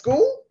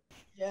school.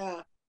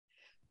 Yeah.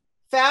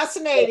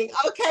 Fascinating.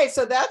 Okay,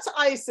 so that's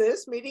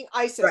Isis, meeting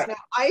Isis. Right. Now,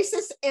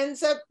 Isis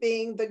ends up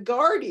being the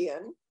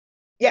guardian.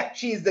 Yeah,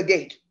 she is the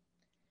gate.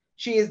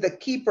 She is the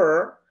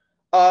keeper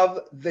of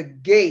the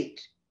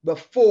gate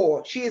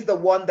before. She is the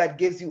one that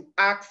gives you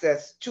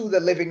access to the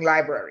living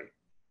library.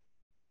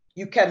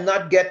 You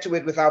cannot get to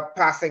it without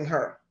passing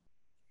her.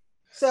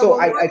 So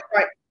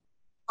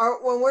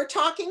when we're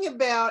talking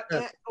about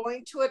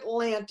going to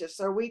Atlantis,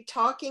 are we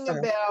talking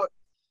about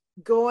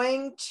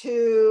going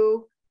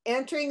to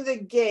entering the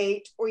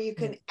gate where you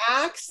can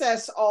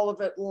access all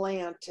of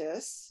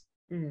Atlantis?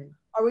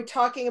 Are we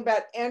talking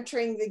about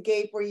entering the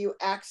gate where you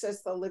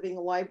access the living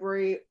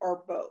library,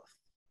 or both?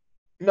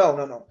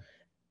 No.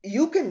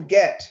 You can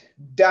get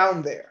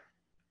down there,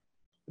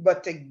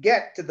 but to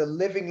get to the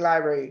living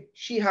library,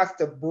 she has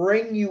to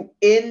bring you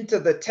into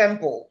the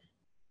temple.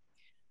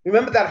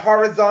 Remember that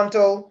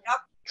horizontal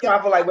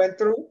travel I went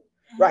through?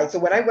 Right. So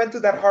when I went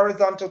through that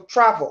horizontal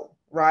travel,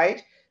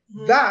 right,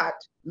 that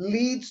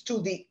leads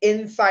to the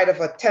inside of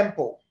a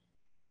temple.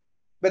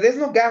 But there's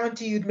no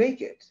guarantee you'd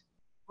make it.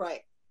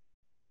 Right.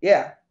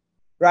 Yeah.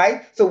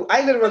 Right. So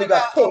I literally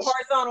got pushed. A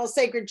horizontal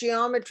sacred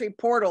geometry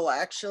portal,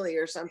 actually,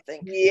 or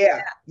something.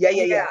 Yeah.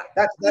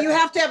 That's you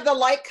have to have the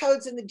light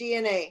codes in the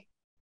DNA.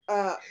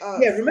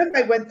 Remember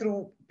I went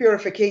through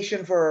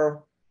purification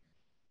for,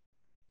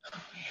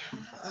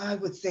 I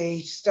would say,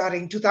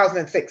 starting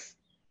 2006.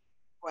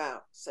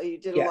 Wow. So you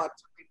did a lot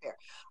to prepare.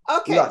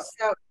 Okay.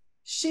 So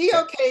she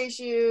okays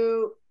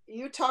you.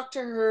 You talk to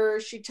her.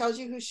 She tells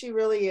you who she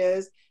really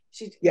is.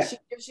 She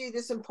gives you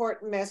this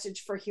important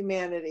message for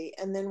humanity.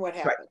 And then what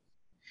happened? Right.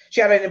 She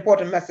had an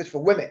important message for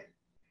women.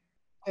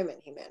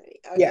 Humanity.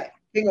 Okay. Yeah.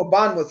 King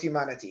Oban was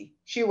humanity.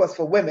 She was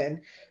for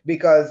women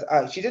because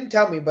she didn't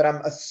tell me, but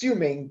I'm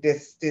assuming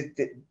this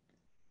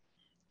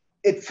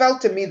it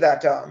felt to me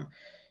that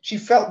she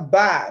felt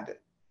bad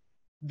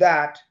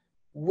that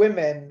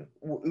women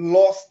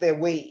lost their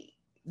way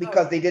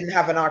because they didn't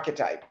have an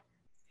archetype.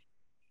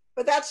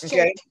 But that's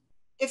changed.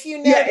 If you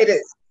notice, it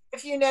is.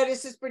 If you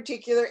notice this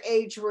particular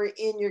age we're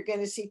in, you're going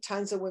to see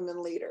tons of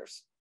women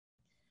leaders.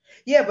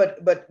 Yeah, but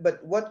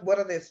what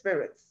are their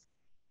spirits?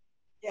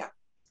 Yeah.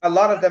 A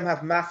lot of them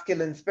have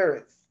masculine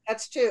spirits.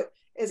 That's true.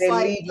 It's they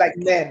lead like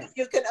men.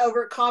 You can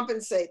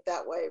overcompensate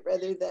that way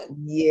rather than.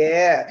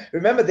 Yeah.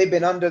 Remember, they've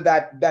been under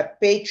that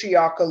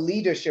patriarchal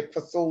leadership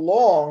for so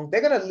long.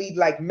 They're going to lead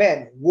like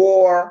men.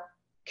 War,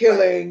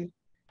 killing.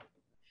 Right.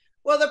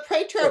 Well, the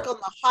patriarchal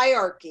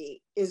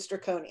hierarchy is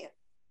draconian.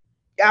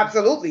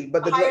 Absolutely.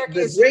 But the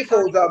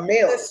Dracos are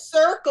male. The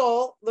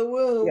circle, the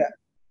womb,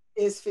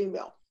 is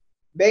female.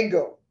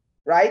 Bingo.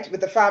 Right? With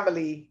the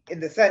family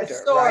in the center,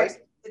 right?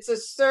 It's a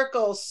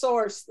circle,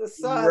 source, the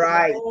sun,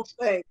 right. The whole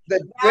thing.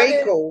 The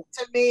Draco.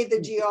 To me,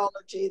 the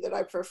geology that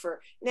I prefer.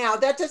 Now,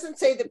 that doesn't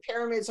say the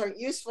pyramids aren't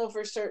useful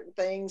for certain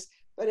things,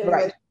 but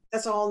anyway,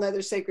 that's a whole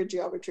nother sacred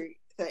geometry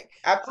thing.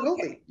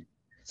 Absolutely. Okay.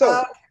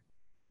 So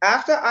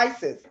after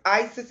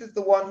Isis is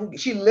the one who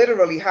she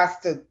literally has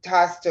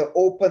to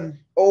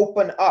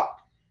open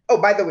up.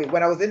 Oh, by the way,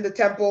 when I was in the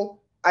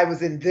temple, I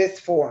was in this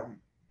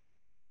form.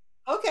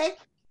 Okay.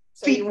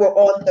 So feet were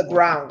on the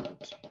ground.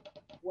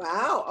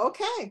 Wow.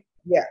 Okay.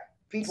 Yeah,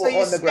 feet were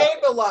on the ground. So you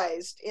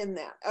stabilized in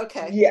that.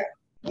 Okay.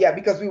 Yeah,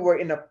 because we were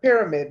in a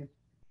pyramid,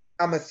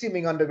 I'm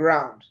assuming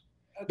underground.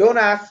 Okay. Don't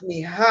ask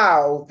me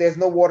how there's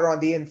no water on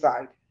the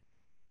inside.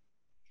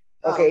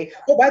 Okay.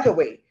 Oh, by the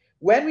way,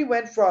 when we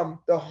went from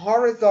the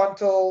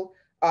horizontal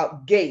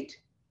gate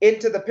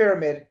into the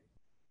pyramid,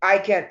 I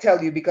can't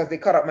tell you because they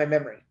cut up my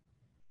memory.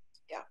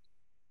 Yeah.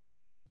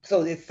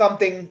 So it's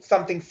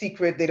something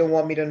secret they don't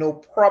want me to know,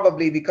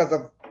 probably because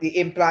of the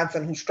implants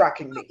and who's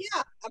tracking me.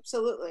 Yeah,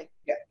 absolutely.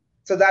 Yeah.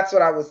 So that's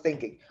what I was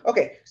thinking.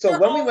 Okay, so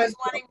when we went,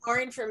 wanting more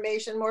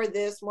information, more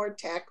this, more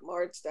tech,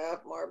 more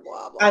stuff, more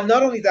blah blah. And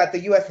not only that,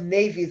 the U.S.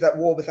 Navy is at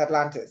war with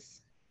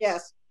Atlantis.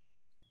 Yes.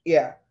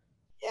 Yeah.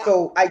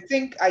 So I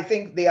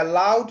think they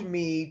allowed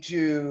me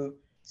to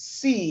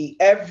see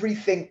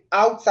everything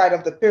outside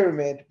of the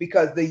pyramid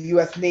because the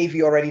U.S.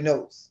 Navy already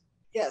knows.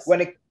 Yes. When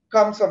it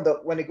goes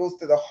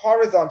to the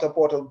horizontal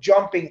portal,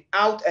 jumping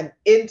out and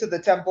into the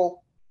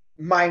temple,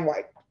 mind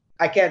wipe.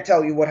 I can't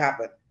tell you what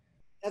happened.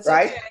 That's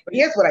right. Okay. But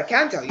here's what I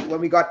can tell you: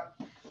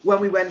 when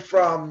we went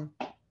from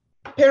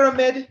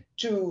pyramid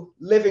to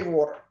living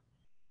water.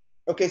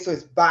 Okay, so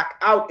it's back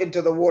out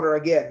into the water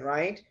again,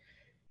 right?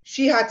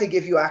 She had to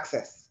give you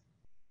access.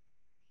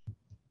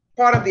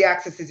 Part of the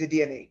access is the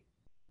DNA.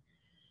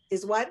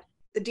 Is what?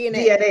 The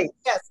DNA. DNA.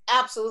 Yes,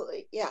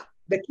 absolutely. Yeah.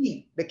 The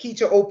key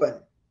to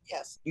open.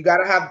 Yes. You got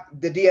to have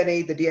the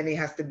DNA. The DNA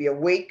has to be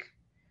awake.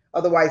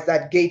 Otherwise,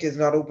 that gate is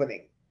not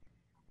opening.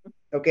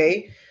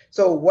 Okay.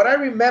 So what I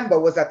remember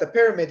was that the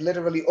pyramid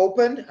literally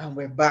opened and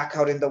we're back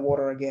out in the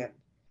water again.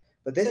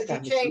 But this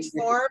time you changed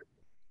form?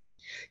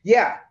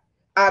 Yeah.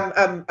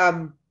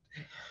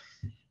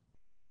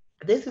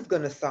 This is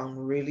going to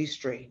sound really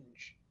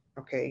strange,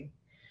 okay?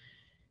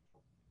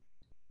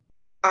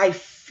 I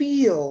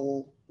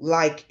feel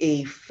like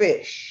a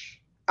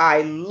fish.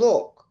 I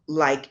look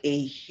like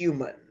a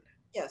human.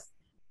 Yes.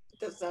 It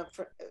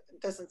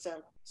doesn't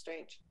sound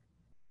strange.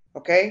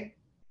 Okay?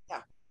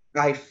 Yeah.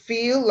 I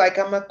feel like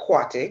I'm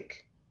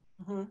aquatic,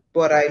 Mm-hmm.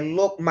 but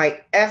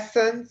my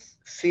essence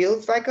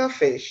feels like a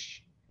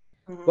fish,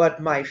 Mm-hmm. but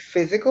my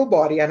physical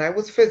body, and I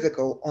was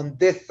physical on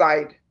this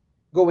side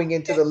going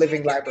into the You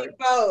living can be library.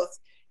 both.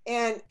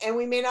 And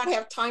we may not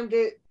have time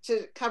to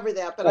cover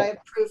that, but I Oh,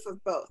 have proof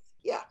of both.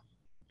 Yeah.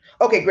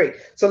 okay, great.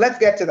 So let's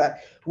get to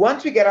that.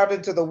 Once we get out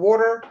into the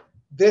water,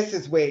 this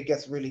is where it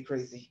gets really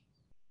crazy.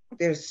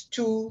 There's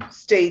two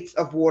states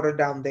of water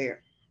down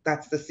there.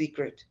 That's the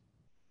secret.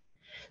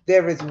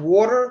 There is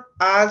water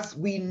as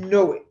we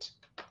know it,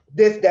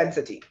 this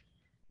density.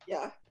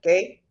 Yeah.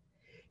 Okay.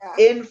 Yeah.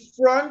 In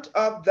front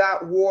of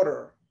that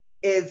water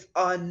is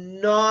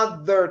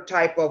another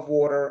type of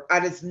water,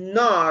 and it's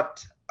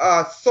not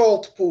a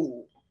salt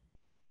pool.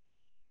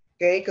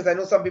 Okay. Because I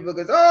know some people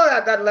go, oh,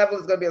 at that level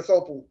is going to be a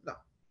salt pool. No.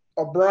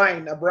 A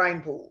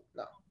brine pool.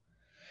 No.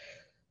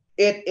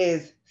 It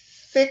is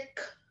thick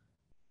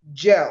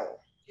gel.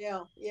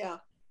 Yeah. Yeah.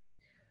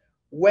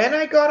 When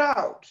I got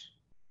out,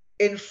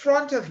 in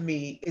front of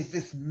me is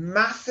this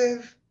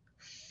massive,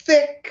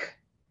 thick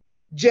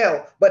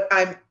gel, but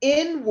I'm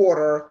in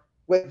water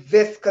with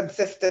this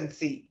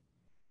consistency.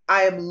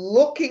 I am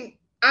looking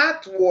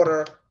at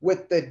water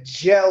with the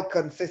gel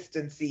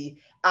consistency,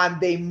 and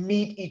they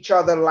meet each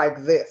other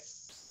like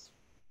this.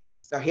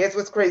 Now, here's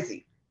what's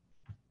crazy.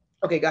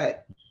 Okay, go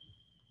ahead.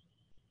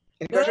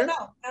 Any No, no, questions?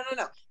 no, no,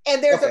 no, no.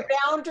 And there's a Okay.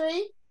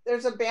 boundary.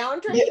 There's a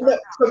boundary Yeah, or no,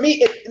 for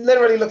me, it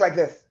literally looked like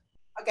this,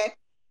 no? Okay.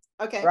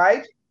 Okay.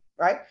 right?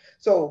 Right?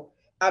 So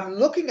I'm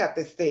looking at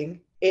this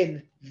thing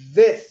in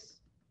this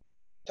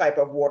type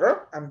of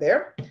water. I'm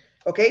there.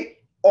 Okay.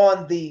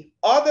 On the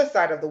other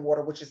side of the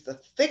water, which is the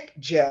thick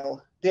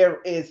gel,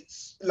 there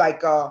is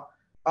like a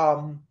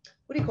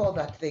what do you call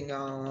that thing?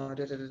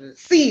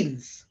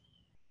 Scenes.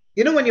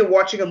 You know when you're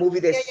watching a movie,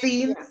 Yeah, there's yeah,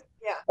 scenes. yeah,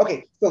 yeah.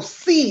 Okay, so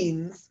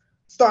scenes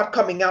start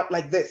coming out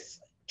like this,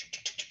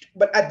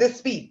 but at this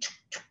speed.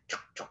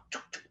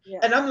 Yeah.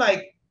 And I'm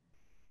like,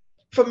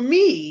 for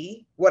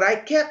me, what I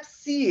kept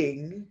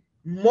seeing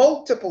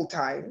multiple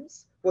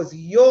times was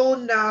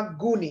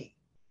Yonaguni.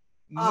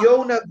 Uh,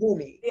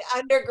 Yonaguni. the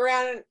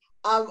underground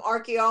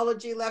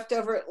archaeology left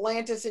over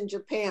Atlantis in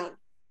Japan.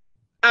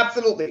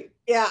 Absolutely.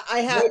 Yeah,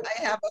 Right.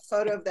 I have a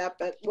photo of that,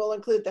 but we'll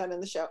include that in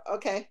the show.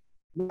 Okay.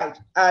 Right.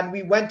 And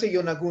we went to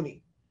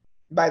Yonaguni,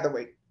 by the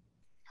way.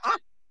 Ah,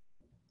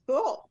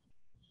 cool.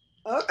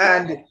 Okay.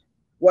 And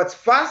what's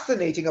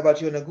fascinating about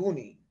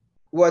Yonaguni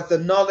was the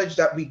knowledge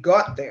that we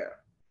got there.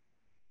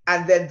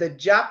 And then the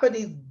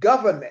Japanese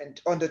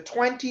government on the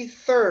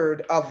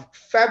 23rd of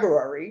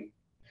February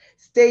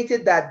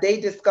stated that they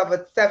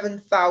discovered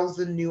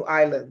 7,000 new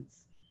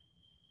islands.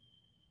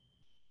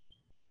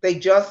 They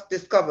just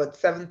discovered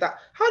 7,000.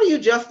 How do you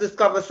just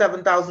discover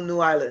 7,000 new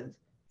islands?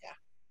 Yeah.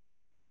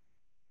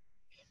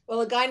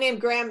 Well, a guy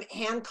named Graham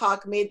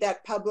Hancock made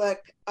that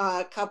public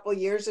a couple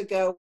years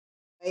ago.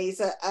 He's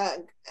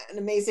an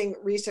amazing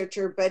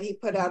researcher, but he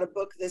put out a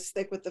book this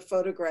thick with the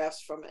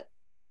photographs from it.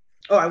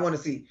 Oh, I want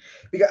to see.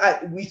 Because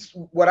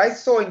what I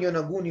saw in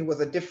Yonaguni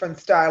was a different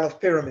style of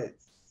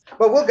pyramids.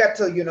 But we'll get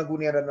to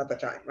Yonaguni at another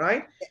time,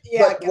 right?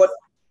 Yeah. But what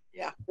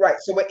Yeah. Right.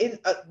 So we're in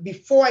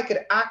before I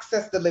could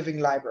access the living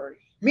library.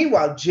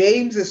 Meanwhile,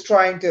 James is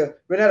trying to,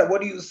 Rainetta,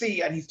 what do you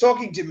see? And he's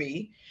talking to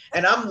me,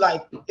 and I'm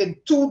like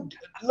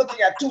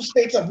looking at two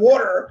states of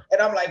water,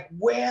 and I'm like,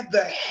 where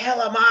the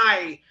hell am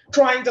I?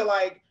 Trying to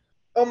like,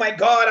 oh my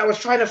God, I was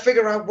trying to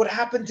figure out what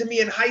happened to me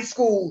in high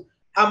school.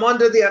 I'm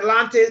under the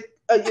Atlantic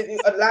It's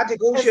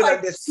Ocean, and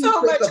like there's two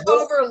so states much of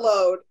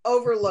water.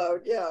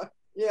 overload. Yeah.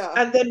 Yeah.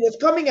 And then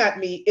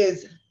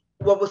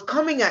what was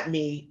coming at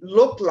me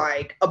looked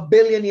like a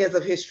billion years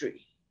of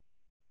history.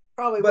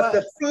 Probably But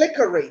was. the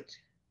flicker rate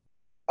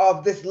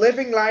of this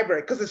living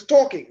library, because it's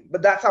talking,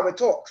 but that's how it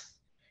talks.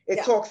 It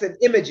Yeah. talks in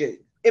images.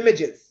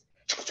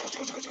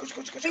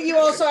 But you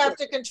also have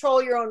to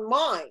control your own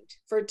mind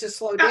for it to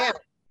slow down.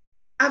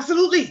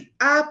 Absolutely.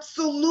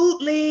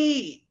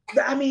 Absolutely.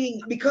 I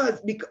mean,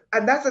 because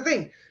and that's the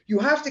thing, you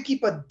have to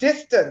keep a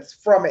distance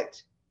from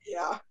it.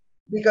 Yeah.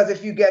 Because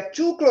if you get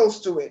too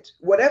close to it,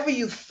 whatever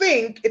you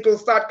think, it will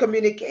start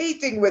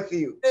communicating with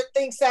you. It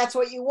thinks that's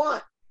what you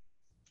want.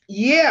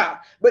 Yeah,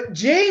 but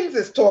James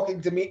is talking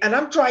to me and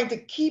I'm trying to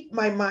keep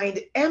my mind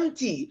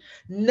empty.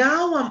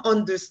 Now I'm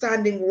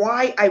understanding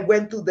why I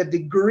went through the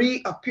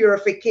degree of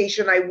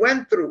purification I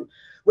went through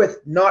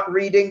with not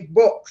reading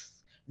books,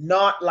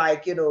 not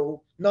like,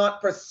 not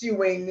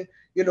pursuing,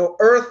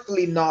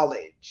 earthly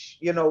knowledge.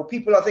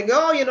 People are thinking,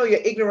 oh, you're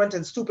ignorant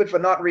and stupid for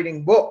not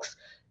reading books.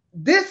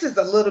 This is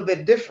a little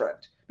bit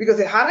different because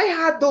had I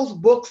had those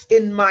books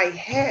in my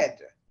head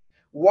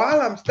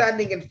while I'm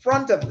standing in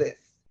front of this,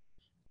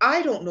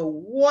 I don't know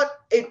what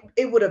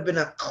it would have been,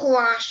 a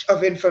clash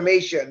of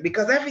information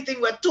because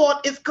everything we're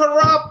taught is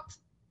corrupt.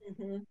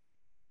 Mm-hmm.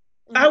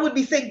 I would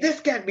be saying, this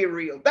can't be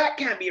real, that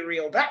can't be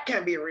real, that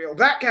can't be real,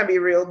 that can't be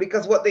real,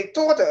 because what they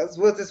taught us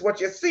was this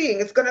what you're seeing,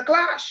 it's going to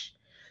clash.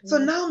 So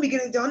now I'm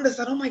beginning to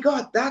understand, oh my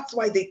God, that's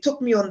why they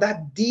took me on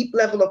that deep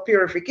level of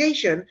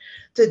purification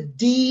to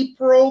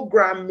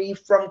deprogram me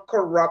from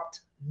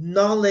corrupt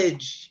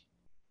knowledge.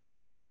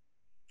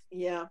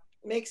 Yeah,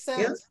 makes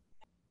sense. Yeah?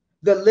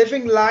 The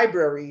living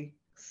library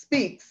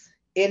speaks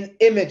in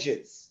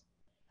images,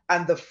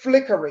 and the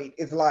flicker rate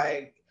is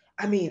like,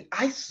 I mean,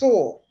 I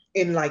saw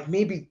in like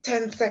maybe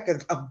 10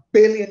 seconds a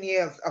billion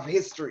years of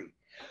history.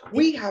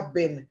 We have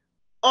been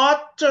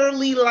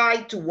utterly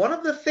lied to. One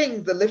of the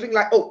things the living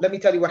light, oh, let me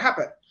tell you what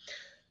happened.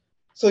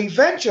 So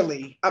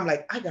eventually I'm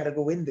like, I gotta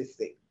go in this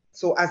thing.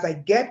 So as I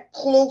get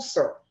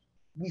closer,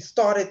 we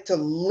started to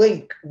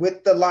link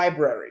with the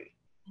library.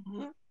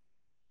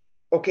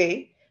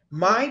 Okay,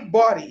 my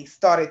body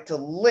started to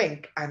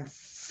link and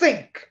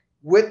sync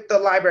with the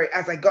library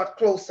as I got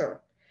closer.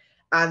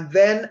 And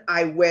then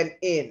I went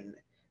in.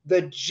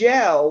 The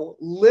gel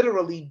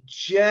literally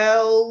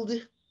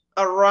gelled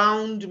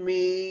around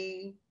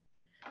me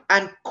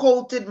and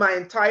coated my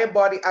entire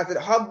body as it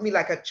hugged me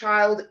like a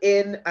child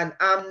in an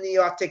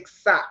amniotic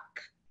sac.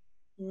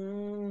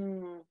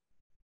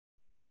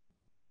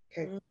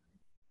 Okay.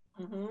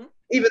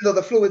 Even though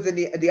the fluids in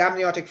the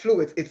amniotic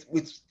fluids,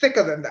 it's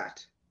thicker than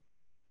that.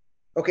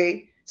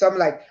 Okay. So I'm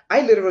like,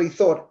 I literally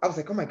thought, I was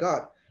like, oh my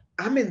God,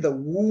 I'm in the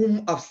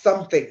womb of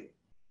something.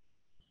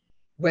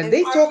 When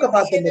they talk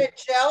about in a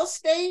gel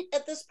state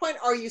at this point,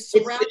 or are you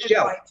surrounded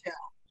by gel?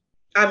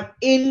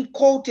 I'm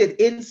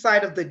coated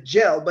inside of the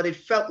gel, but it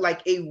felt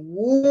like a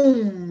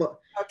womb.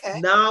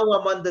 Okay. Now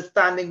I'm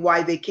understanding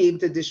why they came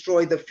to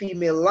destroy the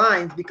female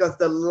lines, because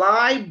the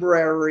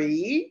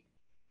library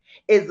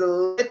is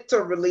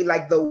literally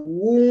like the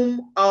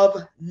womb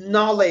of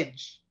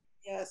knowledge.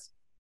 Yes.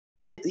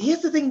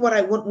 Here's the thing, what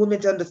I want women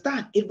to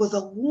understand. It was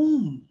a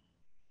womb.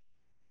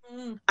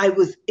 I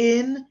was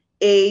in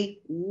a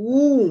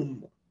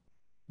womb.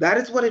 That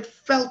is what it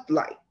felt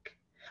like.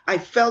 I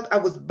felt I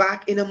was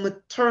back in a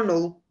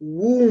maternal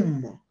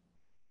womb.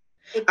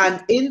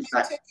 And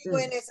inside, took you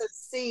in as a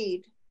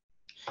seed.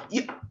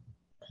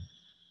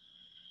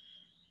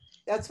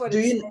 That's what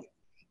it's saying.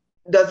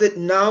 Does it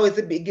now, is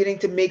it beginning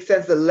to make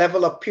sense, the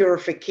level of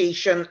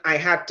purification I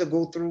had to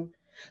go through?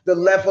 The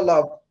level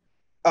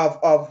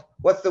of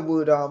what's the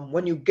word,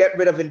 when you get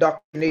rid of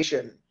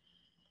indoctrination?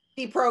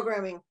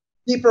 Deprogramming.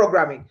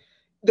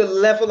 The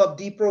level of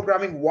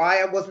deprogramming, why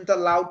I wasn't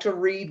allowed to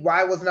read, why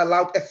I wasn't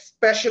allowed,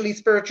 especially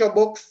spiritual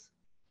books,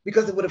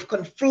 because it would have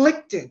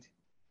conflicted.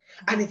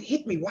 And it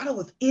hit me while I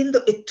was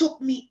it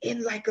took me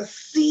in like a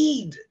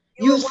seed.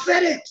 You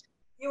said it.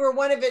 You were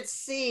one of its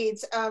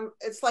seeds.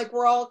 It's like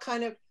we're all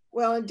kind of,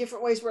 well, in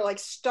different ways, we're like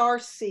star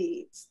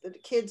seeds. The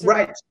kids are,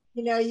 right.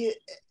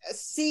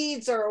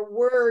 Seeds are a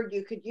word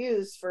you could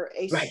use for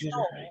a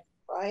soul,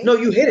 right? No,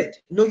 you hit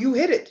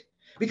it.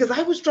 Because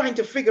I was trying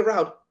to figure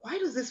out, why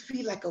does this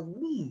feel like a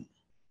womb?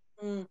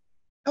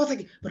 I was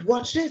like, but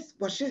watch this.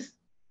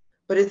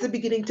 But it's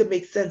beginning to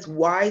make sense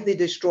why they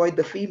destroyed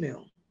the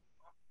female.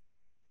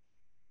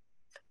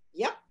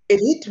 Yep. It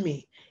hit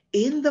me.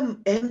 In the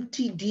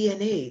empty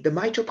DNA, the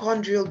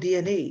mitochondrial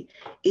DNA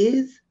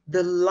is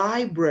the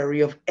library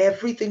of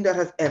everything that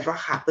has ever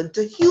happened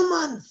to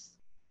humans.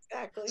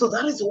 Exactly. So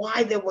that is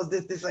why there was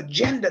this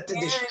agenda to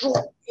destroy.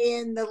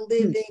 In the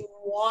living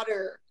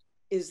water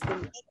is the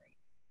memory.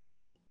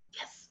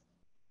 Yes.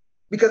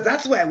 Because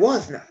that's where I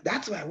was now.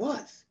 That's where I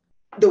was.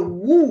 The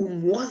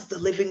womb was the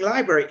living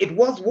library. It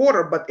was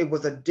water, but it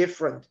was a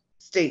different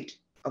state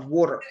of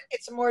water.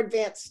 It's a more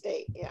advanced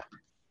state, yeah.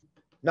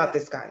 Not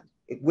this kind.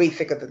 It's way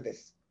thicker than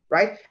this,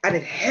 right? And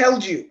it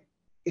held you.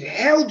 It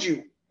held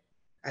you.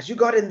 As you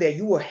got in there,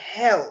 you were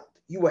held.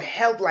 You were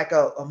held like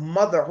a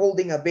mother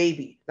holding a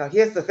baby. Now,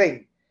 here's the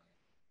thing.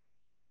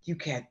 You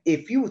can't,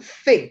 if you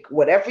think,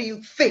 whatever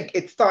you think,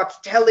 it starts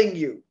telling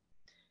you.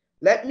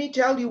 Let me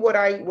tell you what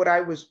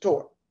I was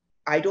taught.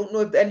 I don't know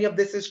if any of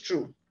this is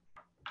true.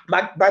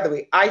 By the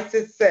way,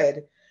 Isis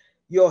said,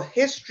 your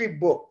history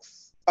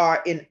books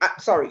are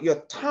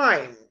your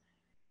time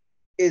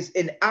is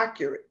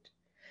inaccurate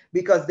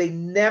because they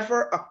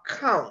never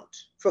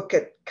account for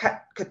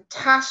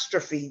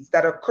catastrophes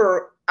that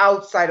occur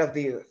outside of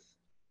the earth.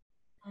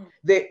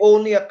 They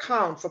only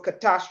account for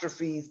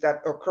catastrophes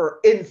that occur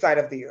inside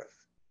of the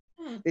earth.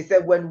 They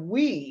said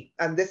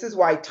and this is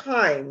why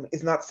time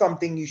is not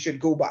something you should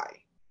go by,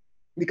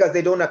 because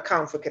they don't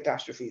account for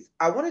catastrophes.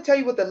 I want to tell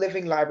you what the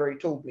Living Library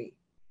told me.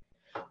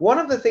 One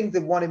of the things they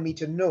wanted me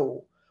to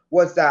know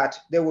was that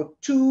there were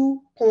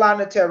 2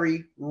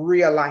 planetary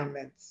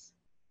realignments.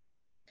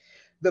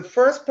 The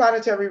first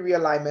planetary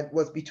realignment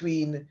was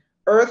between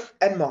Earth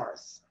and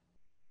Mars.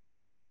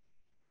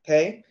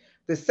 Okay.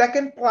 The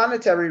second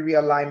planetary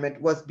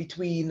realignment was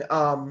between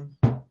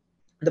the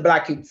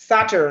black cube,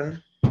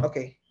 Saturn,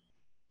 okay,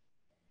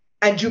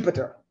 and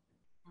Jupiter.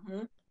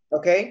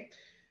 Okay.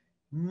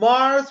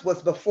 Mars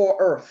was before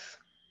Earth.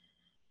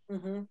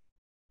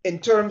 In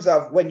terms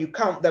of when you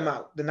count them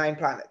out, the 9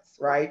 planets,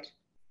 right?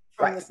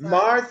 Right.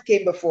 Mars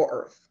came before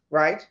Earth,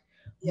 right?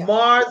 Yeah.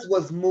 Mars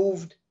was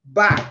moved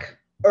back.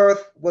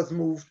 Earth was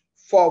moved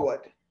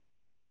forward.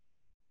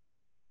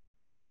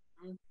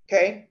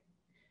 Okay.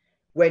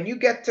 When you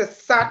get to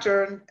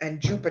Saturn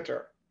and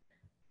Jupiter,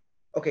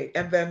 okay,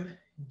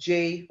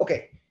 MMJ,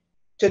 okay.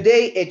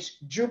 Today it's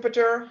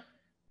Jupiter,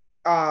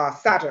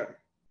 Saturn.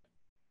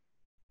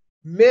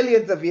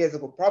 Millions of years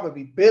ago,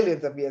 probably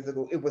billions of years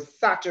ago, it was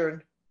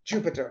Saturn,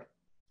 Jupiter.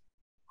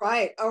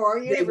 Right. Oh, our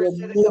They universe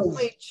were did a moved.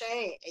 complete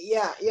change.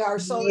 Yeah. Yeah. Our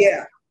solar Yeah,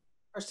 system.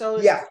 Our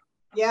solar yeah. system.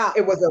 Yeah.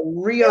 It was a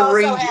We also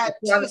rearranging. had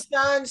two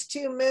suns,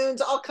 two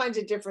moons, all kinds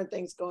of different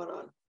things going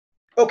on.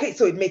 Okay,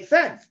 so it makes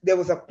sense. There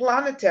was a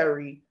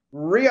planetary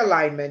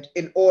realignment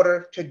in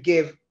order to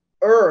give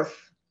Earth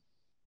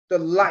the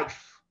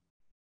life.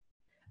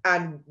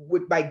 And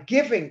by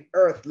giving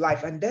Earth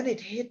life, and then it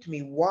hit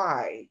me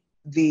why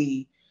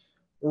the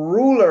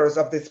rulers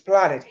of this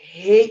planet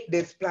hate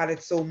this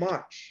planet so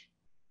much.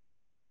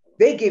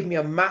 They gave me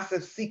a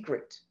massive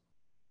secret.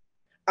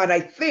 And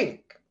I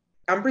think,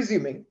 I'm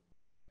presuming,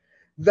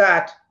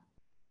 that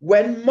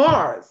when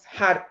Mars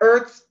had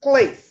Earth's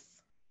place,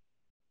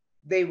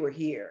 they were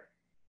here.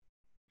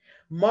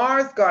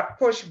 Mars got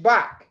pushed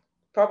back,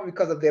 probably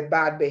because of their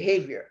bad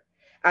behavior.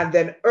 And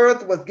then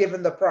Earth was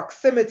given the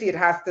proximity it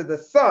has to the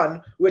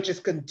sun, which is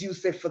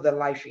conducive for the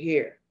life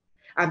here.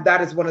 And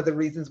that is one of the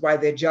reasons why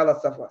they're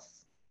jealous of us.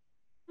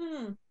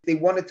 They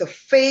wanted to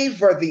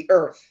favor the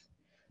Earth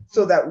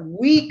so that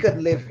we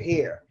could live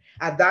here.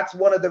 And that's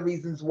one of the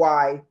reasons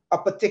why a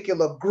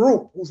particular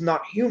group who's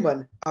not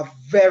human are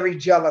very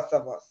jealous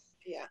of us.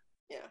 Yeah,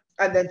 yeah.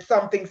 And then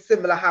something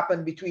similar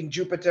happened between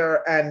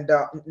Jupiter and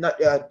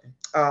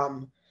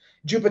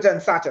Jupiter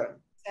and Saturn.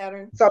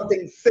 Saturn.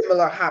 Something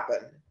similar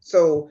happened.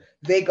 So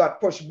they got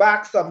pushed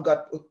back, some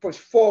got pushed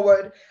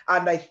forward.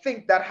 And I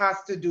think that has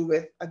to do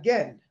with,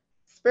 again,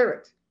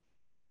 spirit.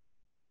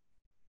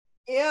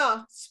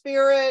 Yeah,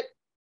 spirit,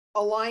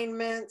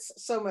 alignments,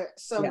 so much.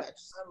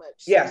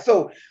 Yeah,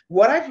 so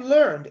what I've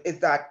learned is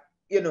that,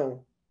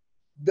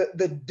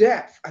 the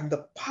depth and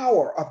the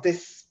power of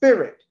this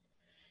spirit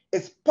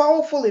is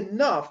powerful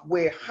enough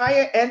where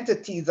higher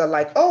entities are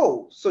like,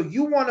 oh, so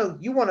you want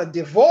to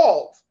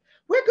devolve.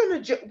 We're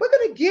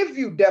gonna give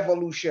you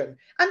devolution,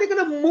 and they're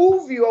gonna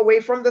move you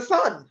away from the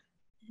sun.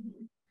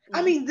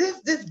 I mean,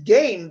 this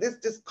game,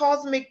 this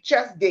cosmic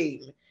chess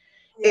game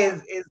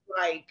is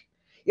like,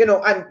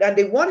 and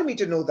they wanted me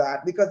to know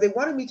that because they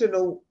wanted me to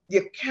know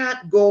you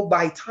can't go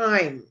by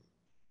time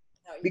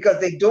because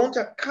they don't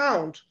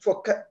account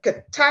for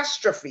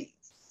catastrophes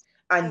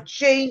and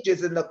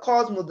changes in the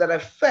cosmos that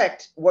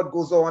affect what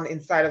goes on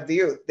inside of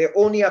the Earth. They're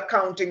only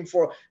accounting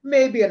for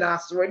maybe an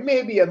asteroid,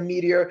 maybe a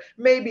meteor,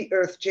 maybe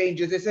Earth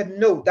changes. They said,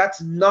 no,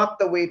 that's not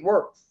the way it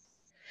works.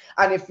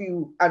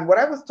 And what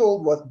I was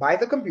told was by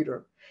the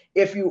computer,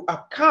 if you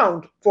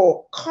account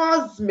for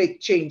cosmic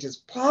changes,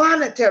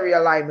 planetary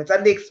alignments,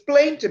 and they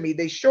explained to me,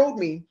 they showed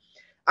me,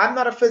 I'm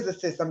not a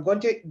physicist, I'm going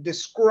to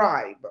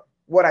describe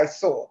what I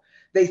saw.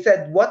 They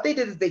said what they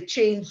did is they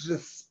changed the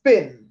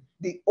spin,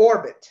 the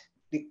orbit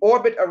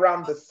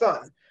around the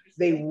sun.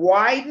 They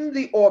widened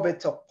the orbit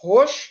to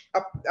push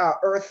up,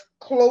 Earth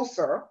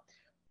closer,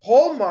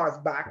 pull Mars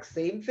back.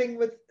 Same thing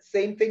with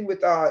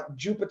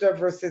Jupiter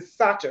versus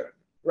Saturn,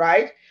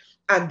 right?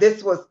 And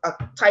this was a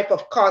type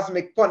of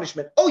cosmic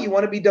punishment. Oh, you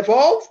want to be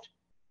devolved?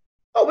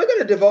 Oh, we're going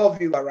to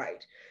devolve you, all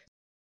right.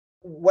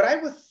 What I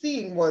was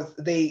seeing was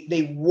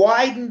they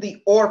widened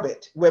the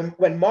orbit. When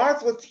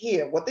Mars was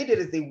here, what they did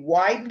is they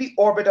widened the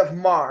orbit of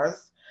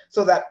Mars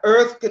so that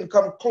Earth can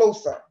come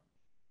closer.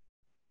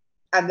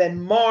 And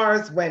then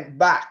Mars went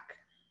back.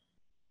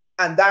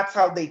 And that's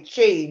how they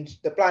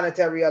changed the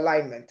planetary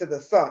alignment to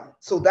the sun.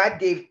 So that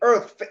gave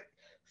Earth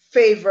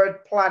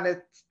favored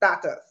planet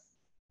status.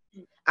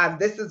 And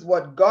this is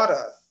what got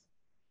us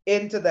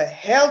into the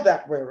hell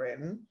that we're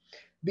in,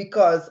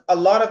 because a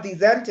lot of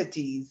these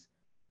entities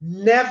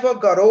never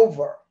got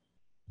over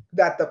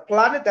that the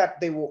planet that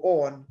they were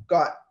on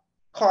got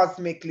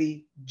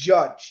cosmically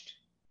judged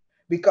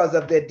because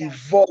of their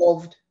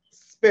devolved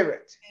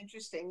spirit.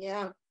 Interesting,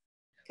 yeah.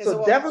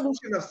 So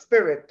devolution of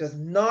spirit does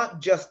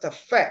not just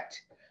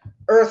affect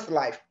Earth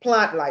life,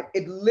 plant life.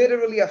 It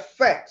literally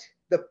affects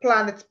the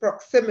planet's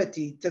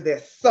proximity to their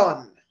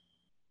sun.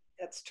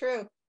 That's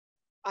true.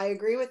 I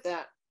agree with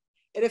that.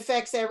 It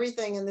affects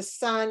everything, and the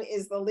sun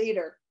is the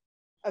leader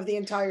of the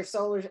entire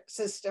solar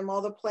system.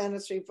 All the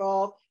planets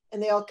revolve,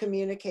 and they all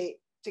communicate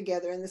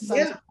together, and the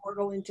sun's a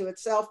portal into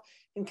itself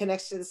and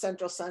connects to the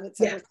central sun,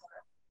 etc.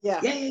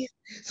 Yeah.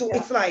 So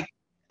it's like,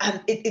 and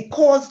it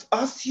caused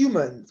us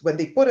humans, when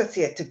they put us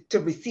here, to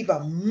receive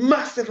a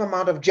massive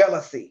amount of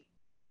jealousy.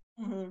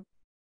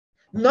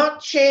 Not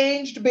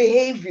changed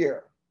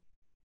behavior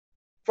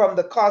from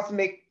the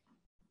cosmic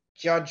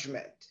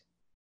judgment.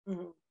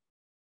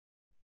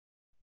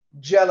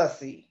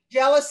 Jealousy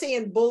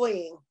and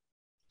bullying.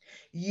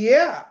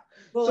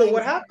 Bullying. So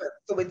what happened?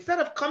 So instead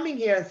of coming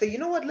here and say, you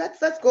know what,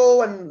 let's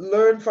go and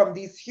learn from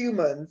these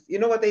humans, you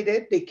know what they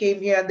did? They came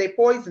here and they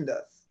poisoned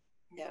us.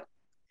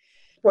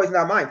 Poison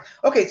our minds.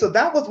 Okay, so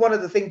that was one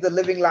of the things the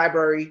Living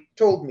Library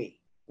told me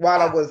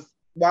while I was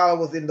while I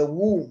was in the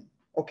womb.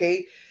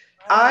 Okay.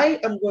 Wow. I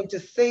am going to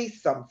say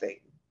something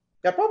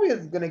that probably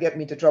is going to get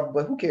me into trouble,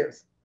 but who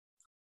cares?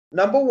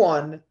 Number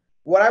one,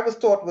 what I was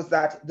taught was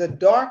that the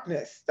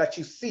darkness that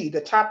you see,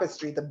 the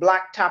tapestry, the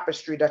black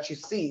tapestry that you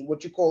see,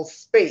 what you call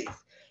space,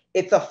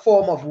 it's a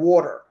form of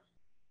water.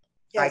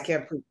 I Yes.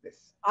 can't prove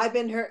this. I've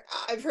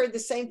heard the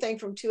same thing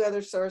from two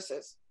other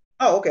sources.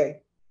 Oh,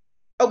 okay.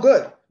 Oh,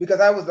 good. Because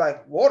I was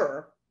like,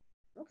 water?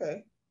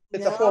 Okay.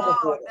 It's a No, form of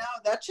water. no,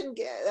 that shouldn't,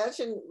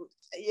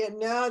 yeah,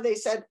 no, they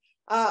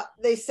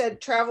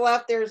said travel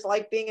out there is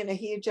like being in a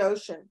huge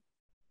ocean.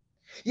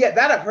 Yeah,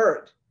 that I've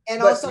heard.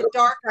 And But also what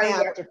dark I'm trying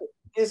matter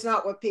to, is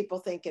not what people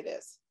think it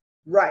is.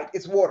 right,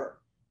 it's water.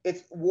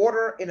 It's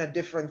water in a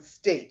different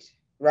state,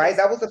 right? Yes,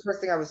 That was the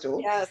first thing I was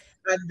told. yes.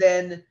 And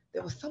then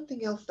there was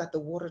something else that the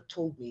water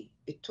told me.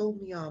 It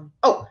told me,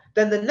 oh,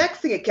 then the next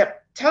thing it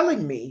kept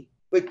telling me,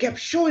 it kept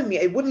showing me,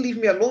 it wouldn't leave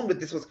me alone with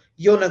this was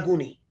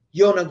Yonaguni,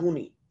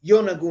 Yonaguni,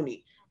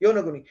 Yonaguni,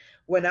 Yonaguni.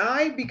 When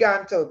I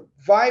began to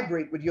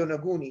vibrate with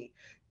Yonaguni,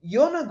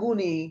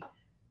 Yonaguni,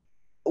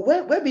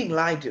 we're being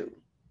lied to.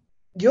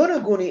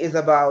 Yonaguni is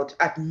about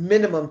at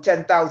minimum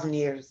 10,000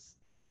 years.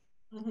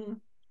 Hmm.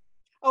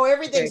 Oh, Okay.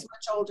 everything's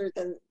much older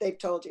than they've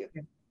told you.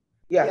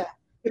 Yeah. Yeah.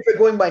 If we're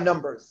going by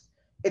numbers,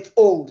 it's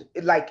old.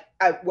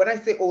 When I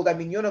say old, I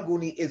mean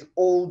Yonaguni is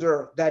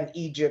older than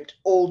Egypt,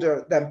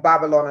 older than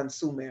Babylon and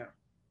Sumer,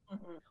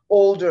 Hmm.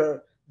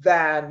 older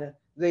than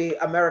the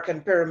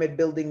American pyramid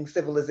building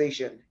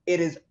civilization. It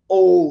is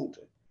old.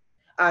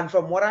 And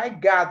from what I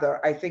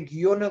gather, I think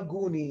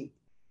Yonaguni,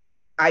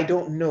 I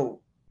don't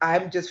know.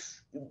 I'm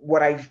just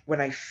what I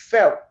when I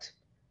felt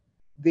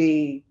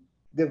the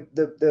the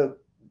the the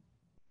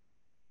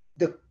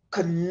the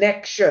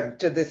connection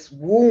to this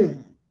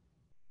womb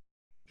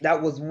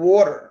that was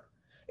water.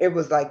 It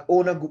was like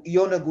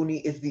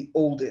Yonaguni is the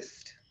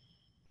oldest.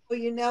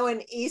 Well,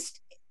 in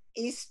East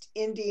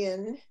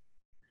Indian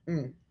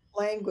Mm,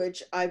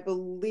 language, I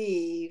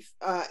believe,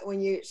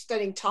 when you're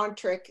studying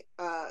tantric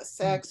mm,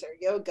 sex or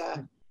yoga,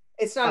 mm.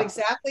 it's not Ah,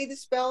 exactly the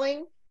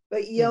spelling,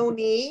 but mm.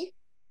 yoni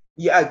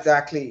Yeah,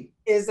 exactly.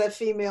 is a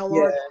female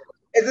Yeah. organ.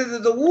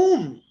 It's the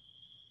womb.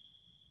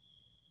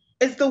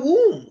 It's the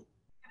womb.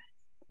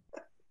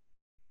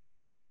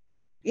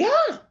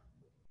 Yeah.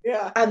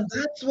 Yeah. And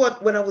that's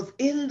what when I was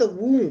in the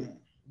womb,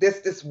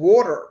 this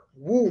water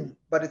womb,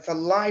 but it's a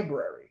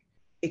library.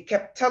 It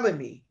kept telling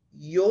me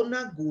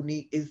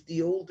Yonaguni is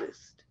the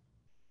oldest.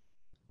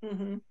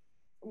 Hmm.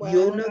 Wow.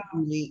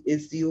 Yonaguni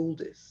is the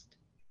oldest.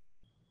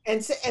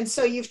 And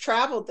so you've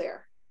traveled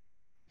there.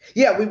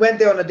 Yeah, we went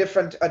there on a Trip.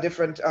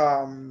 different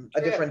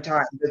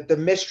time. The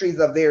mysteries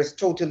of there is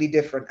totally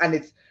different. And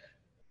it's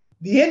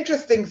the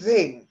interesting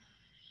thing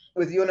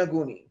with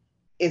Yonaguni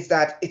is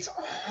that it's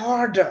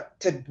harder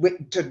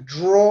to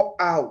draw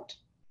out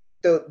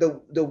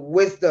the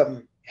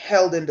wisdom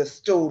held in the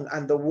stone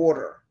and the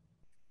water.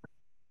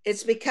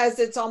 It's because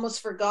it's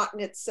almost forgotten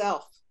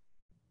itself.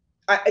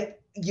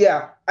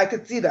 Yeah, I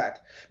could see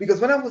that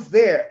because when I was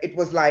there, it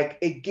was like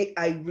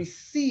I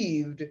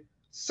received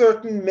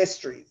certain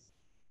mysteries,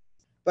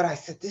 but I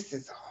said this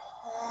is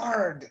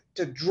hard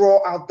to draw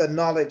out the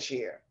knowledge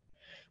here.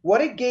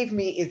 What it gave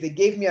me is it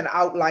gave me an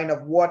outline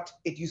of what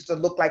it used to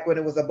look like when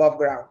it was above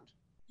ground.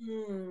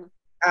 Mm.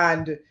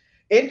 And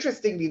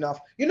interestingly enough,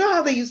 you know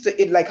how they used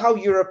to, like how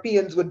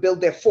Europeans would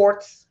build their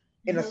forts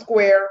in a Hmm.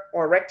 square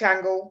or a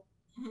rectangle,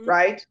 Hmm.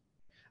 right?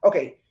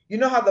 Okay, you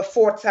know how the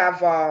forts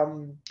have,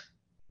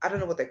 I don't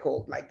know what they're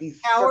called, like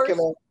these Towers,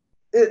 circular,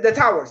 the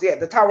towers, yeah,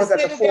 the the towers at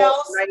the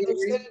citadels, 90 the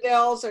degrees.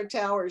 citadels or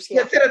towers.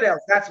 Yeah, Yeah.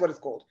 citadels, that's what it's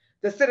called.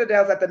 The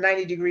citadels at the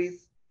 90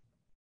 degrees.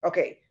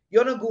 Okay,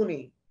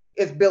 Yonaguni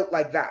is built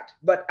like that,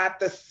 but at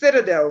the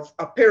citadels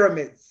are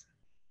pyramids.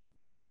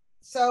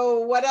 So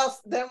what else?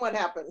 Then what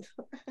happened?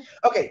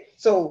 Okay,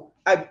 so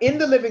I'm in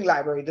the living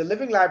library. The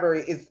living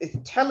library is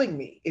telling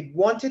me, it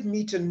wanted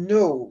me to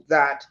know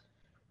that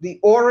the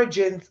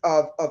origins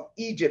of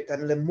Egypt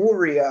and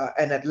Lemuria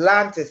and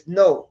Atlantis,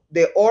 no,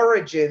 their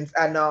origins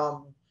and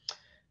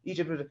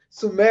Egypt,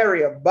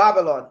 Sumeria,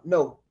 Babylon,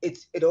 no,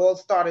 it all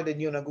started in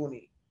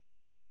Yonaguni.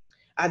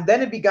 And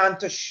then it began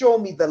to show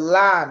me the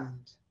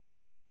land.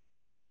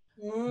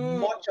 Mm.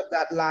 Much of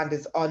that land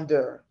is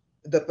under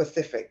the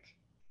Pacific.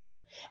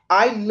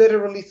 I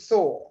literally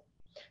saw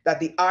that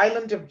the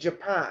island of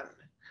Japan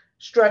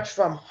stretched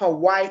from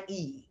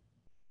Hawaii,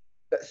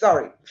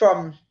 sorry,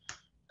 from,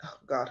 oh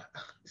God,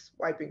 it's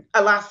wiping,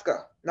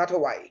 Alaska, not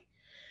Hawaii.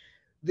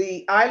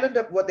 The island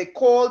of what they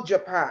call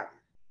Japan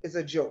is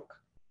a joke,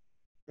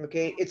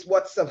 okay? It's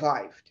what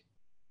survived.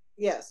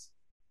 Yes.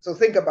 So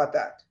think about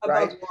that, Above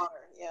right?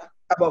 water. Yeah.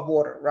 Above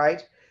water,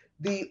 right?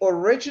 The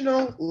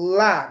original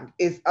land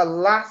is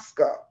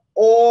Alaska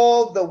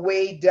all the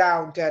way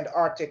down to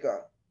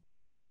Antarctica.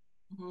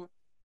 Hmm.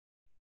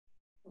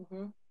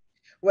 Hmm.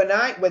 When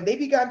they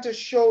began to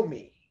show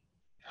me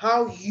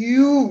how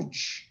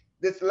huge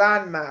this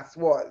landmass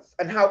was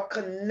and how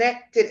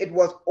connected it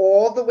was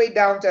all the way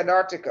down to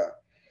Antarctica,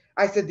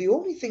 I said the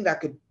only thing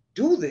that could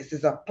do this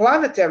is a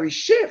planetary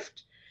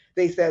shift.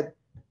 They said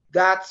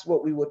that's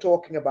what we were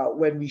talking about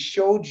when we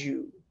showed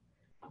you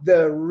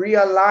the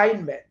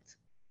realignment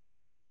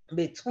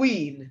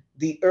between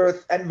the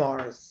Earth and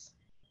Mars.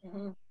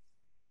 Mm-hmm.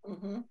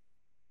 Mm-hmm.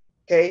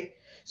 Okay,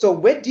 so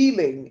we're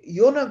dealing,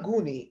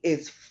 Yonaguni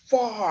is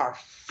far,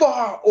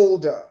 far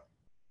older,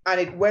 and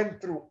it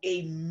went through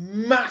a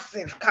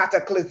massive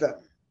cataclysm.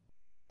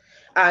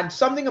 And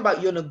something about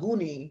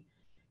Yonaguni,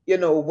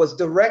 was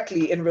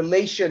directly in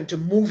relation to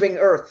moving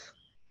Earth.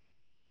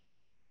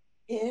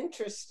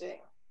 Interesting.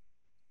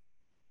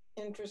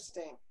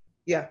 Interesting.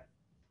 Yeah.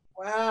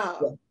 Wow.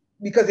 Yeah.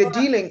 Because they're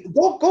dealing,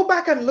 go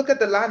back and look at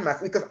the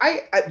landmass. Because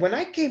I when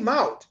I came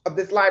out of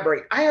this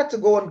library, I had to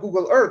go on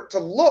Google Earth to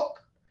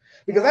look,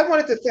 because I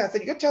wanted to say, I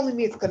said, you're telling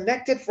me it's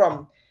connected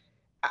from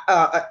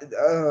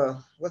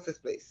what's this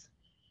place?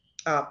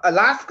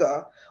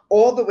 Alaska,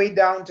 all the way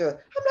down to, I'm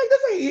like,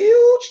 that's a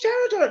huge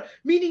territory,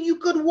 meaning you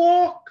could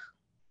walk.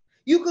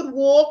 You could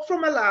walk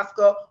from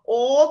Alaska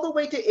all the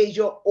way to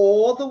Asia,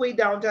 all the way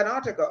down to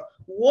Antarctica.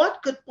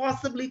 What could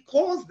possibly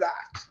cause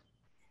that?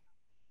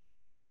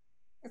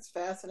 That's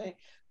fascinating.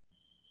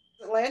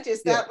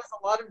 Atlantis, Yeah. that was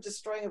a lot of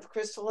destroying of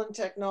crystalline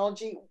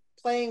technology,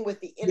 playing with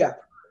the inner Yeah.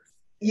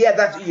 Yeah,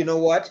 that's, you know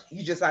what?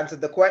 You just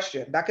answered the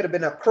question. That could have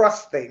been a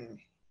crust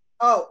thing.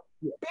 Oh,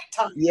 Yeah. big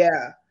time.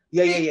 Yeah.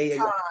 Yeah, yeah, Big yeah, yeah,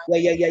 time. yeah.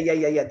 Yeah, yeah, yeah,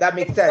 yeah, yeah. That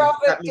makes It sense. drove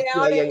That it makes,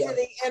 down yeah, yeah, into yeah.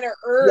 the inner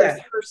Yeah. earth Yeah,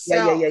 yeah,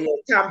 herself. yeah, yeah.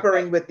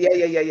 Tampering with, yeah,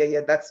 yeah, yeah, yeah,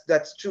 yeah.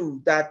 That's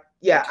true. That,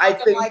 You're yeah, I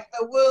talking think, like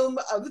the womb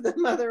of the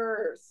Mother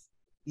Earth.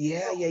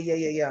 yeah, yeah, yeah,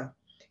 yeah, yeah.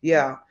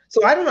 Yeah.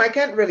 So I don't know. I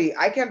can't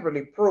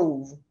really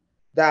prove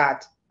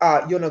that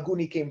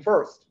Yonaguni came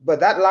first, but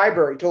that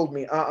library told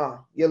me,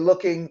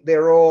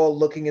 they're all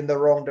looking in the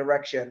wrong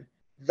direction.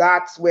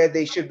 That's where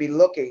they should be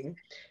looking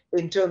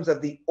in terms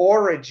of the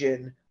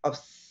origin of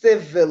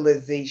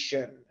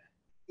civilization,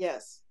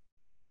 Yes.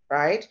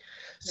 right?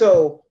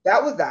 So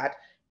that was that.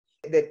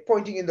 They're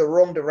pointing in the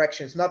wrong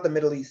direction. It's not the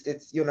Middle East,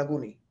 it's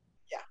Yonaguni.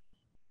 Yeah.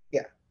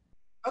 Yeah.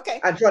 Okay.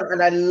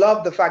 And I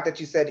love the fact that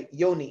you said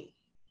Yoni.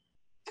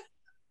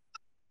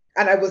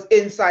 And I was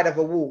inside of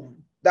a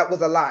womb that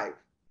was alive,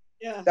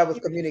 Yeah. that was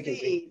You're a communicating.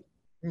 seed.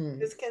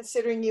 It's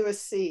considering you a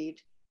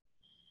seed.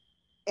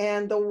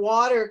 And the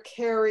water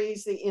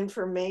carries the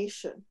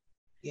information.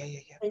 Yeah,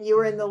 yeah, yeah. And you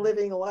were in the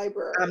living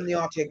library.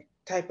 Amniotic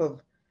type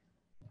of.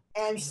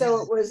 And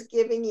so it was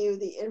giving you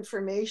the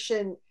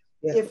information.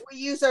 Yeah. If we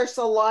use our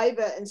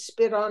saliva and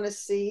spit on a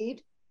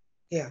seed,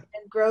 Yeah.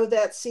 and grow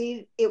that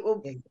seed, it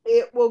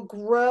will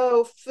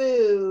grow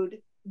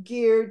food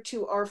geared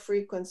to our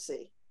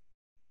frequency.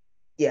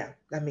 Yeah,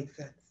 that makes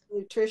sense.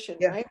 Nutrition,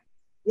 Yeah. right?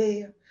 Yeah,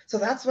 yeah. So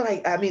that's what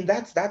I mean,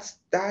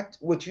 that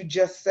what you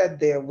just said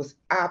there was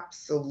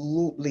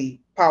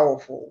absolutely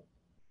powerful.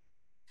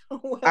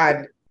 Well,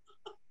 And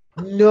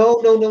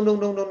no,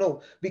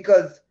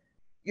 because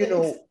thanks.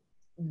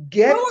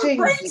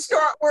 getting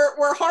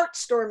We're heart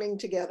storming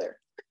together.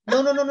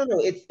 no.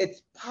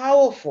 It's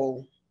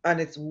powerful and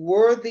it's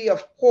worthy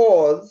of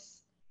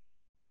pause.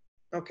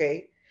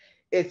 Okay.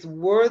 It's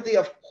worthy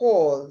of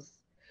pause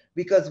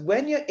because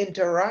when you're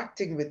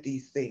interacting with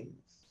these things,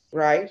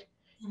 right?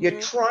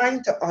 You're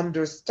trying to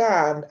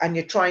understand and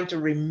you're trying to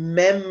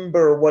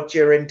remember what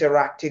you're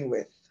interacting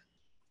with.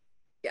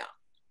 Yeah.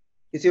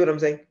 You see what I'm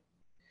saying?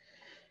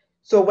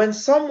 So when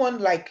someone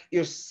like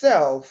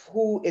yourself,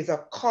 who is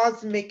a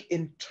cosmic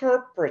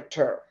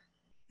interpreter,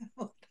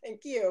 Well,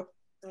 thank you.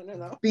 I don't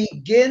know.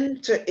 begin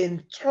to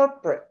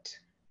interpret,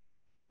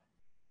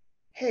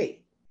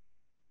 hey,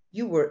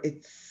 you were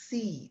its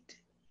seed.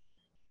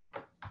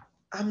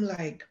 I'm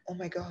like, oh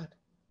my God.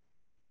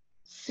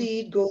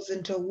 Seed goes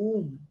into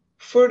womb.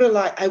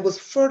 I was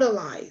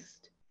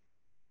fertilized.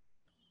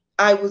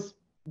 I was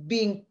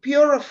being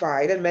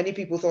purified, and many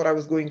people thought I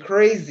was going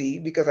crazy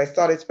because I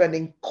started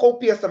spending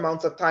copious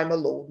amounts of time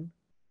alone.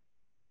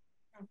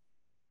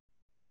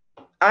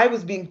 I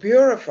was being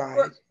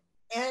purified.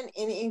 And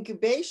in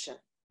incubation.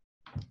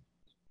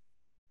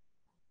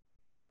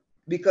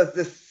 Because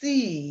the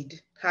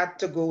seed had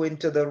to go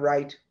into the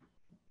right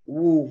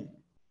womb.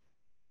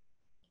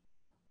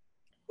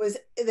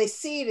 The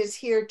seed is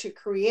here to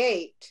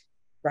create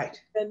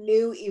Right. the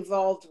new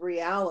evolved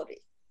reality.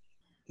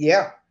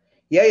 Yeah.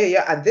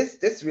 And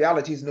this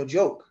reality is no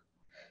joke.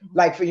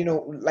 Like for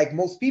like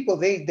most people,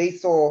 they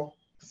saw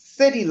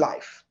city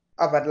life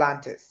of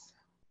Atlantis.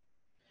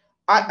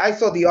 I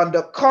saw the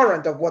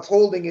undercurrent of what's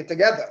holding it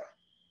together.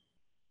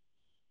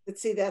 But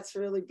see, that's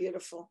really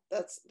beautiful.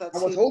 That's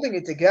And what's holding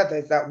it together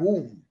is that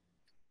womb.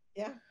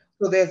 Yeah.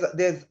 So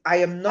I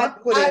am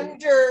not putting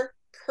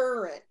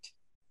undercurrent.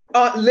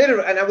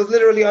 Literally, and I was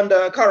literally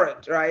under a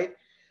current, right?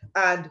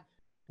 And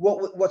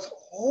what's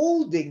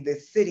holding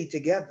this city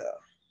together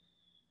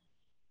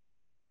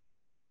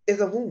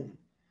is a womb.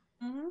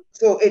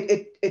 So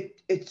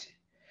it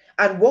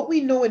and what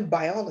we know in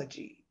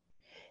biology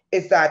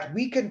is that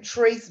we can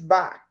trace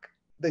back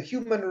the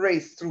human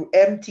race through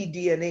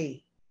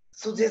mtDNA.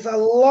 So there's a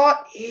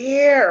lot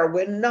here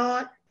we're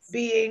not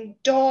being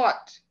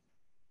taught.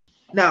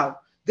 Now,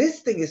 this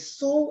thing is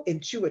so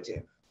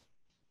intuitive,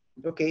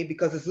 okay,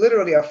 because it's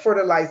literally a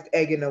fertilized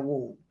egg in a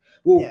womb.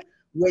 Yeah.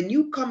 When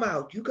you come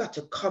out, you got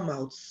to come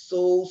out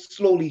so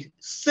slowly.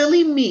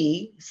 Silly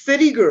me,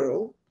 city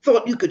girl,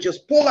 thought you could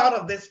just pull out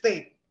of this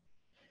thing.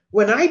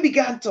 When I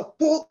began to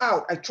pull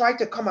out, I tried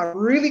to come out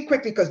really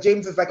quickly because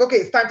James is like, okay,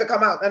 it's time to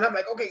come out. And I'm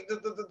like, okay,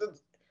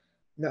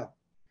 no.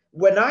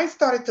 When I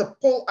started to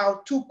pull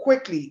out too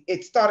quickly,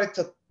 it started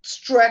to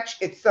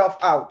stretch itself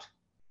out,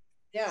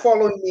 Yeah.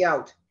 following me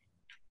out.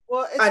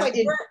 Well,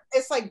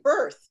 it's like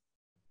birth.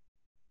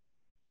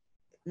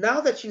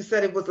 Now that you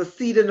said it was a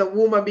seed in the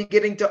womb, I'm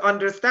beginning to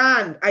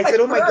understand. I Like said,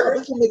 oh my God, birth.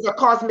 this woman is a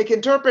cosmic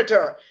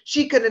interpreter.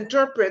 She can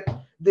interpret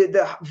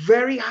the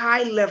very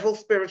high level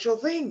spiritual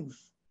things.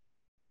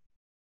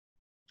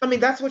 I mean,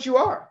 that's what you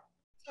are.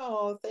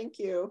 Oh, thank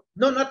you.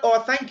 No, not oh,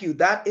 thank you.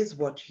 That is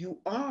what you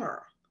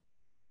are.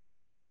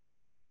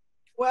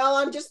 Well,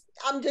 I'm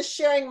just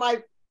sharing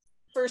my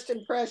first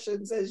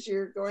impressions as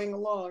you're going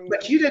along.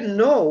 But you didn't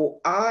know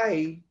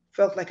I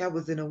felt like I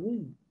was in a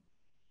womb.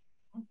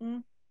 Mm-hmm.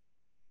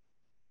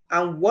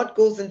 And what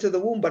goes into the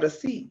womb but a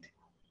seed?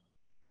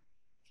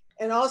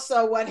 And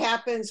also what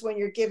happens when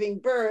you're giving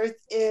birth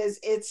is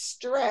it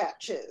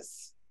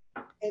stretches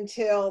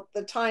until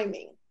the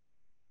timing.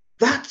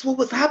 That's what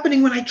was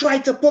happening when I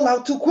tried to pull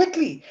out too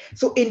quickly.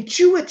 So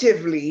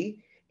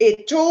intuitively,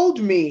 it told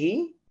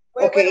me,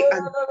 Wait, okay,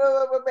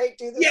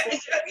 do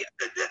this.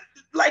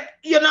 like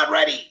you're not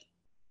ready.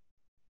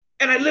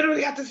 And I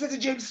literally had to say to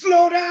James,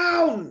 slow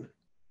down.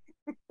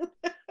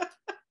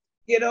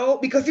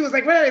 Because he was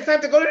like, well, it's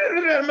time to go.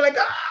 I'm like,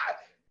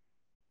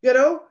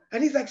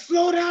 and he's like,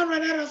 slow down,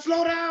 Rainetta,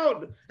 slow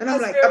down. And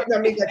I'm like,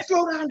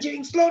 slow down,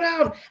 James, slow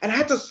down. And I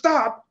had to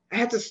stop.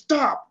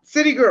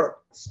 City girl,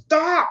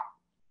 stop.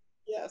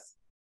 Yes.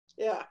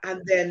 Yeah.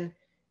 And then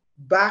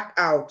back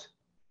out,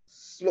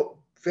 slow,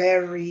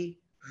 very,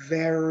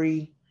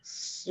 very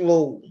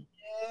slow.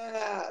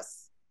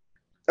 Yes.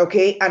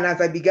 Okay. And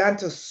as I began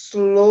to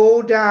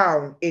slow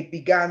down, it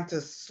began to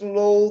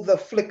slow the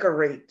flicker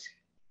rate.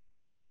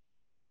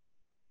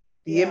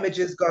 The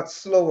images got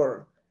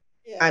slower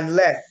and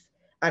less,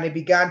 and it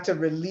began to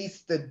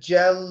release the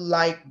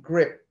gel-like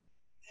grip.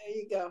 There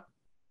you go.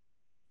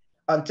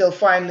 Until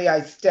finally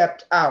I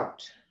stepped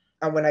out.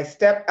 And when I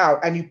stepped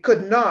out, and you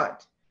could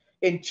not,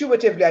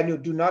 intuitively I knew,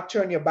 do not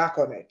turn your back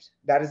on it.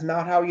 That is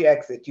not how you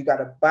exit. You got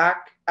to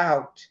back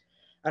out.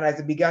 And as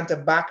it began to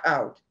back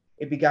out,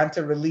 it began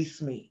to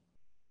release me.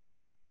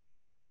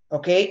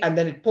 Okay? And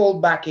then it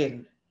pulled back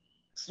in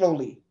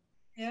slowly.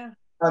 Yeah.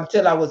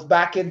 Until I was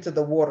back into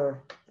the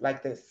water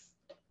like this.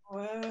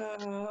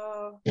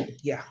 Wow.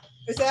 Yeah.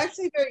 It's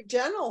actually very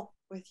gentle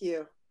with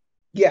you.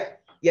 Yeah.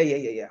 In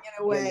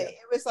a way. It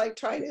was like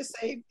trying to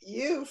save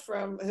you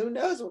from who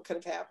knows what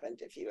could have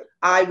happened if you.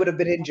 I would have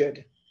been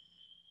injured.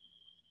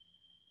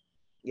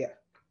 Yeah.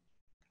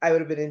 I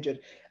would have been injured.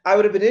 I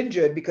would have been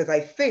injured because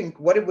I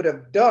think what it would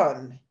have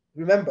done,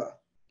 remember,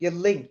 you're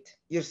linked,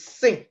 you're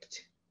synced.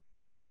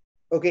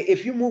 Okay,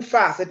 if you move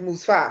fast, it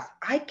moves fast.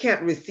 I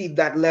can't receive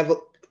that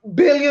level,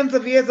 billions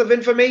of years of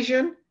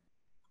information.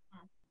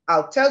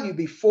 I'll tell you,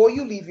 before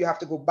you leave, you have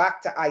to go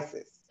back to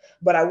Isis.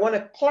 But I want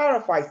to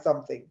clarify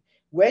something.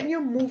 When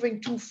you're moving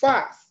too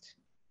fast,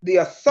 the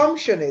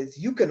assumption is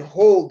you can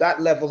hold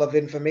that level of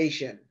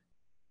information.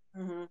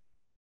 Mm-hmm.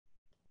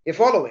 You're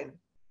following?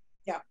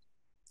 Yeah.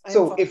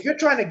 So if you're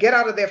trying to get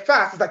out of there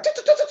fast, it's like,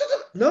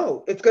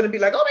 no, it's going to be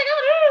like, oh my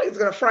God, it's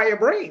going to fry your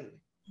brain.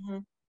 Mm-hmm.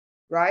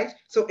 Right?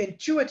 So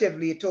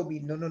intuitively, it told me,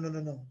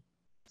 no,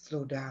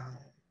 slow down.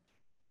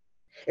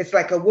 It's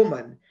like a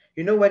woman,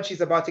 when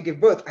she's about to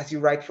give birth, as you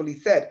rightfully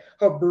said,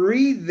 her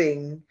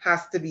breathing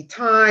has to be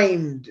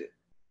timed.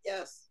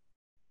 Yes.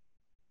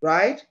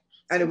 Right?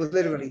 And it was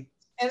literally.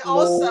 And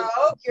also,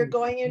 you're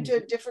going into a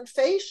different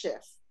phase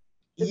shift.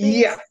 The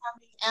being coming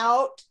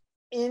out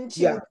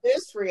into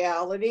this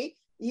reality,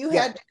 you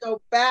had to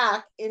go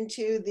back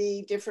into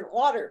the different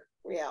water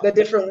reality. The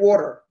different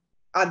water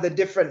and the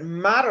different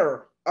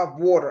matter of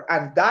water.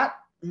 And that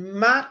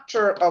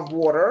matter of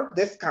water,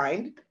 this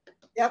kind,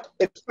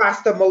 it's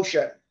faster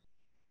motion.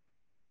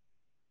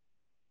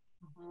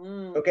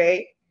 Mm-hmm.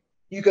 Okay?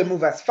 You can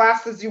move as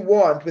fast as you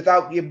want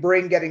without your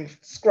brain getting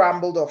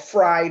scrambled or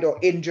fried or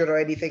injured or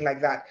anything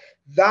like that.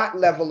 That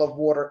level of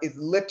water is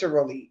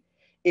literally,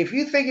 if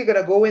you think you're going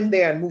to go in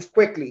there and move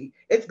quickly,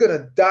 it's going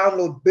to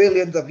download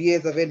billions of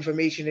years of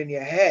information in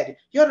your head.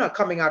 You're not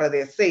coming out of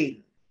there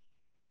sane.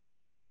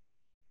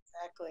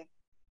 Exactly.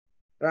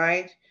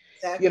 Right?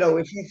 Exactly.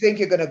 If you think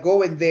you're going to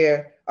go in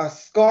there, a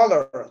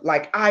scholar,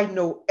 like I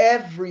know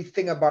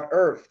everything about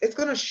Earth, it's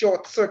going to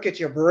short circuit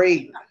your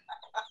brain.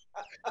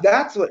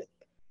 That's what.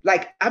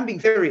 Like, I'm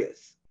being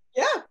serious.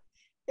 Yeah,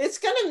 it's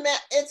gonna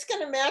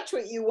match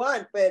what you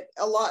want, but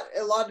a lot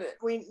of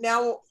we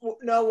now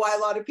know why a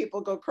lot of people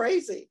go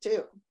crazy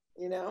too.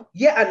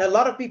 Yeah, and a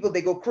lot of people,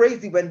 they go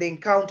crazy when they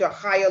encounter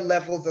higher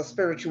levels of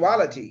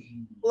spirituality.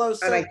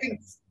 And I think,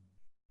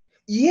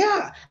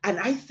 and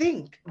I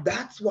think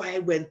that's why I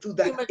went through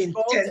that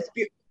intense.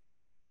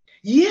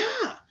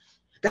 Yeah,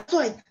 that's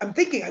why I'm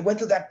thinking I went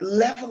through that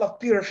level of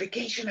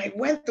purification. I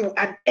went through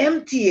an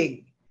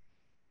emptying.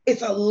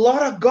 It's a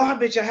lot of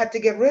garbage I had to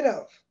get rid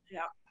of.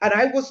 Yeah. And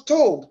I was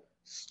told,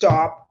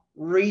 stop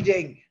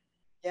reading.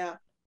 Yeah.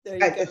 There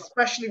you And go.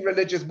 especially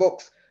religious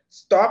books.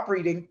 Stop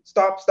reading.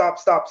 Stop, stop,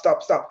 stop,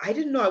 stop, stop. I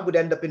didn't know I would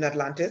end up in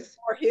Atlantis.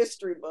 Or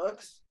history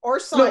books or No,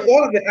 science.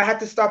 all of it. I had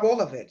to stop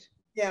all of it.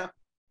 Yeah.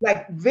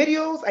 Like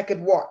videos I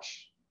could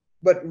watch,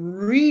 but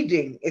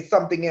reading is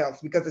something else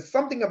because it's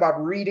something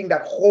about reading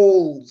that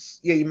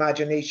holds your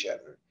imagination.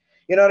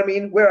 You know what I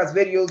mean? Whereas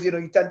videos, you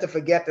tend to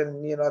forget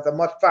and, at a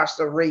much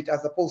faster rate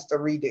as opposed to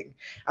reading.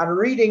 And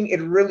reading,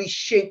 it really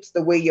shapes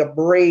the way your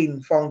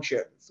brain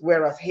functions.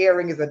 Whereas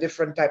hearing is a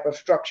different type of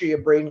structure your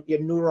brain, your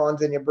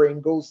neurons in your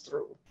brain goes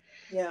through.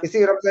 Yeah. You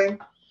see what I'm saying?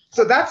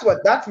 So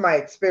that's my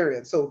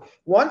experience. So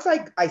once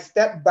I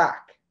step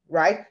back,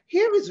 right?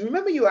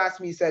 Remember you asked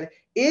me, you said,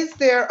 is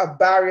there a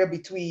barrier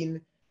between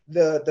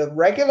the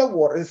regular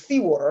water, the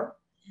seawater,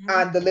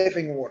 and the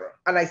living water?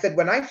 And I said,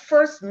 when I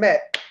first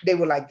met, they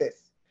were like this.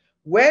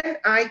 When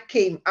I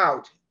came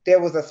out,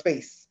 there was a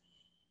space.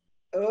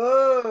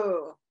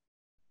 Oh,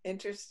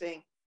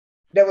 interesting.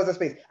 There was a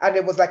space. And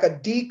it was like a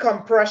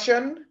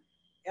decompression.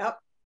 Yep.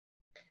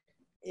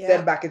 Yeah.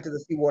 Then back into the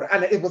seawater.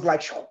 And it was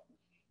like,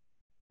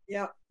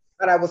 yep.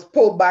 And I was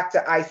pulled back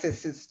to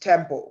Isis's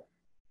temple.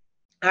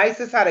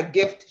 Isis had a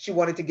gift she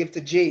wanted to give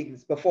to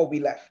James before we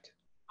left.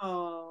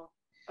 Oh,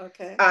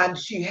 okay. And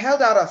she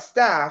held out a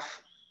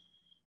staff.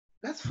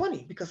 That's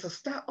funny because her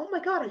staff, oh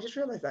my God, I just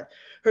realized that.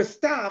 Her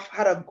staff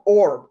had an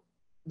orb,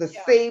 the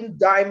same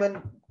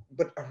diamond,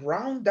 but a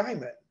round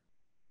diamond.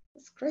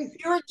 That's crazy.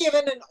 You were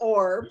given an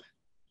orb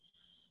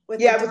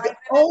with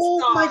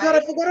oh my God,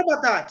 I forgot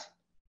about that.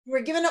 You were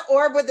given an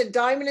orb with a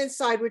diamond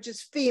inside, which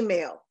is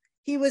female.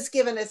 He was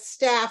given a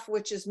staff,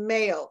 which is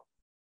male.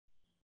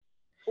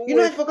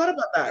 I forgot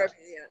about that.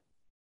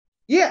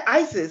 Yeah,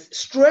 Isis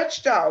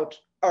stretched out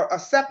a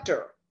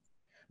scepter.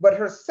 But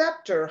her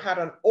scepter had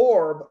an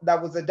orb that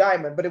was a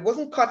diamond, but it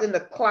wasn't cut in the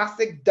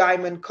classic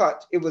diamond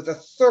cut. It was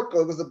a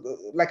circle. It was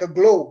like a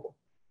globe.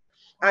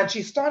 And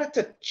she started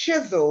to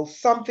chisel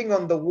something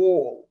on the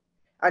wall.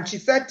 And she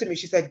said to me,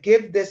 she said,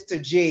 give this to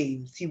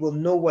James. He will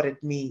know what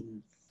it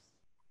means.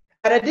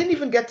 And I didn't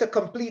even get to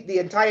complete the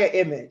entire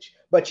image,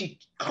 but she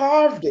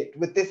carved it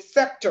with this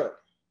scepter.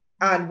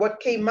 And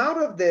what came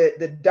out of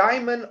the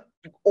diamond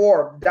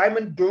orb,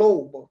 diamond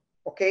globe,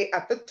 okay,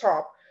 at the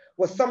top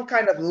was some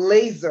kind of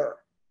laser.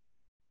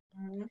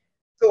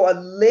 So a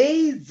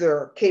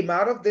laser came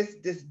out of this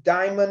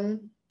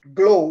diamond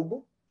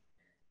globe,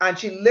 and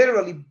she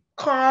literally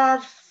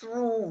carved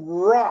through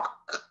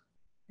rock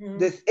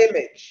this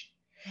image.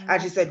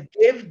 And she said,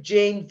 give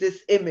James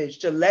this image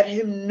to let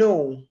him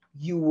know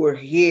you were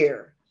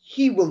here.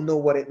 He will know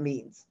what it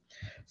means.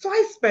 So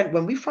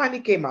when we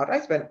finally came out, I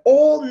spent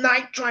all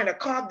night trying to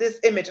carve this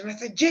image. And I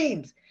said,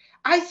 James,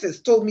 Isis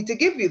told me to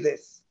give you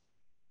this.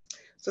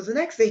 So the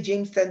next day,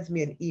 James sends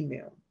me an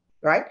email,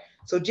 right?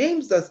 So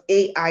James does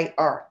AI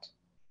art.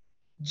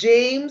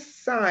 James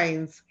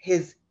signs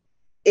his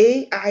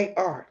AI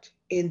art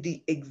in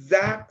the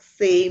exact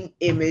same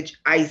image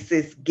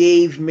Isis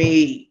gave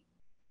me.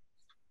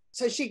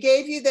 So she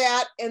gave you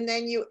that, and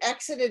then you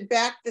exited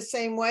back the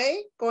same way,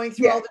 going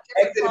through all the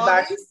different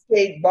bodies?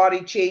 Back,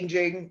 body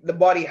changing. The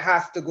body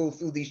has to go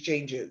through these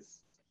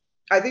changes.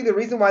 I think the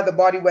reason why the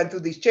body went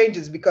through these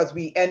changes because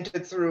we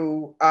entered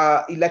through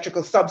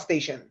electrical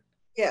substation.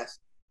 Yes.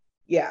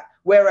 Yeah.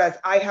 Whereas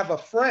I have a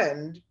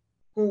friend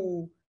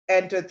who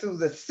entered through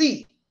the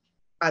sea,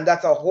 and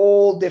that's a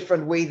whole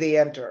different way they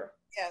enter.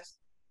 Yes.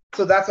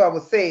 So that's what I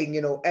was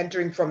saying,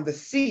 entering from the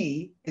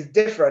sea is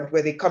different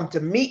where they come to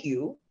meet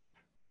you,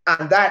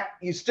 and that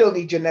you still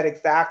need genetics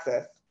to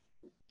access.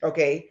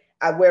 Okay.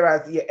 And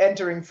whereas you're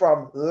entering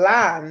from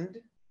land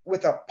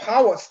with a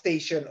power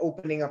station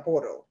opening a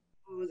portal.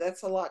 Ooh,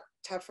 that's a lot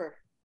tougher.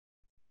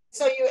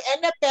 So you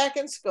end up back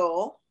in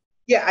school.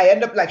 Yeah, I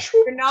end up like,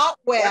 you're not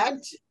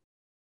wet.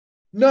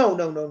 No.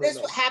 This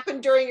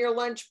happened during your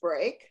lunch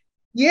break.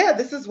 Yeah,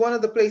 this is one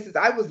of the places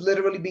I was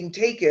literally being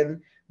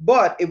taken,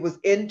 but it was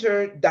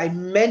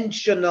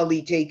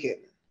interdimensionally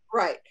taken.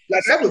 Right.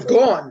 Like I was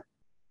gone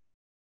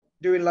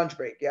during lunch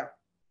break. Yeah.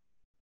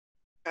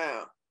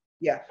 Oh.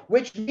 Yeah,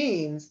 which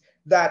means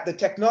that the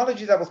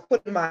technology that was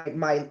put in on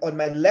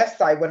my left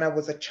side when I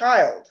was a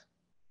child,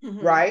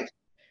 right?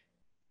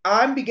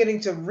 I'm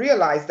beginning to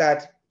realize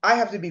that I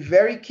have to be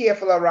very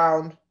careful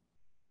around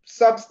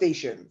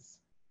substations.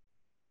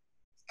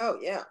 Oh,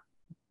 yeah.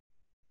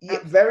 Yeah,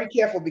 very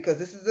careful because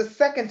this is the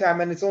second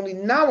time and it's only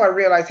now I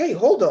realize, hey,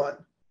 hold on.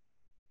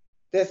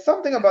 There's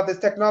something about this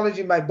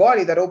technology in my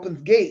body that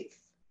opens gates.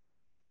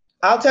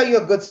 I'll tell you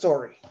a good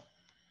story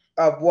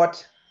of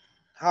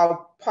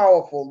how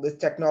powerful this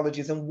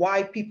technology is and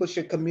why people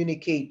should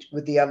communicate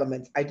with the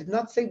elements. I did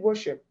not say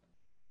worship.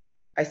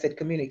 I said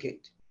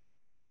communicate.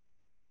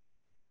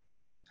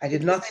 I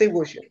did not say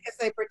worship. Because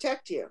they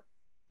protect you.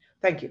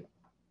 Thank you.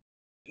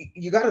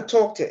 You got to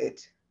talk to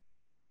it.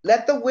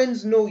 Let the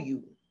winds know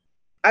you.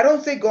 I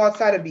don't say go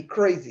outside and be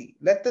crazy.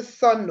 Let the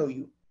sun know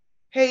you.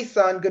 Hey,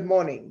 sun, good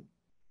morning.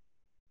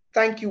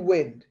 Thank you,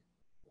 wind.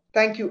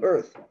 Thank you,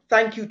 earth.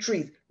 Thank you,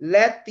 trees.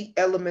 Let the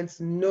elements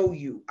know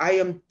you. I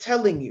am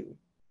telling you.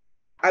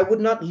 I would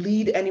not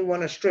lead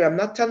anyone astray. I'm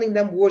not telling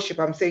them worship.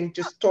 I'm saying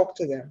just talk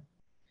to them.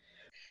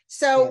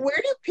 So, Yeah.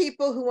 where do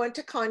people who want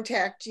to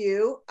contact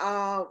you,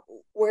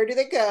 where do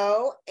they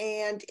go?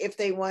 And if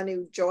they want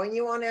to join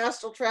you on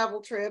astral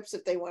travel trips,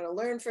 if they want to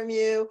learn from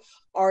you,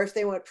 or if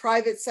they want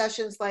private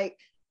sessions, like,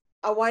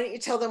 why don't you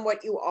tell them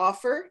what you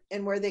offer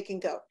and where they can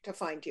go to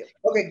find you?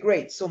 Okay,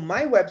 great. So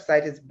my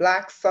website is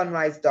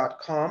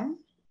blacksunrise.com,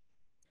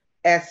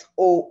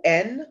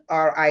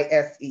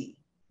 SONRISE,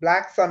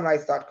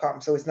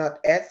 blacksunrise.com. So it's not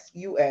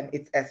SUN,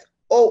 it's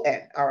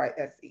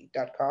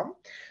SONRISE.com.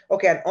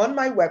 Okay, and on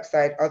my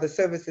website are the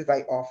services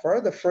I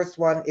offer. The first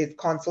one is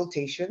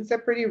consultations. They're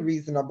pretty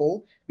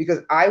reasonable because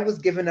I was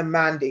given a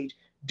mandate.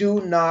 Do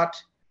not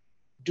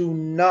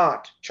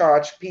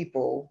charge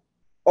people,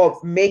 or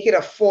make it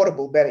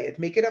affordable, better yet,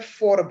 make it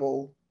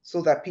affordable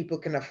so that people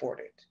can afford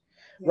it.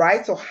 Yes.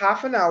 Right? So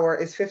half an hour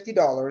is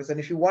 $50, and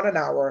if you want an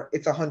hour,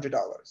 it's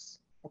 $100.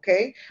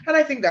 Okay? And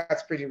I think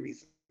that's pretty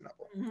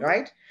reasonable,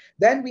 right?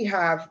 Then we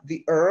have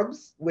the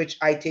herbs, which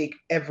I take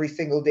every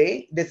single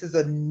day. This is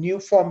a new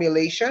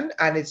formulation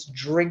and it's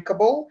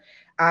drinkable.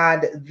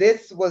 And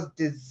this was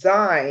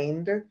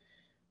designed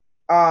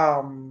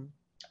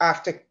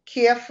after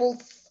careful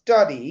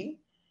study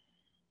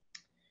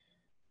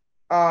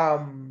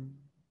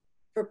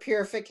For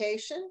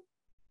purification?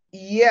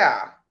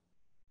 yeah,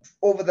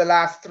 over the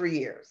last 3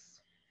 years.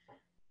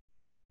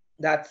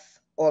 That's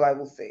all I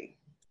will say.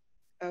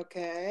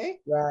 Okay.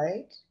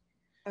 Right?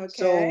 Okay.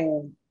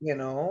 So,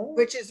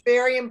 which is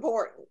very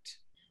important.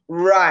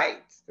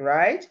 Right,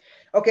 right.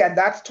 Okay, and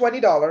that's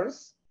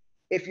 $20.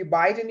 If you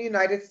buy it in the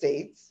United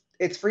States,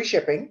 it's free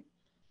shipping.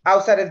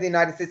 Outside of the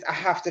United States, I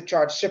have to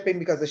charge shipping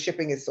because the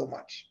shipping is so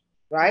much,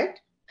 right?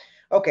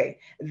 Okay,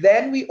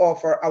 then we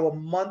offer our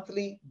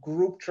monthly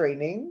group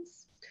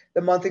trainings.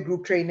 The monthly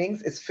group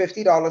trainings is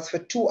 $50 for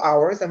 2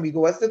 hours, and we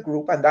go as a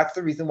group, and that's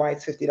the reason why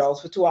it's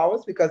 $50 for 2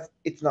 hours, because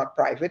it's not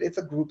private, it's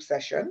a group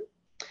session.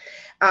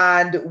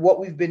 And what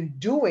we've been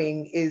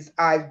doing is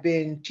I've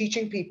been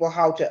teaching people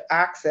how to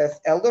access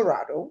El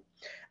Dorado,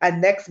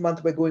 and next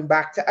month we're going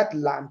back to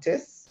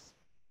Atlantis.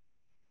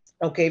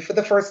 Okay, for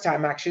the first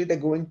time, actually, they're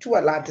going to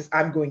Atlantis.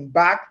 I'm going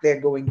back, they're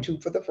going to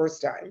for the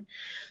first time,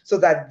 so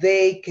that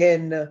they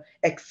can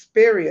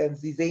experience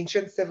these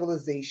ancient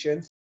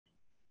civilizations.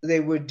 They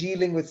were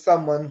dealing with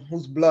someone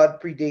whose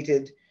blood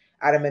predated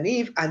Adam and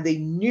Eve, and they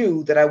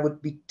knew that I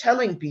would be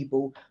telling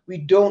people we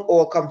don't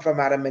all come from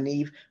Adam and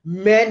Eve.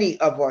 Many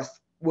of us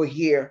were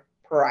here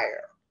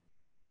prior,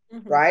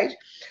 right?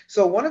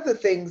 So one of the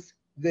things,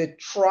 the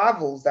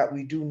travels that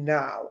we do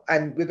now,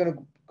 and we're going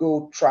to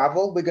go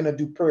travel, we're going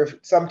to do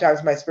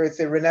sometimes my spirit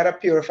say,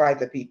 Rainetta, purify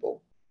the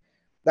people.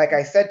 Like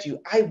I said to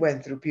you, I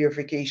went through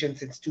purification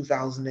since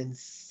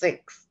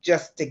 2006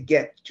 just to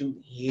get to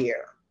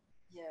here.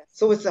 Yes.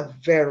 So it's a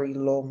very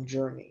long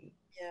journey.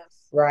 Yes.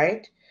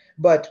 Right?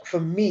 But for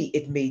me,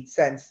 it made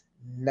sense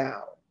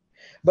now.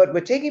 But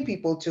we're taking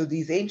people to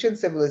these ancient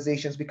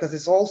civilizations because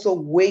it's also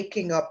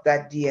waking up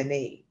that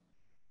DNA.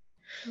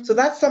 So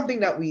that's something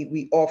that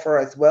we offer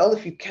as well.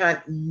 If you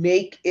can't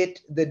make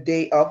it the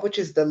day of, which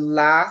is the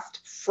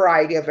last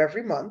Friday of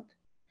every month,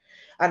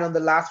 and on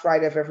the last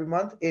Friday of every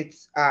month,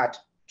 it's at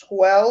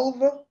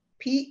 12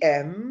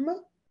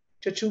 p.m.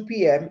 to 2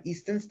 p.m.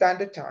 Eastern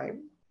Standard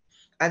Time.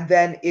 And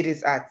then it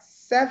is at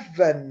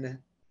 7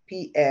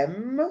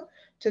 p.m.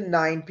 to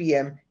 9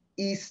 p.m.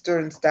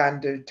 Eastern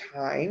Standard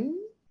Time.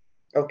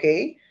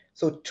 Okay,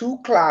 so 2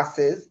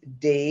 classes,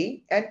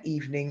 day and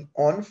evening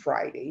on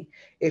Friday.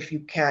 If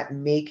you can't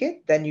make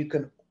it, then you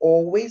can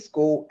always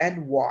go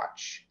and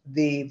watch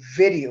the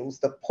videos,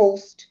 the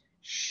post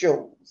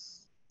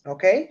shows.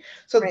 Okay,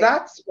 so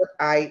that's what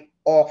I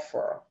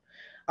offer.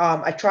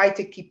 I try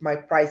to keep my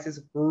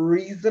prices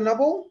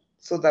reasonable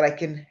so that I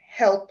can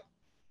help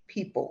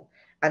people,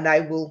 and I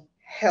will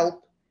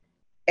help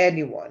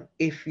anyone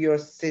if you're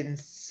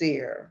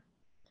sincere.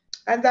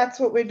 And that's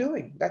what we're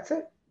doing. That's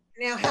it.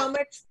 Now, how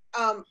much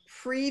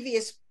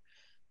previous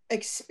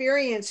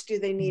experience do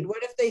they need?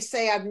 What if they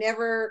say, I've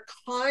never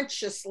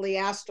consciously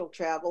astral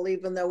travel,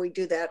 even though we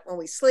do that when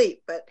we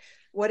sleep? But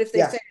what if they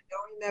say, I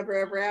don't remember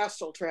ever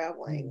astral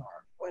traveling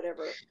or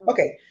whatever?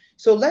 Okay,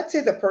 so let's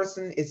say the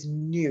person is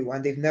new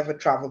and they've never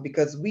traveled,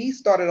 because we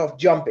started off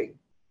jumping,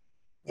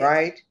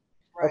 right?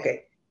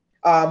 Okay.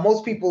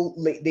 Most people,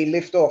 they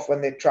lift off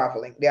when they're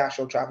traveling, the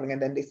astral traveling,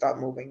 and then they start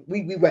moving.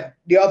 We went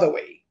the other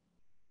way,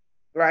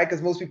 right?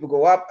 Because most people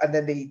go up and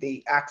then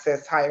they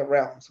access higher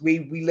realms.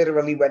 We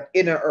literally went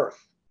inner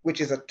earth,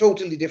 which is a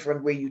totally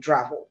different way you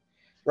travel,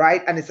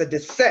 right? And it's a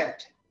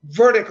descent,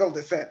 vertical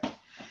descent,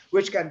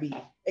 which can be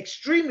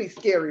extremely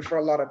scary for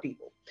a lot of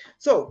people.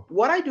 So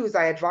what I do is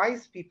I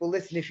advise people,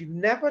 listen, if you've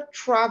never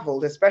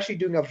traveled, especially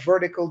doing a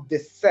vertical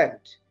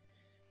descent,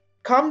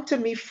 come to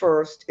me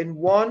first in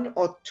 1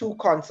 or 2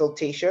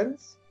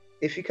 consultations.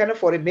 If you can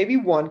afford it, maybe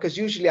 1, because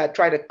usually I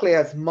try to clear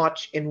as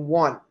much in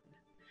 1.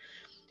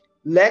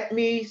 Let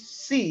me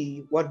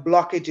see what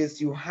blockages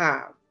you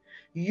have.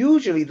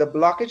 Usually the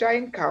blockage I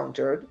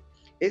encountered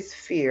is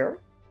fear,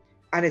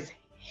 and it's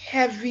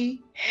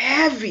heavy,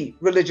 heavy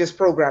religious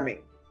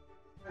programming.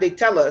 They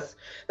tell us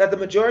that the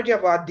majority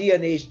of our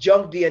DNA is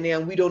junk DNA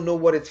and we don't know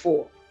what it's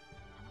for.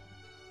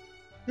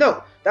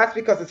 No, that's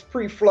because it's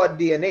pre-flood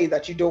DNA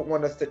that you don't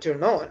want us to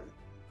turn on.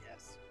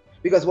 Yes.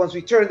 Because once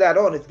we turn that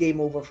on, it's game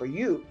over for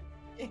you.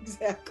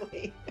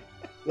 Exactly.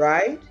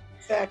 Right?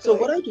 Exactly. So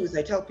what I do is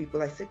I tell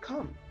people, I say,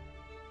 come.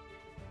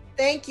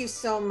 Thank you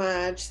so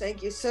much.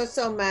 Thank you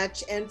so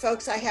much. And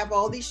folks, I have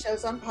all these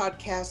shows on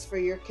podcasts for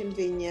your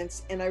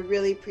convenience, and I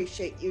really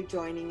appreciate you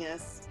joining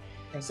us.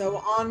 So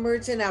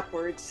onwards and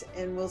upwards,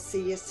 and we'll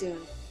see you soon.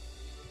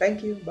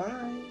 Thank you.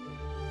 Bye.